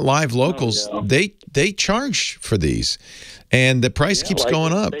 if you want live locals, they charge for these. And the price keeps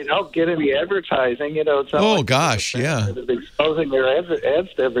going up. They don't get any advertising, It's not They're exposing their ads to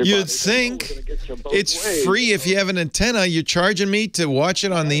everybody. You'd think it's free if you have an antenna. You're charging me to watch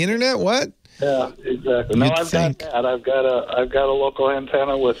it on the internet? What? Yeah, exactly. No, I've got that. I've got a local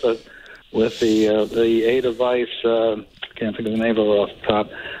antenna with the A device. Can't think of the name of it off the top,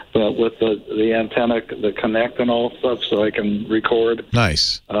 but with the antenna, the Connect and all stuff, so I can record.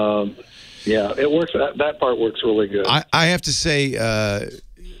 Nice. Yeah, it works. That part works really good. I have to say,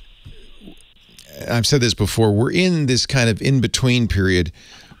 I've said this before, we're in this kind of in-between period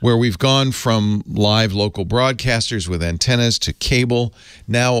where we've gone from live local broadcasters with antennas to cable,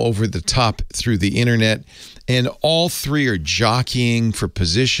 now over the top through the internet. And all three are jockeying for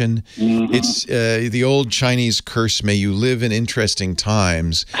position. It's the old Chinese curse, may you live in interesting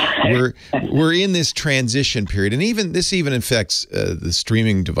times. We're in this transition period. And this even affects the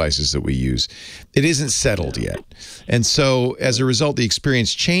streaming devices that we use. It isn't settled yet. And so as a result, the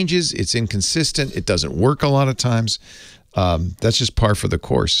experience changes. It's inconsistent. It doesn't work a lot of times. That's just par for the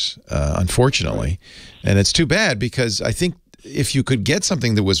course, unfortunately. And it's too bad, because I think if you could get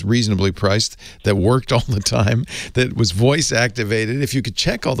something that was reasonably priced, that worked all the time, that was voice activated, if you could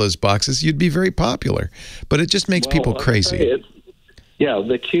check all those boxes, you'd be very popular. But it just makes people crazy. Yeah,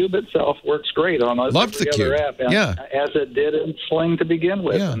 the Cube itself works great on every other app, as it did in Sling to begin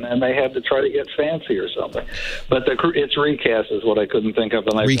with, and then they had to try to get fancy or something. But it's Recast is what I couldn't think of,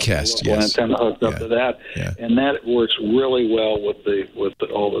 and I Recast, yes, antenna hooked up to that, and that works really well with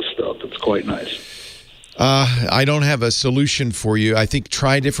all this stuff. It's quite nice. I don't have a solution for you. I think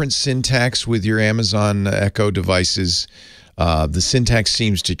try different syntax with your Amazon Echo devices. The syntax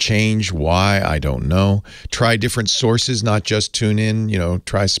seems to change. Why? I don't know. Try different sources, not just TuneIn.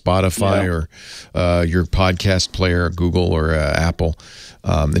 Try Spotify or your podcast player, Google or Apple,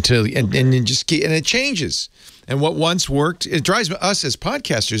 and it changes. And what once worked, it drives us as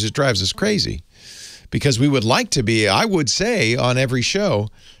podcasters. It drives us crazy, because we would like to be. I would say on every show,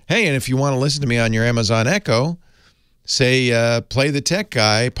 hey, and if you want to listen to me on your Amazon Echo, say Play the Tech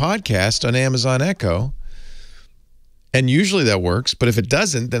Guy podcast on Amazon Echo. And usually that works, but if it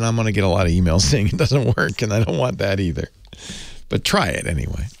doesn't, then I'm going to get a lot of emails saying it doesn't work, and I don't want that either. But try it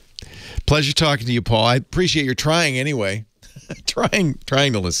anyway. Pleasure talking to you, Paul. I appreciate your trying anyway. trying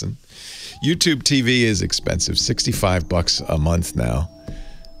to listen. YouTube TV is expensive, $65 a month now.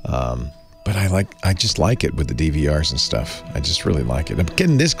 But I just like it with the DVRs and stuff. I just really like it. I'm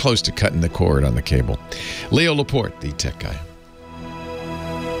getting this close to cutting the cord on the cable. Leo Laporte, the tech guy.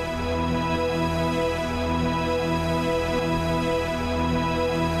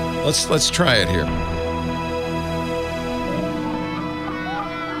 Let's try it here.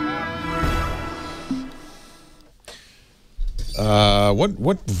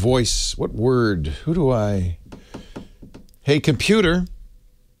 What voice? What word? Who do I? Hey, computer.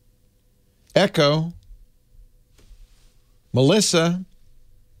 Echo. Melissa.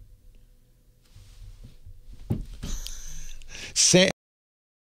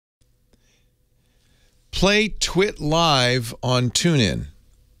 Play Twit Live on TuneIn.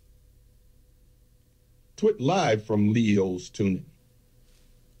 Twit Live from Leo's TuneIn.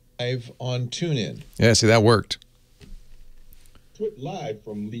 Live on TuneIn. Yeah, see, that worked. Twit Live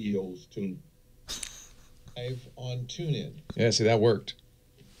from Leo's TuneIn. Live on TuneIn. Yeah, see, that worked.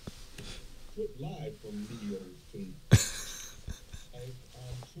 Twit Live from Leo's TuneIn. Live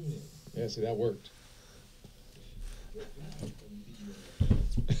on TuneIn. Yeah, see, that worked.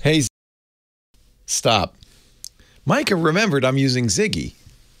 Hey, stop. Micah remembered I'm using Ziggy.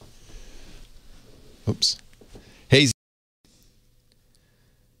 Oops. Hey,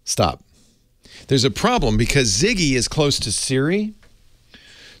 stop. There's a problem because Ziggy is close to Siri.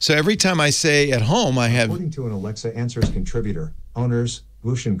 So every time I say at home, I have... According to an Alexa Answers contributor, owners,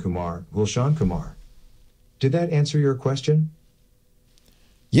 Gulshan Kumar. Did that answer your question?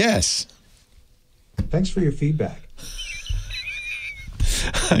 Yes. Thanks for your feedback.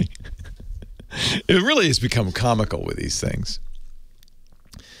 It really has become comical with these things.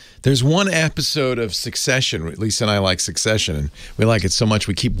 There's one episode of Succession, at least and I like Succession, and we like it so much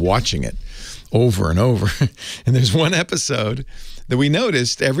we keep watching it over and over. And there's one episode that we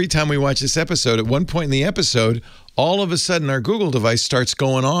noticed every time we watch this episode, at one point in the episode, all of a sudden our Google device starts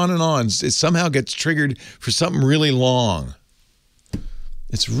going on and on. It somehow gets triggered for something really long.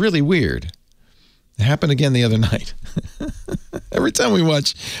 It's really weird. It happened again the other night. Every time we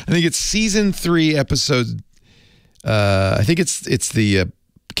watch, I think it's season 3 episode, I think it's the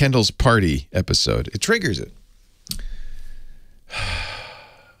Kendall's party episode. It triggers it.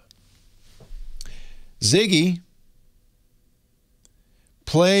 Ziggy,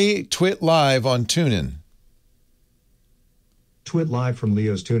 play Twit Live on TuneIn. Twit Live from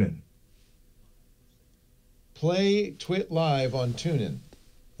Leo's TuneIn. Play Twit Live on TuneIn.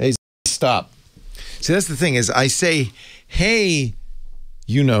 Hey, stop. See, that's the thing is I say, hey,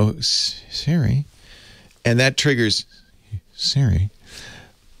 Siri, and that triggers Siri.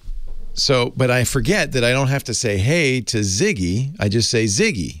 So, but I forget that I don't have to say hey to Ziggy. I just say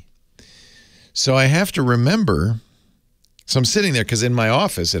Ziggy. So I have to remember. So I'm sitting there because in my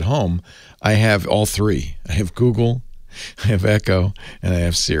office at home, I have all three. I have Google, I have Echo, and I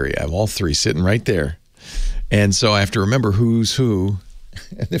have Siri. I have all three sitting right there. And so I have to remember who's who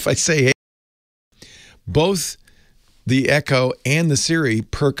And if I say, hey, both the Echo and the Siri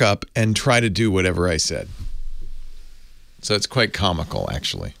perk up and try to do whatever I said. So it's quite comical,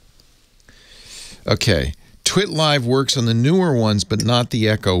 actually. Okay. Twit Live works on the newer ones, but not the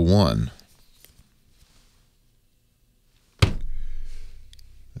Echo One.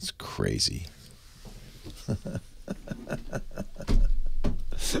 That's crazy.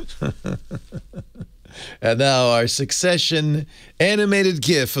 And now our Succession animated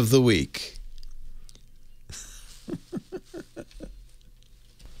GIF of the week.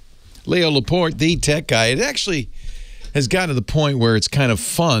 Leo Laporte, the tech guy, it actually has gotten to the point where it's kind of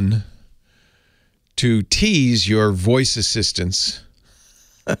fun to tease your voice assistants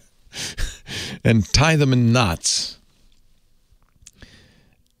and tie them in knots.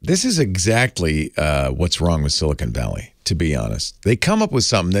 This is exactly what's wrong with Silicon Valley, to be honest. They come up with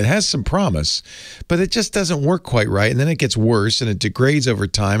something that has some promise, but it just doesn't work quite right, and then it gets worse, and it degrades over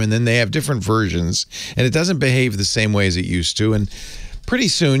time, and then they have different versions, and it doesn't behave the same way as it used to, and pretty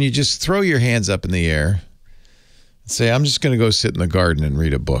soon you just throw your hands up in the air and say, I'm just going to go sit in the garden and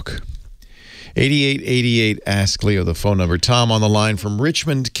read a book. 8888 Ask Leo, the phone number. Tom on the line from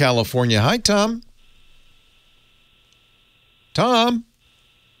Richmond, California. Hi, Tom. Tom.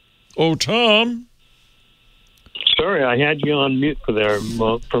 Oh, Tom. Sorry, I had you on mute for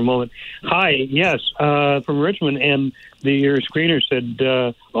a moment. Hi, yes, from Richmond, and your screener said,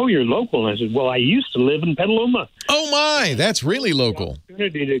 "Oh, you're local." And I said, "Well, I used to live in Petaluma." Oh my, that's really local.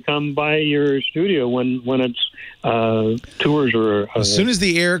 Opportunity to come by your studio when it's tours are. As soon as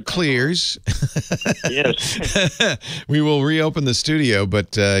the air clears, yes, we will reopen the studio.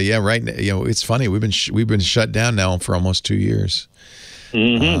 But yeah, right. It's funny. We've been shut down now for almost 2 years.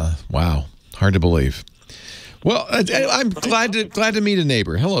 Mm-hmm. Wow, hard to believe. Well, I'm glad to meet a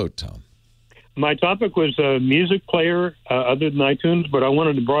neighbor. Hello, Tom. My topic was a music player other than iTunes, but I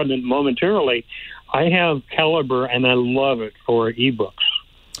wanted to broaden it momentarily. I have Calibre, and I love it for ebooks.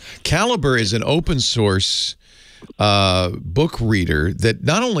 Calibre is an open source book reader that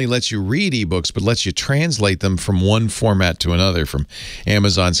not only lets you read ebooks, but lets you translate them from one format to another, from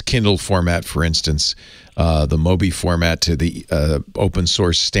Amazon's Kindle format, for instance, the Mobi format to the open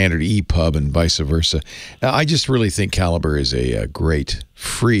source standard EPUB and vice versa. Now, I just really think Calibre is a great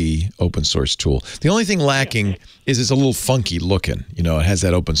free open source tool. The only thing lacking is it's a little funky looking. It has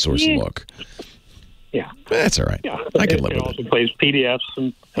that open source look. Yeah. That's all right. Yeah. I can live with it. It also plays PDFs.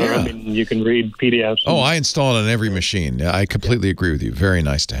 And, you can read PDFs. Oh, I install it on every machine. I completely agree with you. Very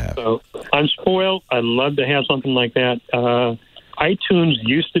nice to have. So I'm spoiled. I'd love to have something like that. iTunes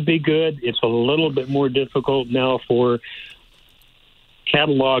used to be good. It's a little bit more difficult now for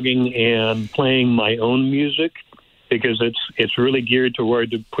cataloging and playing my own music because it's really geared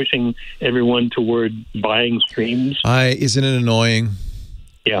toward pushing everyone toward buying streams. Isn't it annoying?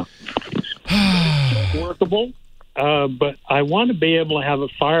 Yeah. It's workable, but I want to be able to have a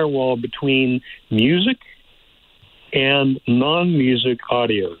firewall between music and non-music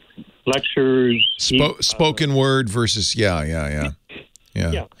audio. Lectures, spoken word versus yeah.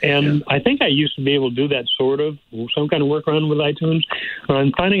 And I think I used to be able to do that some kind of workaround with iTunes.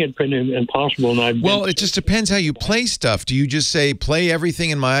 I'm finding it pretty impossible. And it just depends how you play stuff. Do you just say play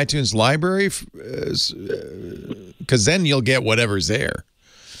everything in my iTunes library? Because then you'll get whatever's there.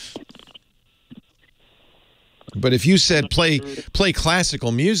 But if you said play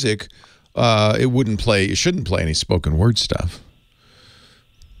classical music, it shouldn't play any spoken word stuff.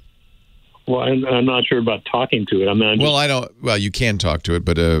 Well, I'm not sure about talking to it. Well, you can talk to it,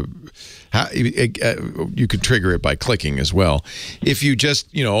 but you could trigger it by clicking as well. If you just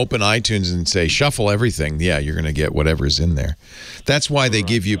open iTunes and say shuffle everything, yeah, you're going to get whatever's in there. That's why they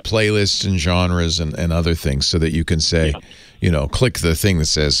give you playlists and genres and other things so that you can say, click the thing that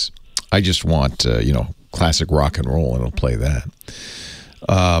says I just want classic rock and roll, and it'll play that.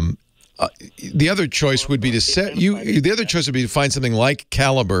 The other choice would be to find something like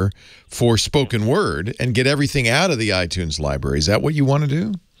Calibre for spoken word and get everything out of the iTunes library. Is that what you want to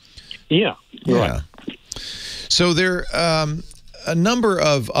do? Yeah. Right. So there are a number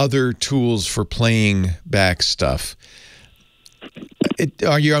of other tools for playing back stuff.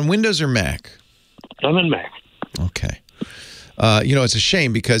 Are you on Windows or Mac? I'm on Mac. Okay. It's a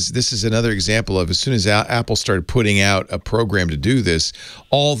shame because this is another example of as soon as Apple started putting out a program to do this,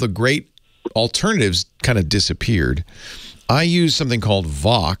 all the great alternatives kind of disappeared. I use something called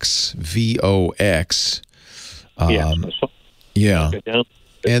Vox, V-O-X. Yeah.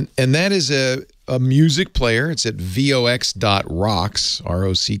 And that is a music player. It's at vox.rocks,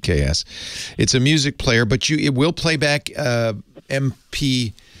 R-O-C-K-S. It's a music player, but it will play back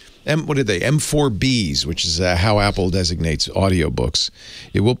MP3 What are they? M4Bs, which is how Apple designates audiobooks.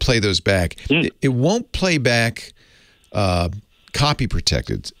 It will play those back. It won't play back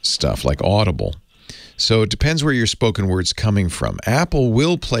copy-protected stuff like Audible. So it depends where your spoken word's coming from. Apple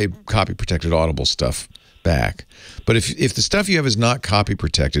will play copy-protected Audible stuff back. But if the stuff you have is not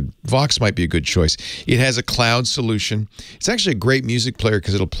copy-protected, Vox might be a good choice. It has a cloud solution. It's actually a great music player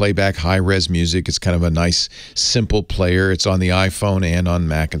because it'll play back high-res music. It's kind of a nice, simple player. It's on the iPhone and on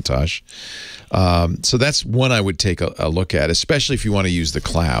Macintosh. So that's one I would take a look at, especially if you want to use the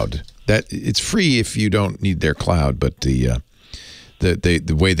cloud. It's free if you don't need their cloud, but the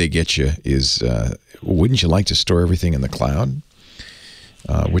way they get you is, wouldn't you like to store everything in the cloud?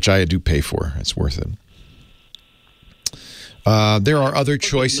 Which I do pay for. It's worth it. There are other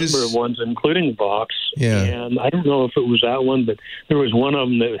choices. A number of ones, including Vox. Yeah. And I don't know if it was that one, but there was one of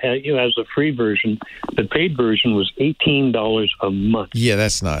them that has a free version. The paid version was $18 a month. Yeah,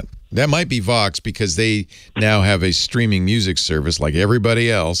 that might be Vox because they now have a streaming music service like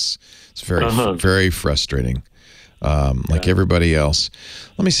everybody else. It's very frustrating. Like everybody else.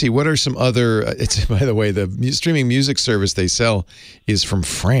 Let me see. What are some other? By the way, the streaming music service they sell is from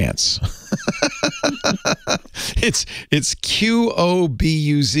France. It's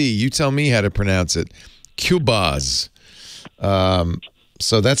QOBUZ. You tell me how to pronounce it. Qbaz.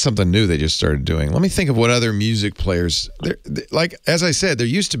 So that's something new they just started doing. Let me think of what other music players. Like as I said, there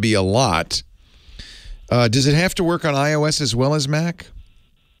used to be a lot. Does it have to work on iOS as well as Mac?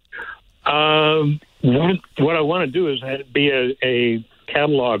 What I want to do is be a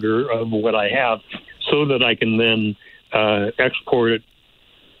cataloger of what I have so that I can then export it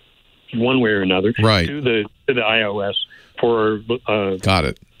one way or another to the iOS for Got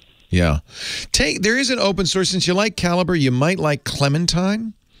it. Yeah. There is an open source. Since you like Calibre, you might like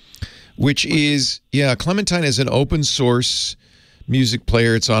Clementine, which is, Clementine is an open source music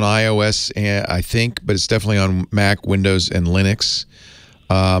player. It's on iOS, I think, but it's definitely on Mac, Windows, and Linux.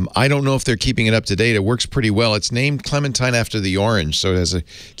 I don't know if they're keeping it up to date. It works pretty well. It's named Clementine after the orange, so it has a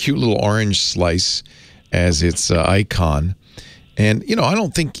cute little orange slice as its icon. And, I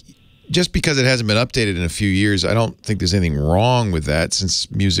don't think, just because it hasn't been updated in a few years, I don't think there's anything wrong with that since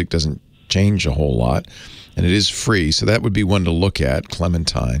music doesn't change a whole lot. And it is free, so that would be one to look at,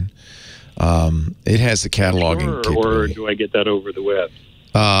 Clementine. It has the cataloging capability. Or do I get that over the web?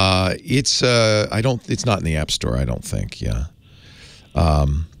 It's not in the App Store, I don't think, yeah.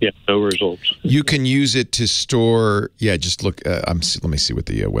 No results. You can use it to store. Just look. Let me see what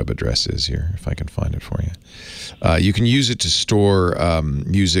the web address is here, if I can find it for you. You can use it to store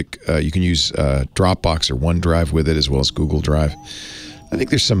music. You can use Dropbox or OneDrive with it, as well as Google Drive. I think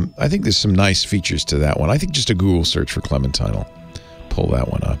there's some nice features to that one. I think just a Google search for Clementine will pull that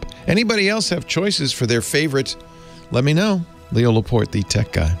one up. Anybody else have choices for their favorite? Let me know. Leo Laporte, the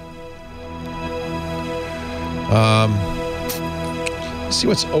tech guy. See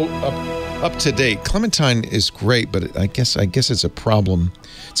what's up to date. Clementine is great, but I guess it's a problem.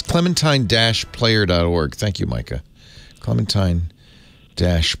 It's clementine-player.org. Thank you, Micah.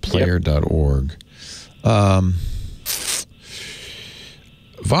 Clementine-player.org.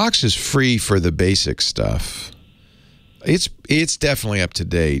 Vox is free for the basic stuff. It's definitely up to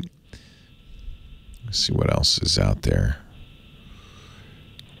date. Let's see what else is out there.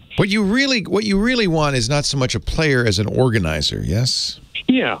 What you really want is not so much a player as an organizer, yes?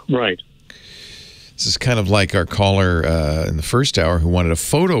 Yeah, right. This is kind of like our caller in the first hour who wanted a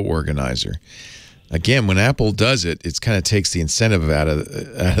photo organizer. Again, when Apple does it, it kind of takes the incentive out of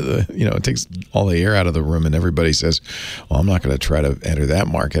the it takes all the air out of the room, and everybody says, well, I'm not going to try to enter that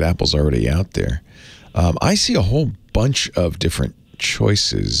market. Apple's already out there. I see a whole bunch of different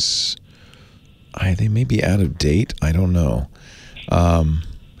choices. They may be out of date. I don't know.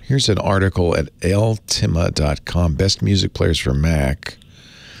 Here's an article at ltima.com, Best Music Players for Mac.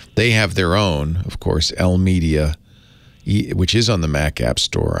 They have their own, of course, Elmedia, which is on the Mac App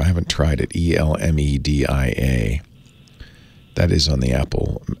Store. I haven't tried it, ELMEDIA. That is on the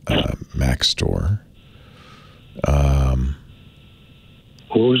Apple Mac Store. What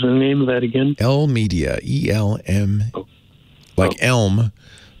was the name of that again? Elmedia, E-L-M, like Elm,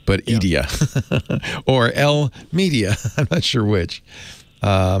 but Edia. Or Elmedia, I'm not sure which.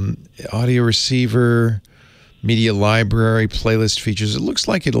 Audio receiver, media library, playlist features. It looks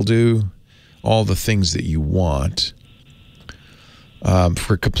like it'll do all the things that you want.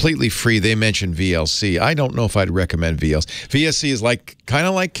 For completely free, they mentioned VLC. I don't know if I'd recommend VLC. VLC is kind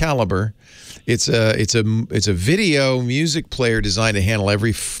of like Calibre. It's a video music player designed to handle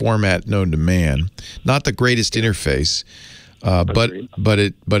every format known to man. Not the greatest interface, but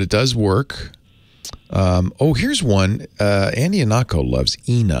it does work. Oh, here's one. Andy Anako loves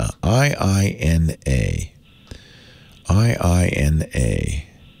Ina. I-I-N-A. I-I-N-A.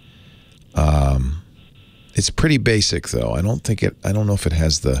 It's pretty basic, though. I don't know if it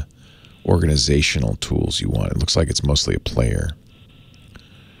has the organizational tools you want. It looks like it's mostly a player.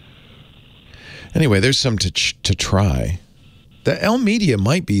 Anyway, there's some to try. The L Media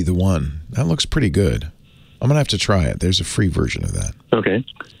might be the one. That looks pretty good. I'm going to have to try it. There's a free version of that. Okay.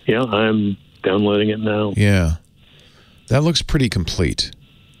 Yeah, I'm downloading it now. Yeah. That looks pretty complete.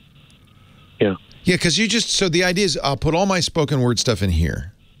 Yeah. Yeah, because so the idea is I'll put all my spoken word stuff in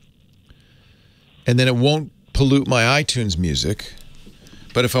here. And then it won't pollute my iTunes music.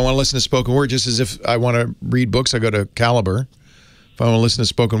 But if I want to listen to spoken word, just as if I want to read books, I go to Calibre. If I want to listen to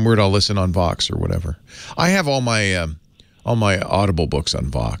spoken word, I'll listen on Vox or whatever. I have all my Audible books on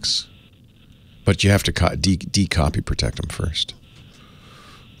Vox. But you have to de-copy protect them first.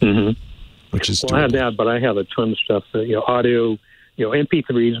 Mm-hmm. Which is I have that, but I have a ton of stuff that, audio,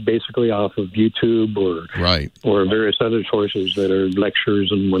 MP3s basically off of YouTube or various other sources that are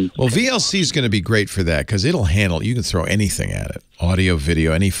lectures and one. Well, VLC is going to be great for that because it'll handle. You can throw anything at it, audio,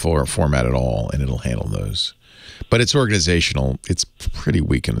 video, any format at all, and it'll handle those. But it's organizational. It's pretty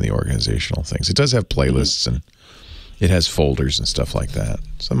weak in the organizational things. It does have playlists and it has folders and stuff like that.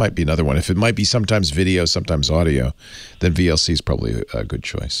 So it might be another one. If it might be sometimes video, sometimes audio, then VLC is probably a good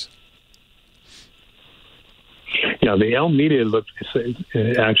choice. Yeah, the L Media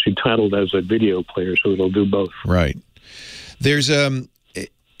it's actually titled as a video player, so it'll do both. Right. There's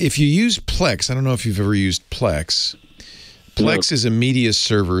if you use Plex, I don't know if you've ever used Plex. Plex is a media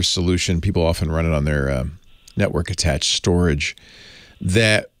server solution. People often run it on their network attached storage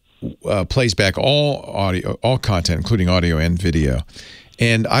that plays back all content, including audio and video.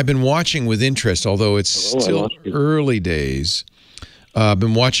 And I've been watching with interest, although it's still early days. I've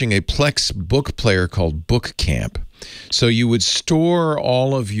been watching a Plex book player called Book Camp. So you would store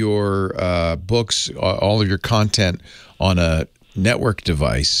all of your books, all of your content on a network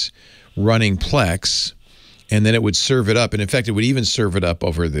device running Plex, and then it would serve it up. And in fact, it would even serve it up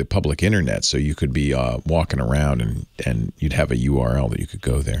over the public internet. So you could be walking around and you'd have a URL that you could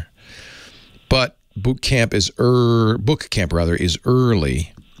go there. But Book Camp is early.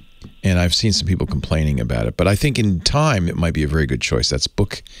 And I've seen some people complaining about it. But I think in time, it might be a very good choice. That's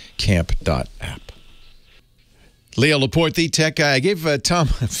bookcamp.app. Leo Laporte, the tech guy. I gave Tom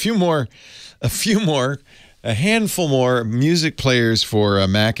a handful more music players for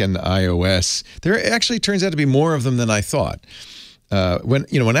Mac and iOS. There actually turns out to be more of them than I thought.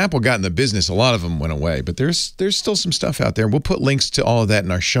 When Apple got in the business, a lot of them went away, but there's still some stuff out there. We'll put links to all of that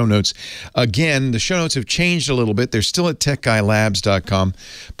in our show notes. Again, the show notes have changed a little bit. They're still at techguylabs.com,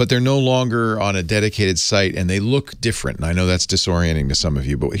 but they're no longer on a dedicated site, and they look different. And I know that's disorienting to some of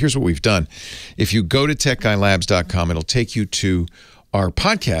you, but here's what we've done. If you go to techguylabs.com, it'll take you to our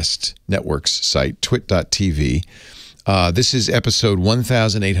podcast network's site, twit.tv. This is episode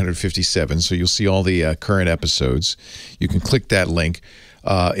 1857, so you'll see all the current episodes. You can click that link.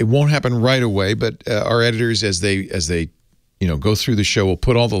 It won't happen right away, but our editors, as they go through the show, will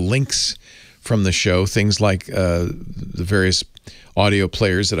put all the links from the show, things like the various audio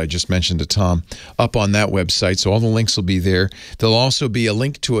players that I just mentioned to Tom, up on that website. So all the links will be there. There'll also be a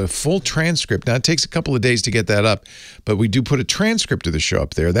link to a full transcript. Now, it takes a couple of days to get that up, but we do put a transcript of the show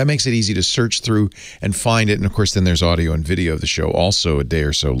up there. That makes it easy to search through and find it. And, of course, then there's audio and video of the show also a day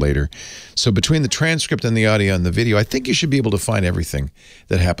or so later. So between the transcript and the audio and the video, I think you should be able to find everything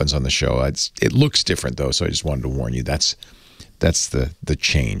that happens on the show. It looks different, though, so I just wanted to warn you. That's the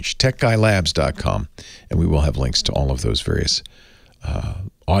change. TechGuyLabs.com, and we will have links to all of those various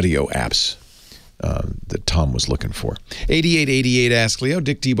audio apps that Tom was looking for. 8888 Ask Leo,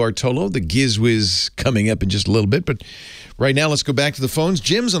 Dick DeBartolo, the Giz Wiz coming up in just a little bit. But right now, let's go back to the phones.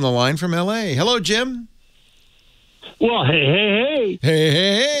 Jim's on the line from L.A. Hello, Jim. Well, hey.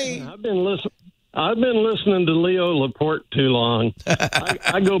 Hey. I've been listening to Leo Laporte too long.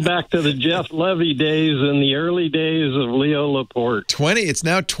 I go back to the Jeff Levy days and the early days of Leo Laporte. It's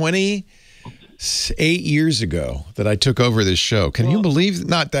now 28 years ago that I took over this show. Can you believe?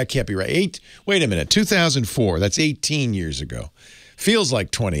 That can't be right. Wait a minute. 2004. That's 18 years ago. Feels like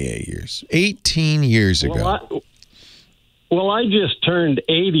 28 years. 18 years ago. I just turned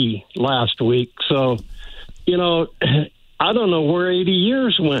 80 last week. So, I don't know where 80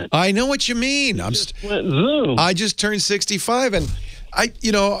 years went. I know what you mean. Went zoom. I just turned 65, and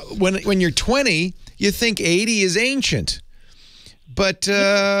when you're 20, you think 80 is ancient. But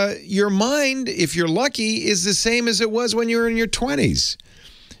your mind, if you're lucky, is the same as it was when you were in your 20s.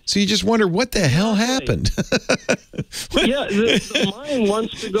 So you just wonder what the hell happened. Yeah, the mind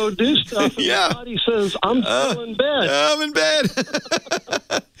wants to go do stuff, and the body says, I'm still in bed. I'm in bed.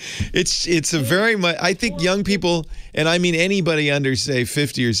 It's a very much, I think young people, and I mean anybody under, say,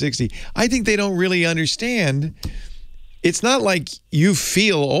 50 or 60, I think they don't really understand. It's not like you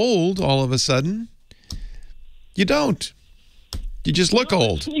feel old all of a sudden. You don't. You just look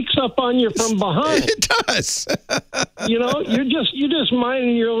old. It sneaks up on you from behind. It does. You're just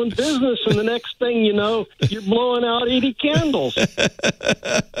minding your own business, and the next thing you know, you're blowing out 80 candles.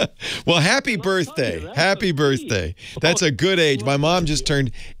 Well, happy birthday. Happy birthday. That's a good age. My mom just turned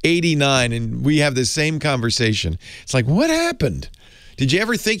 89, and we have the same conversation. It's like, what happened? Did you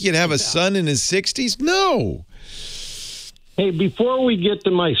ever think you'd have a son in his 60s? No. Hey, before we get to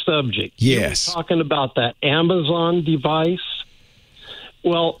my subject, yes, you were talking about that Amazon device.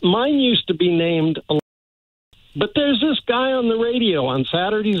 Well, mine used to be named, but there's this guy on the radio on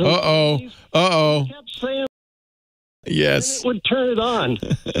Saturdays. And Sundays, he kept saying, yes, and it would turn it on.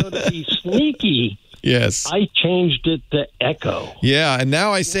 So to be sneaky, yes, I changed it to Echo. Yeah, and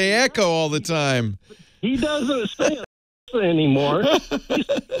now I say Echo all the time. He doesn't say it anymore.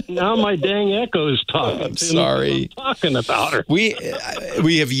 Now my dang Echo's talking. I'm sorry. I'm talking about her. We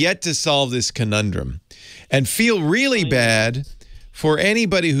have yet to solve this conundrum, and feel really bad for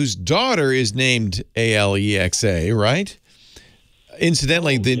anybody whose daughter is named Alexa, right?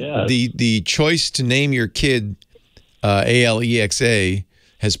 Incidentally, the choice to name your kid Alexa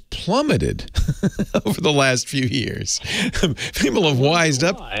has plummeted over the last few years. People have wised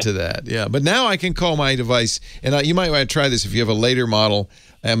up to that. Yeah, but now I can call my device, and you might want to try this if you have a later model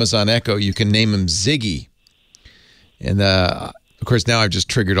Amazon Echo. You can name him Ziggy. And, of course, now I've just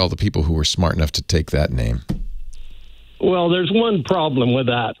triggered all the people who were smart enough to take that name. Well, there's one problem with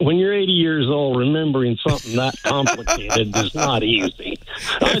that. When you're 80 years old, remembering something that complicated is not easy.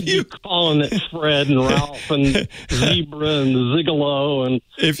 I'd be calling it Fred and Ralph and Zebra and Zigolo. And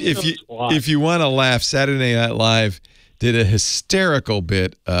if you want to laugh, Saturday Night Live did a hysterical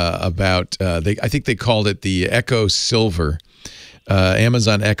bit about, I think they called it the Echo Silver,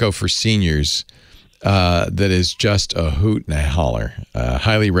 Amazon Echo for seniors. That is just a hoot and a holler.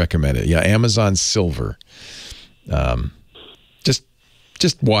 Highly recommend it. Yeah, Amazon Silver.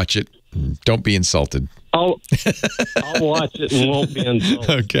 Just watch it. Don't be insulted. I'll watch it and won't be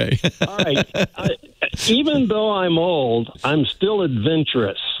insulted. Okay. All right. Even though I'm old, I'm still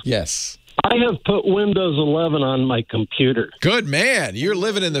adventurous. Yes. I have put Windows 11 on my computer. Good man. You're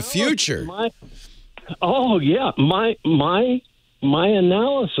living in the future. My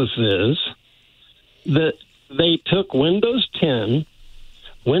analysis is that they took Windows 10,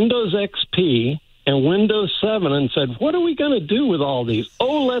 Windows XP, and Windows 7 and said, what are we going to do with all these?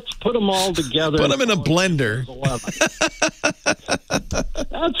 Oh, let's put them all together. Put them in a blender.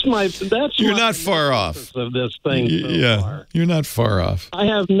 You're not far off of this thing far. You're not far off. I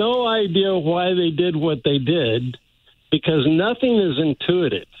have no idea why they did what they did, because nothing is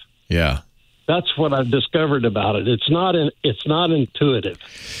intuitive. Yeah. That's what I've discovered about it. It's not intuitive.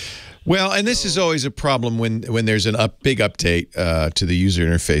 Well, and this is always a problem when there's a big update to the user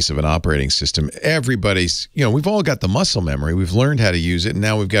interface of an operating system. Everybody's, we've all got the muscle memory. We've learned how to use it, and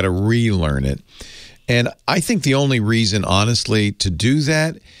now we've got to relearn it. And I think the only reason, honestly, to do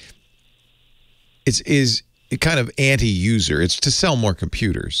that is kind of anti-user. It's to sell more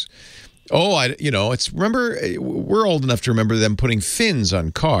computers. Oh, remember, we're old enough to remember them putting fins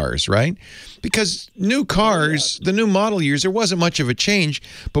on cars, right? Because new cars, the new model years, there wasn't much of a change.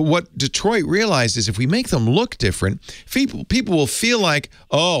 But what Detroit realized is if we make them look different, people will feel like,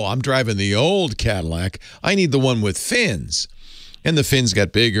 oh, I'm driving the old Cadillac. I need the one with fins. And the fins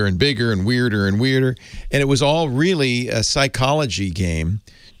got bigger and bigger and weirder and weirder. And it was all really a psychology game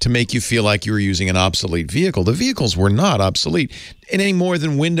to make you feel like you were using an obsolete vehicle. The vehicles were not obsolete. And any more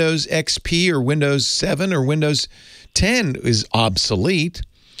than Windows XP or Windows 7 or Windows 10 is obsolete.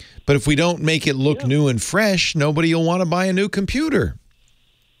 But if we don't make it look new and fresh, nobody will want to buy a new computer.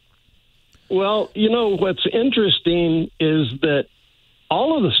 Well, what's interesting is that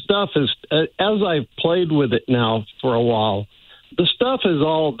all of the stuff is, as I've played with it now for a while, the stuff is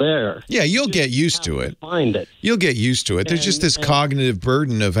all there. Yeah, you'll get used to it. Find it. You'll get used to it. There's just this cognitive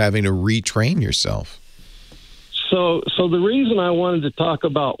burden of having to retrain yourself. So the reason I wanted to talk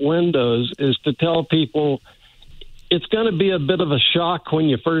about Windows is to tell people it's going to be a bit of a shock when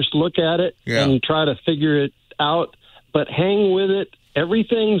you first look at it and try to figure it out, but hang with it.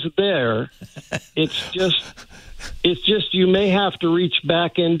 Everything's there. It's just you may have to reach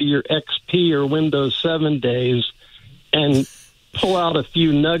back into your XP or Windows 7 days and pull out a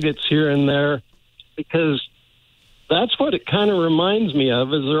few nuggets here and there, because That's what it kind of reminds me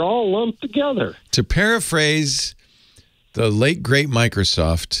of, is they're all lumped together. To paraphrase the late, great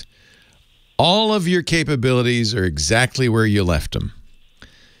Microsoft, all of your capabilities are exactly where you left them.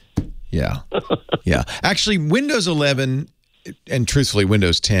 Yeah. Yeah. Actually, Windows 11 and truthfully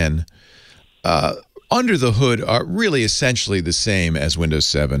Windows 10 under the hood are really essentially the same as Windows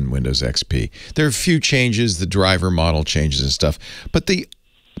 7, Windows XP. There are a few changes, the driver model changes and stuff, but the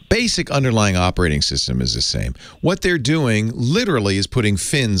basic underlying operating system is the same. What they're doing literally is putting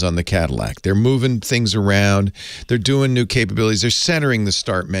fins on the Cadillac. They're moving things around. They're doing new capabilities. They're centering the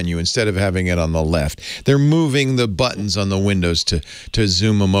start menu instead of having it on the left. They're moving the buttons on the windows to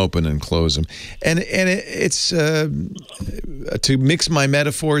zoom them open and close them. And it's, to mix my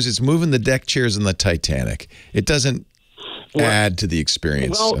metaphors, it's moving the deck chairs in the Titanic. It doesn't add to the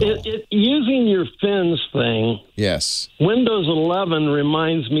experience. Well, using your fins thing, yes. Windows 11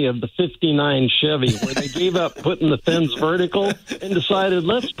 reminds me of the 59 Chevy, where they gave up putting the fins vertical and decided,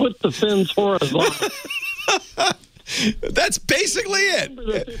 let's put the fins horizontal. That's basically it.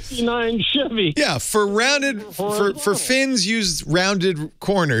 The 59 Chevy. Yeah, for rounded for fins, use rounded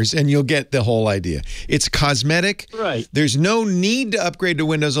corners, and you'll get the whole idea. It's cosmetic. Right. There's no need to upgrade to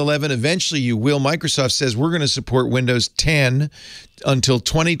Windows 11. Eventually, you will. Microsoft says we're going to support Windows 10 until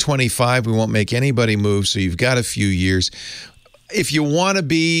 2025. We won't make anybody move, so you've got a few years. If you want to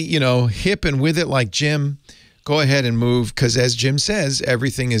be, hip and with it like Jim, go ahead and move, because as Jim says,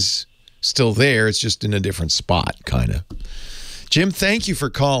 everything is still there. It's just in a different spot, kind of. Jim, thank you for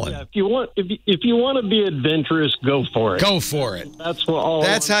calling. Yeah, if you want to be adventurous, go for it. Go for it. That's what all.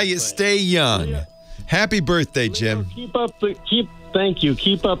 That's how you stay young. Yeah. Happy birthday, Jim. Thank you.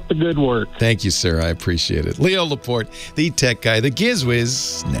 Keep up the good work. Thank you, sir. I appreciate it. Leo Laporte, the tech guy, the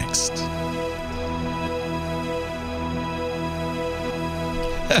GizWiz, next.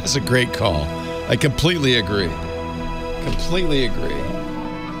 That's a great call. I completely agree. Completely agree.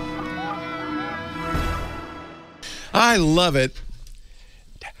 I love it.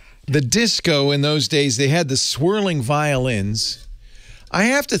 The disco in those days, they had the swirling violins. I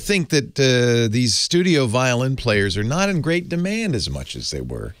have to think that these studio violin players are not in great demand as much as they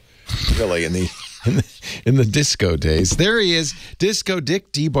were, really, in the disco days. There he is, Disco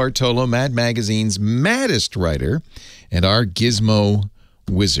Dick DeBartolo, Mad Magazine's maddest writer, and our gizmo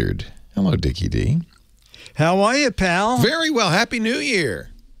wizard. Hello, Dickie D. How are you, pal? Very well. Happy New Year.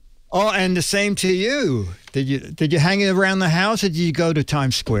 Oh, and the same to you. Did you hang around the house, or did you go to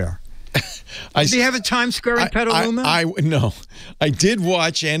Times Square? Do you have a Times Square in Petaluma? No. I did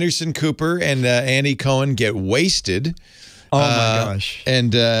watch Anderson Cooper and Andy Cohen get wasted. Oh, my gosh.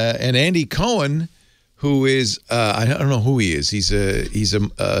 And Andy Cohen, who is, I don't know who he is. He's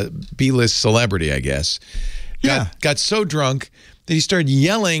a B-list celebrity, I guess. Got so drunk that he started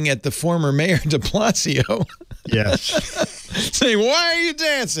yelling at the former mayor de Blasio. Yes. Saying, "Why are you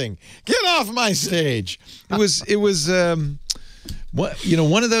dancing? Get off my stage!" It was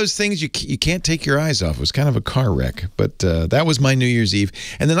one of those things you can't take your eyes off. It was kind of a car wreck, but that was my New Year's Eve.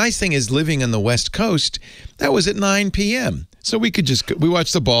 And the nice thing is, living on the West Coast, that was at 9 p.m. So we could we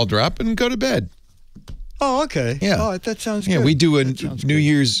watch the ball drop and go to bed. Oh, okay. Yeah. Oh, that sounds good. Yeah, we do a New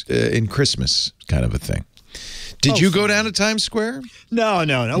Year's in Christmas kind of a thing. Did you go down to Times Square? No.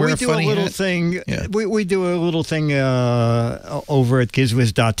 We do a little thing. Yeah. We do a little thing over at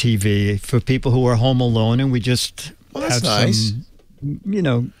GizWiz.tv for people who are home alone, and we just that's nice.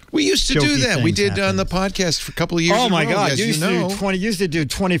 We used to do that. We did on the podcast for a couple of years. Oh my God! You used to do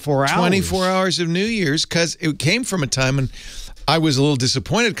 24 hours. 24 hours of New Year's, because it came from a time when I was a little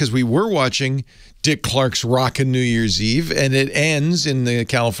disappointed because we were watching Dick Clark's Rockin' New Year's Eve, and it ends in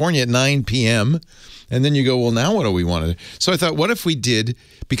California at 9 p.m. And then you go, well, now what do we want to do? So I thought, what if we did,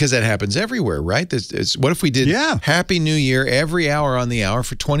 because that happens everywhere, right? What if we did Happy New Year every hour on the hour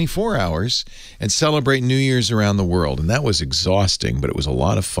for 24 hours and celebrate New Year's around the world? And that was exhausting, but it was a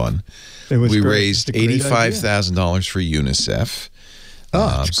lot of fun. We raised $85,000 for UNICEF. Oh,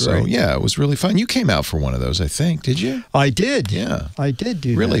 that's great. So, yeah, it was really fun. You came out for one of those, I think. Did you? I did. Yeah. I did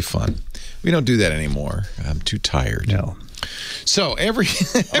do really that. Fun. We don't do that anymore. I'm too tired. No. So every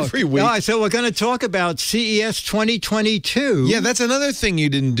week. All right, so we're going to talk about CES 2022. Yeah, that's another thing you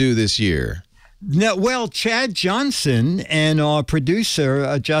didn't do this year. No, well, Chad Johnson and our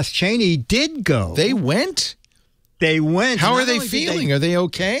producer, Josh Cheney, did go. They went? They went. How are they feeling? Are they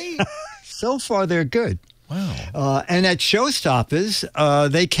okay? So far, they're good. Wow. And at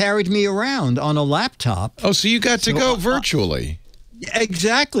Showstoppers, they carried me around on a laptop. Oh, so you got to go virtually.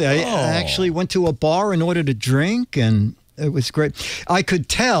 Exactly. I actually went to a bar and ordered a drink, and it was great. I could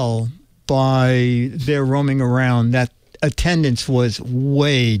tell by their roaming around that attendance was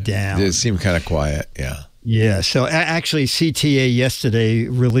way down. It seemed kind of quiet, yeah. Yeah, so actually CTA yesterday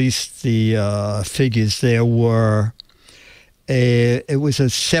released the figures. There were it was a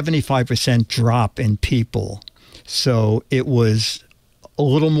 75% drop in people. So it was a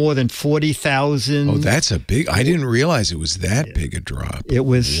little more than 40,000. Oh, that's a big, I didn't realize it was that big a drop. It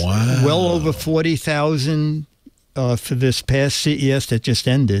was well over 40,000 for this past CES that just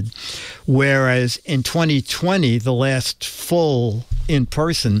ended. Whereas in 2020, the last full in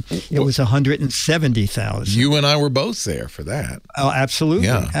person, it was 170,000. You and I were both there for that. Oh, absolutely.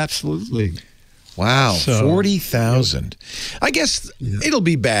 Yeah. Absolutely. Wow, So, 40,000. I guess it'll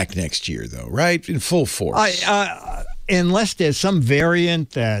be back next year, though, right? In full force. Unless there's some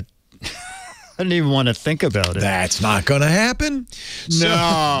variant that I don't even want to think about it. That's not going to happen.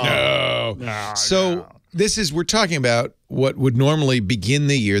 No. So this is, we're talking about what would normally begin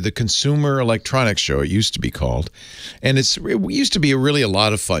the year, the Consumer Electronics Show, it used to be called. And it used to be really a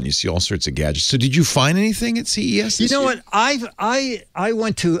lot of fun. You see all sorts of gadgets. So did you find anything at CES this year? What? I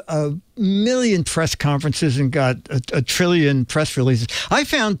went to a million press conferences and got a trillion press releases. I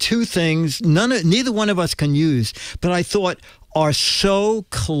found two things neither one of us can use, but I thought are so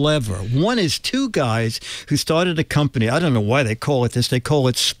clever. One is two guys who started a company. I don't know why they call it this. They call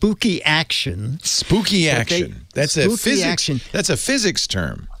it Spooky Action. Spooky Action. That's a physics. Action. That's a physics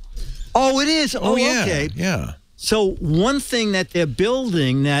term. Oh, it is. Oh, yeah. Okay. Yeah. So one thing that they're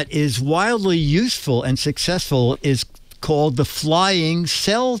building that is wildly useful and successful is called the Flying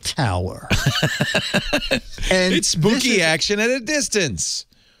Cell Tower. And it's spooky action at a distance.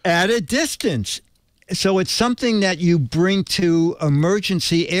 At a distance. So it's something that you bring to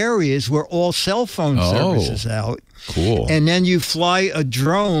emergency areas where all cell phone service is out. Cool. And then you fly a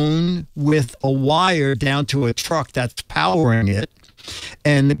drone with a wire down to a truck that's powering it.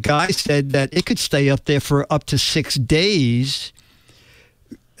 And the guy said that it could stay up there for up to 6 days,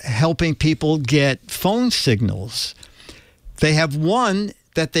 helping people get phone signals. They have one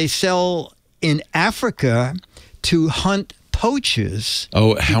that they sell in Africa to hunt poachers.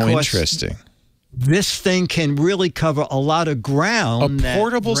 Oh, how interesting. This thing can really cover a lot of ground. A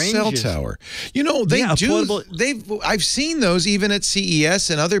portable cell tower. You know, they do. I've seen those even at CES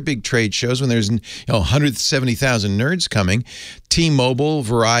and other big trade shows when there's 170,000 nerds coming. T-Mobile,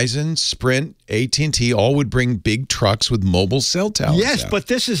 Verizon, Sprint, AT&T all would bring big trucks with mobile cell towers. Yes, out. but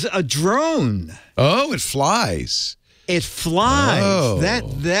this is a drone. Oh, it flies. It flies. Oh.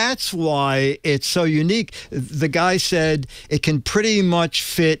 That's why it's so unique. The guy said it can pretty much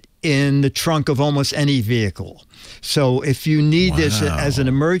fit in the trunk of almost any vehicle. So if you need this as an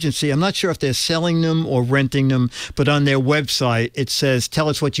emergency, I'm not sure if they're selling them or renting them, but on their website it says, tell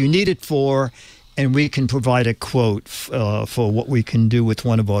us what you need it for, and we can provide a quote for what we can do with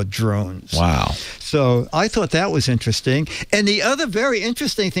one of our drones. Wow. So I thought that was interesting. And the other very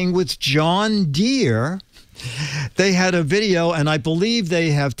interesting thing was John Deere. They had a video, and I believe they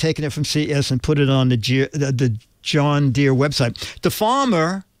have taken it from CES and put it on the John Deere website. The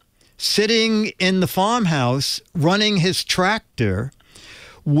farmer sitting in the farmhouse running his tractor,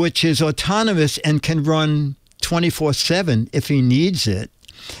 which is autonomous and can run 24/7 if he needs it.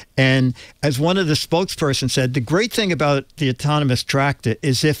 And as one of the spokespersons said, the great thing about the autonomous tractor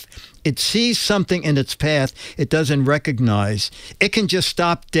is if it sees something in its path it doesn't recognize, it can just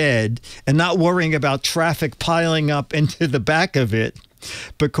stop dead and not worrying about traffic piling up into the back of it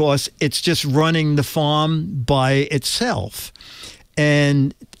because it's just running the farm by itself.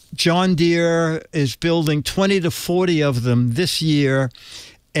 And John Deere is building 20 to 40 of them this year.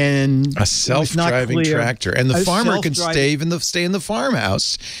 And a self-driving tractor, and the farmer can stay in the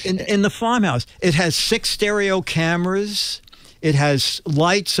farmhouse. In the farmhouse, it has 6 stereo cameras. It has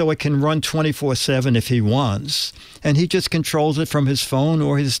lights, so it can run 24/7 if he wants, and he just controls it from his phone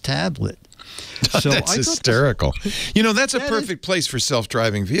or his tablet. So that's hysterical. You know, that's a perfect place for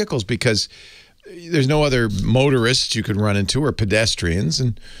self-driving vehicles because there's no other motorists you could run into or pedestrians,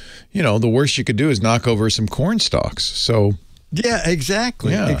 and you know the worst you could do is knock over some corn stalks. So. Yeah,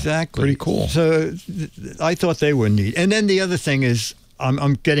 exactly. Yeah, exactly. Pretty cool. So I thought they were neat. And then the other thing is,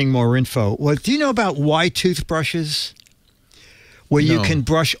 I'm getting more info. Well, do you know about Y toothbrushes? Where you can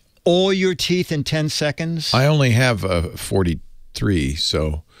brush all your teeth in 10 seconds? I only have 43,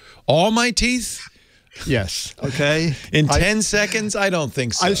 so all my teeth? Yes. Okay. In 10 seconds? I don't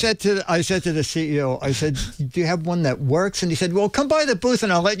think so. I said to the CEO, I said, do you have one that works? And he said, well, come by the booth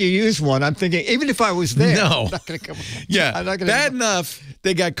and I'll let you use one. I'm thinking, even if I was there, no. I'm not going to come. Yeah. I'm not gonna bad enough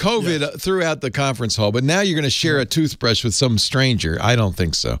they got COVID throughout the conference hall, but now you're going to share a toothbrush with some stranger. I don't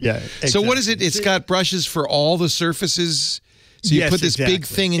think so. Yeah. Exactly. So what is it? It's got brushes for all the surfaces. So you put this big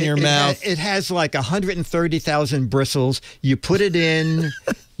thing in your mouth. It has like 130,000 bristles. You put it in.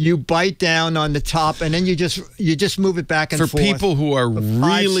 You bite down on the top, and then you just move it back and For forth. people who are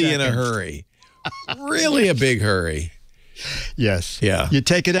really in a seconds. hurry, really a big hurry. Yes. Yeah. You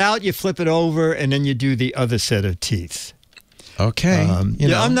take it out, you flip it over, and then you do the other set of teeth. Okay. I'm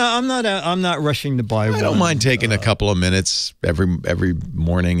not rushing to buy one. I don't mind taking a couple of minutes every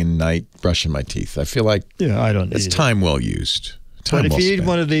morning and night brushing my teeth. I feel like I don't. It's time well used. But if you need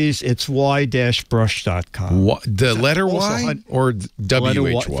one of these, it's y-brush.com. The letter Y or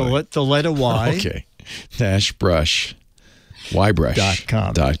W-H-Y? The letter Y. Okay. -brush.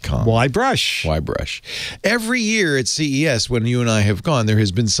 Ybrush.com. Ybrush. Every year at CES, when you and I have gone, there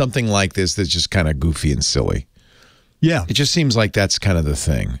has been something like this that's just kind of goofy and silly. Yeah. It just seems like that's kind of the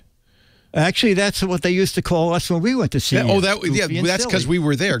thing. Actually, that's what they used to call us when we went to CES. That's because we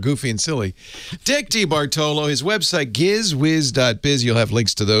were there, goofy and silly. Dick DeBartolo, his website, gizwiz.biz. You'll have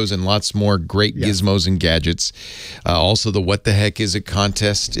links to those and lots more great gizmos and gadgets. Also, the What the Heck Is It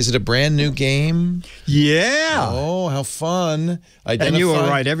contest. Is it a brand new game? Yeah. Oh, how fun. And you were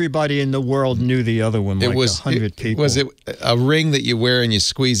right. Everybody in the world knew the other one, like 100 people. Was it a ring that you wear and you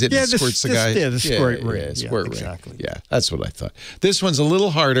squeeze it and it squirts the guy? Yeah, the squirt ring. Yeah, squirt ring. Exactly. Yeah, that's what I thought. This one's a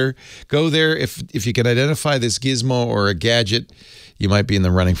little harder. Go there. If you can identify this gizmo or a gadget, you might be in the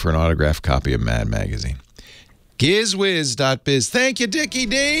running for an autographed copy of Mad Magazine. Gizwiz.biz. Thank you, Dickie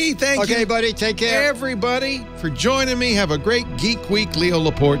D. Thank you. Okay, buddy. Take care. Everybody for joining me. Have a great Geek Week. Leo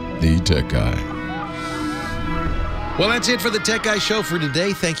Laporte, the Tech Guy. Well, that's it for the Tech Guy Show for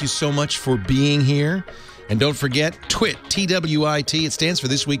today. Thank you so much for being here. And don't forget, TWIT, T-W-I-T. It stands for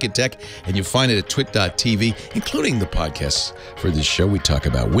This Week in Tech, and you'll find it at twit.tv, including the podcasts for this show. We talk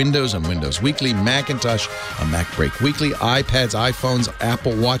about Windows on Windows Weekly, Macintosh on Mac Break Weekly, iPads, iPhones,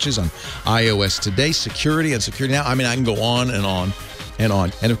 Apple Watches on iOS Today, security on Security Now. I mean, I can go on and on and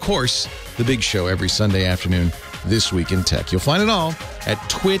on. And, of course, the big show every Sunday afternoon, This Week in Tech. You'll find it all at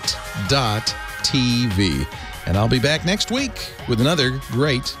twit.tv. And I'll be back next week with another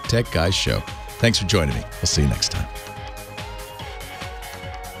great Tech Guys show. Thanks for joining me. We'll see you next time.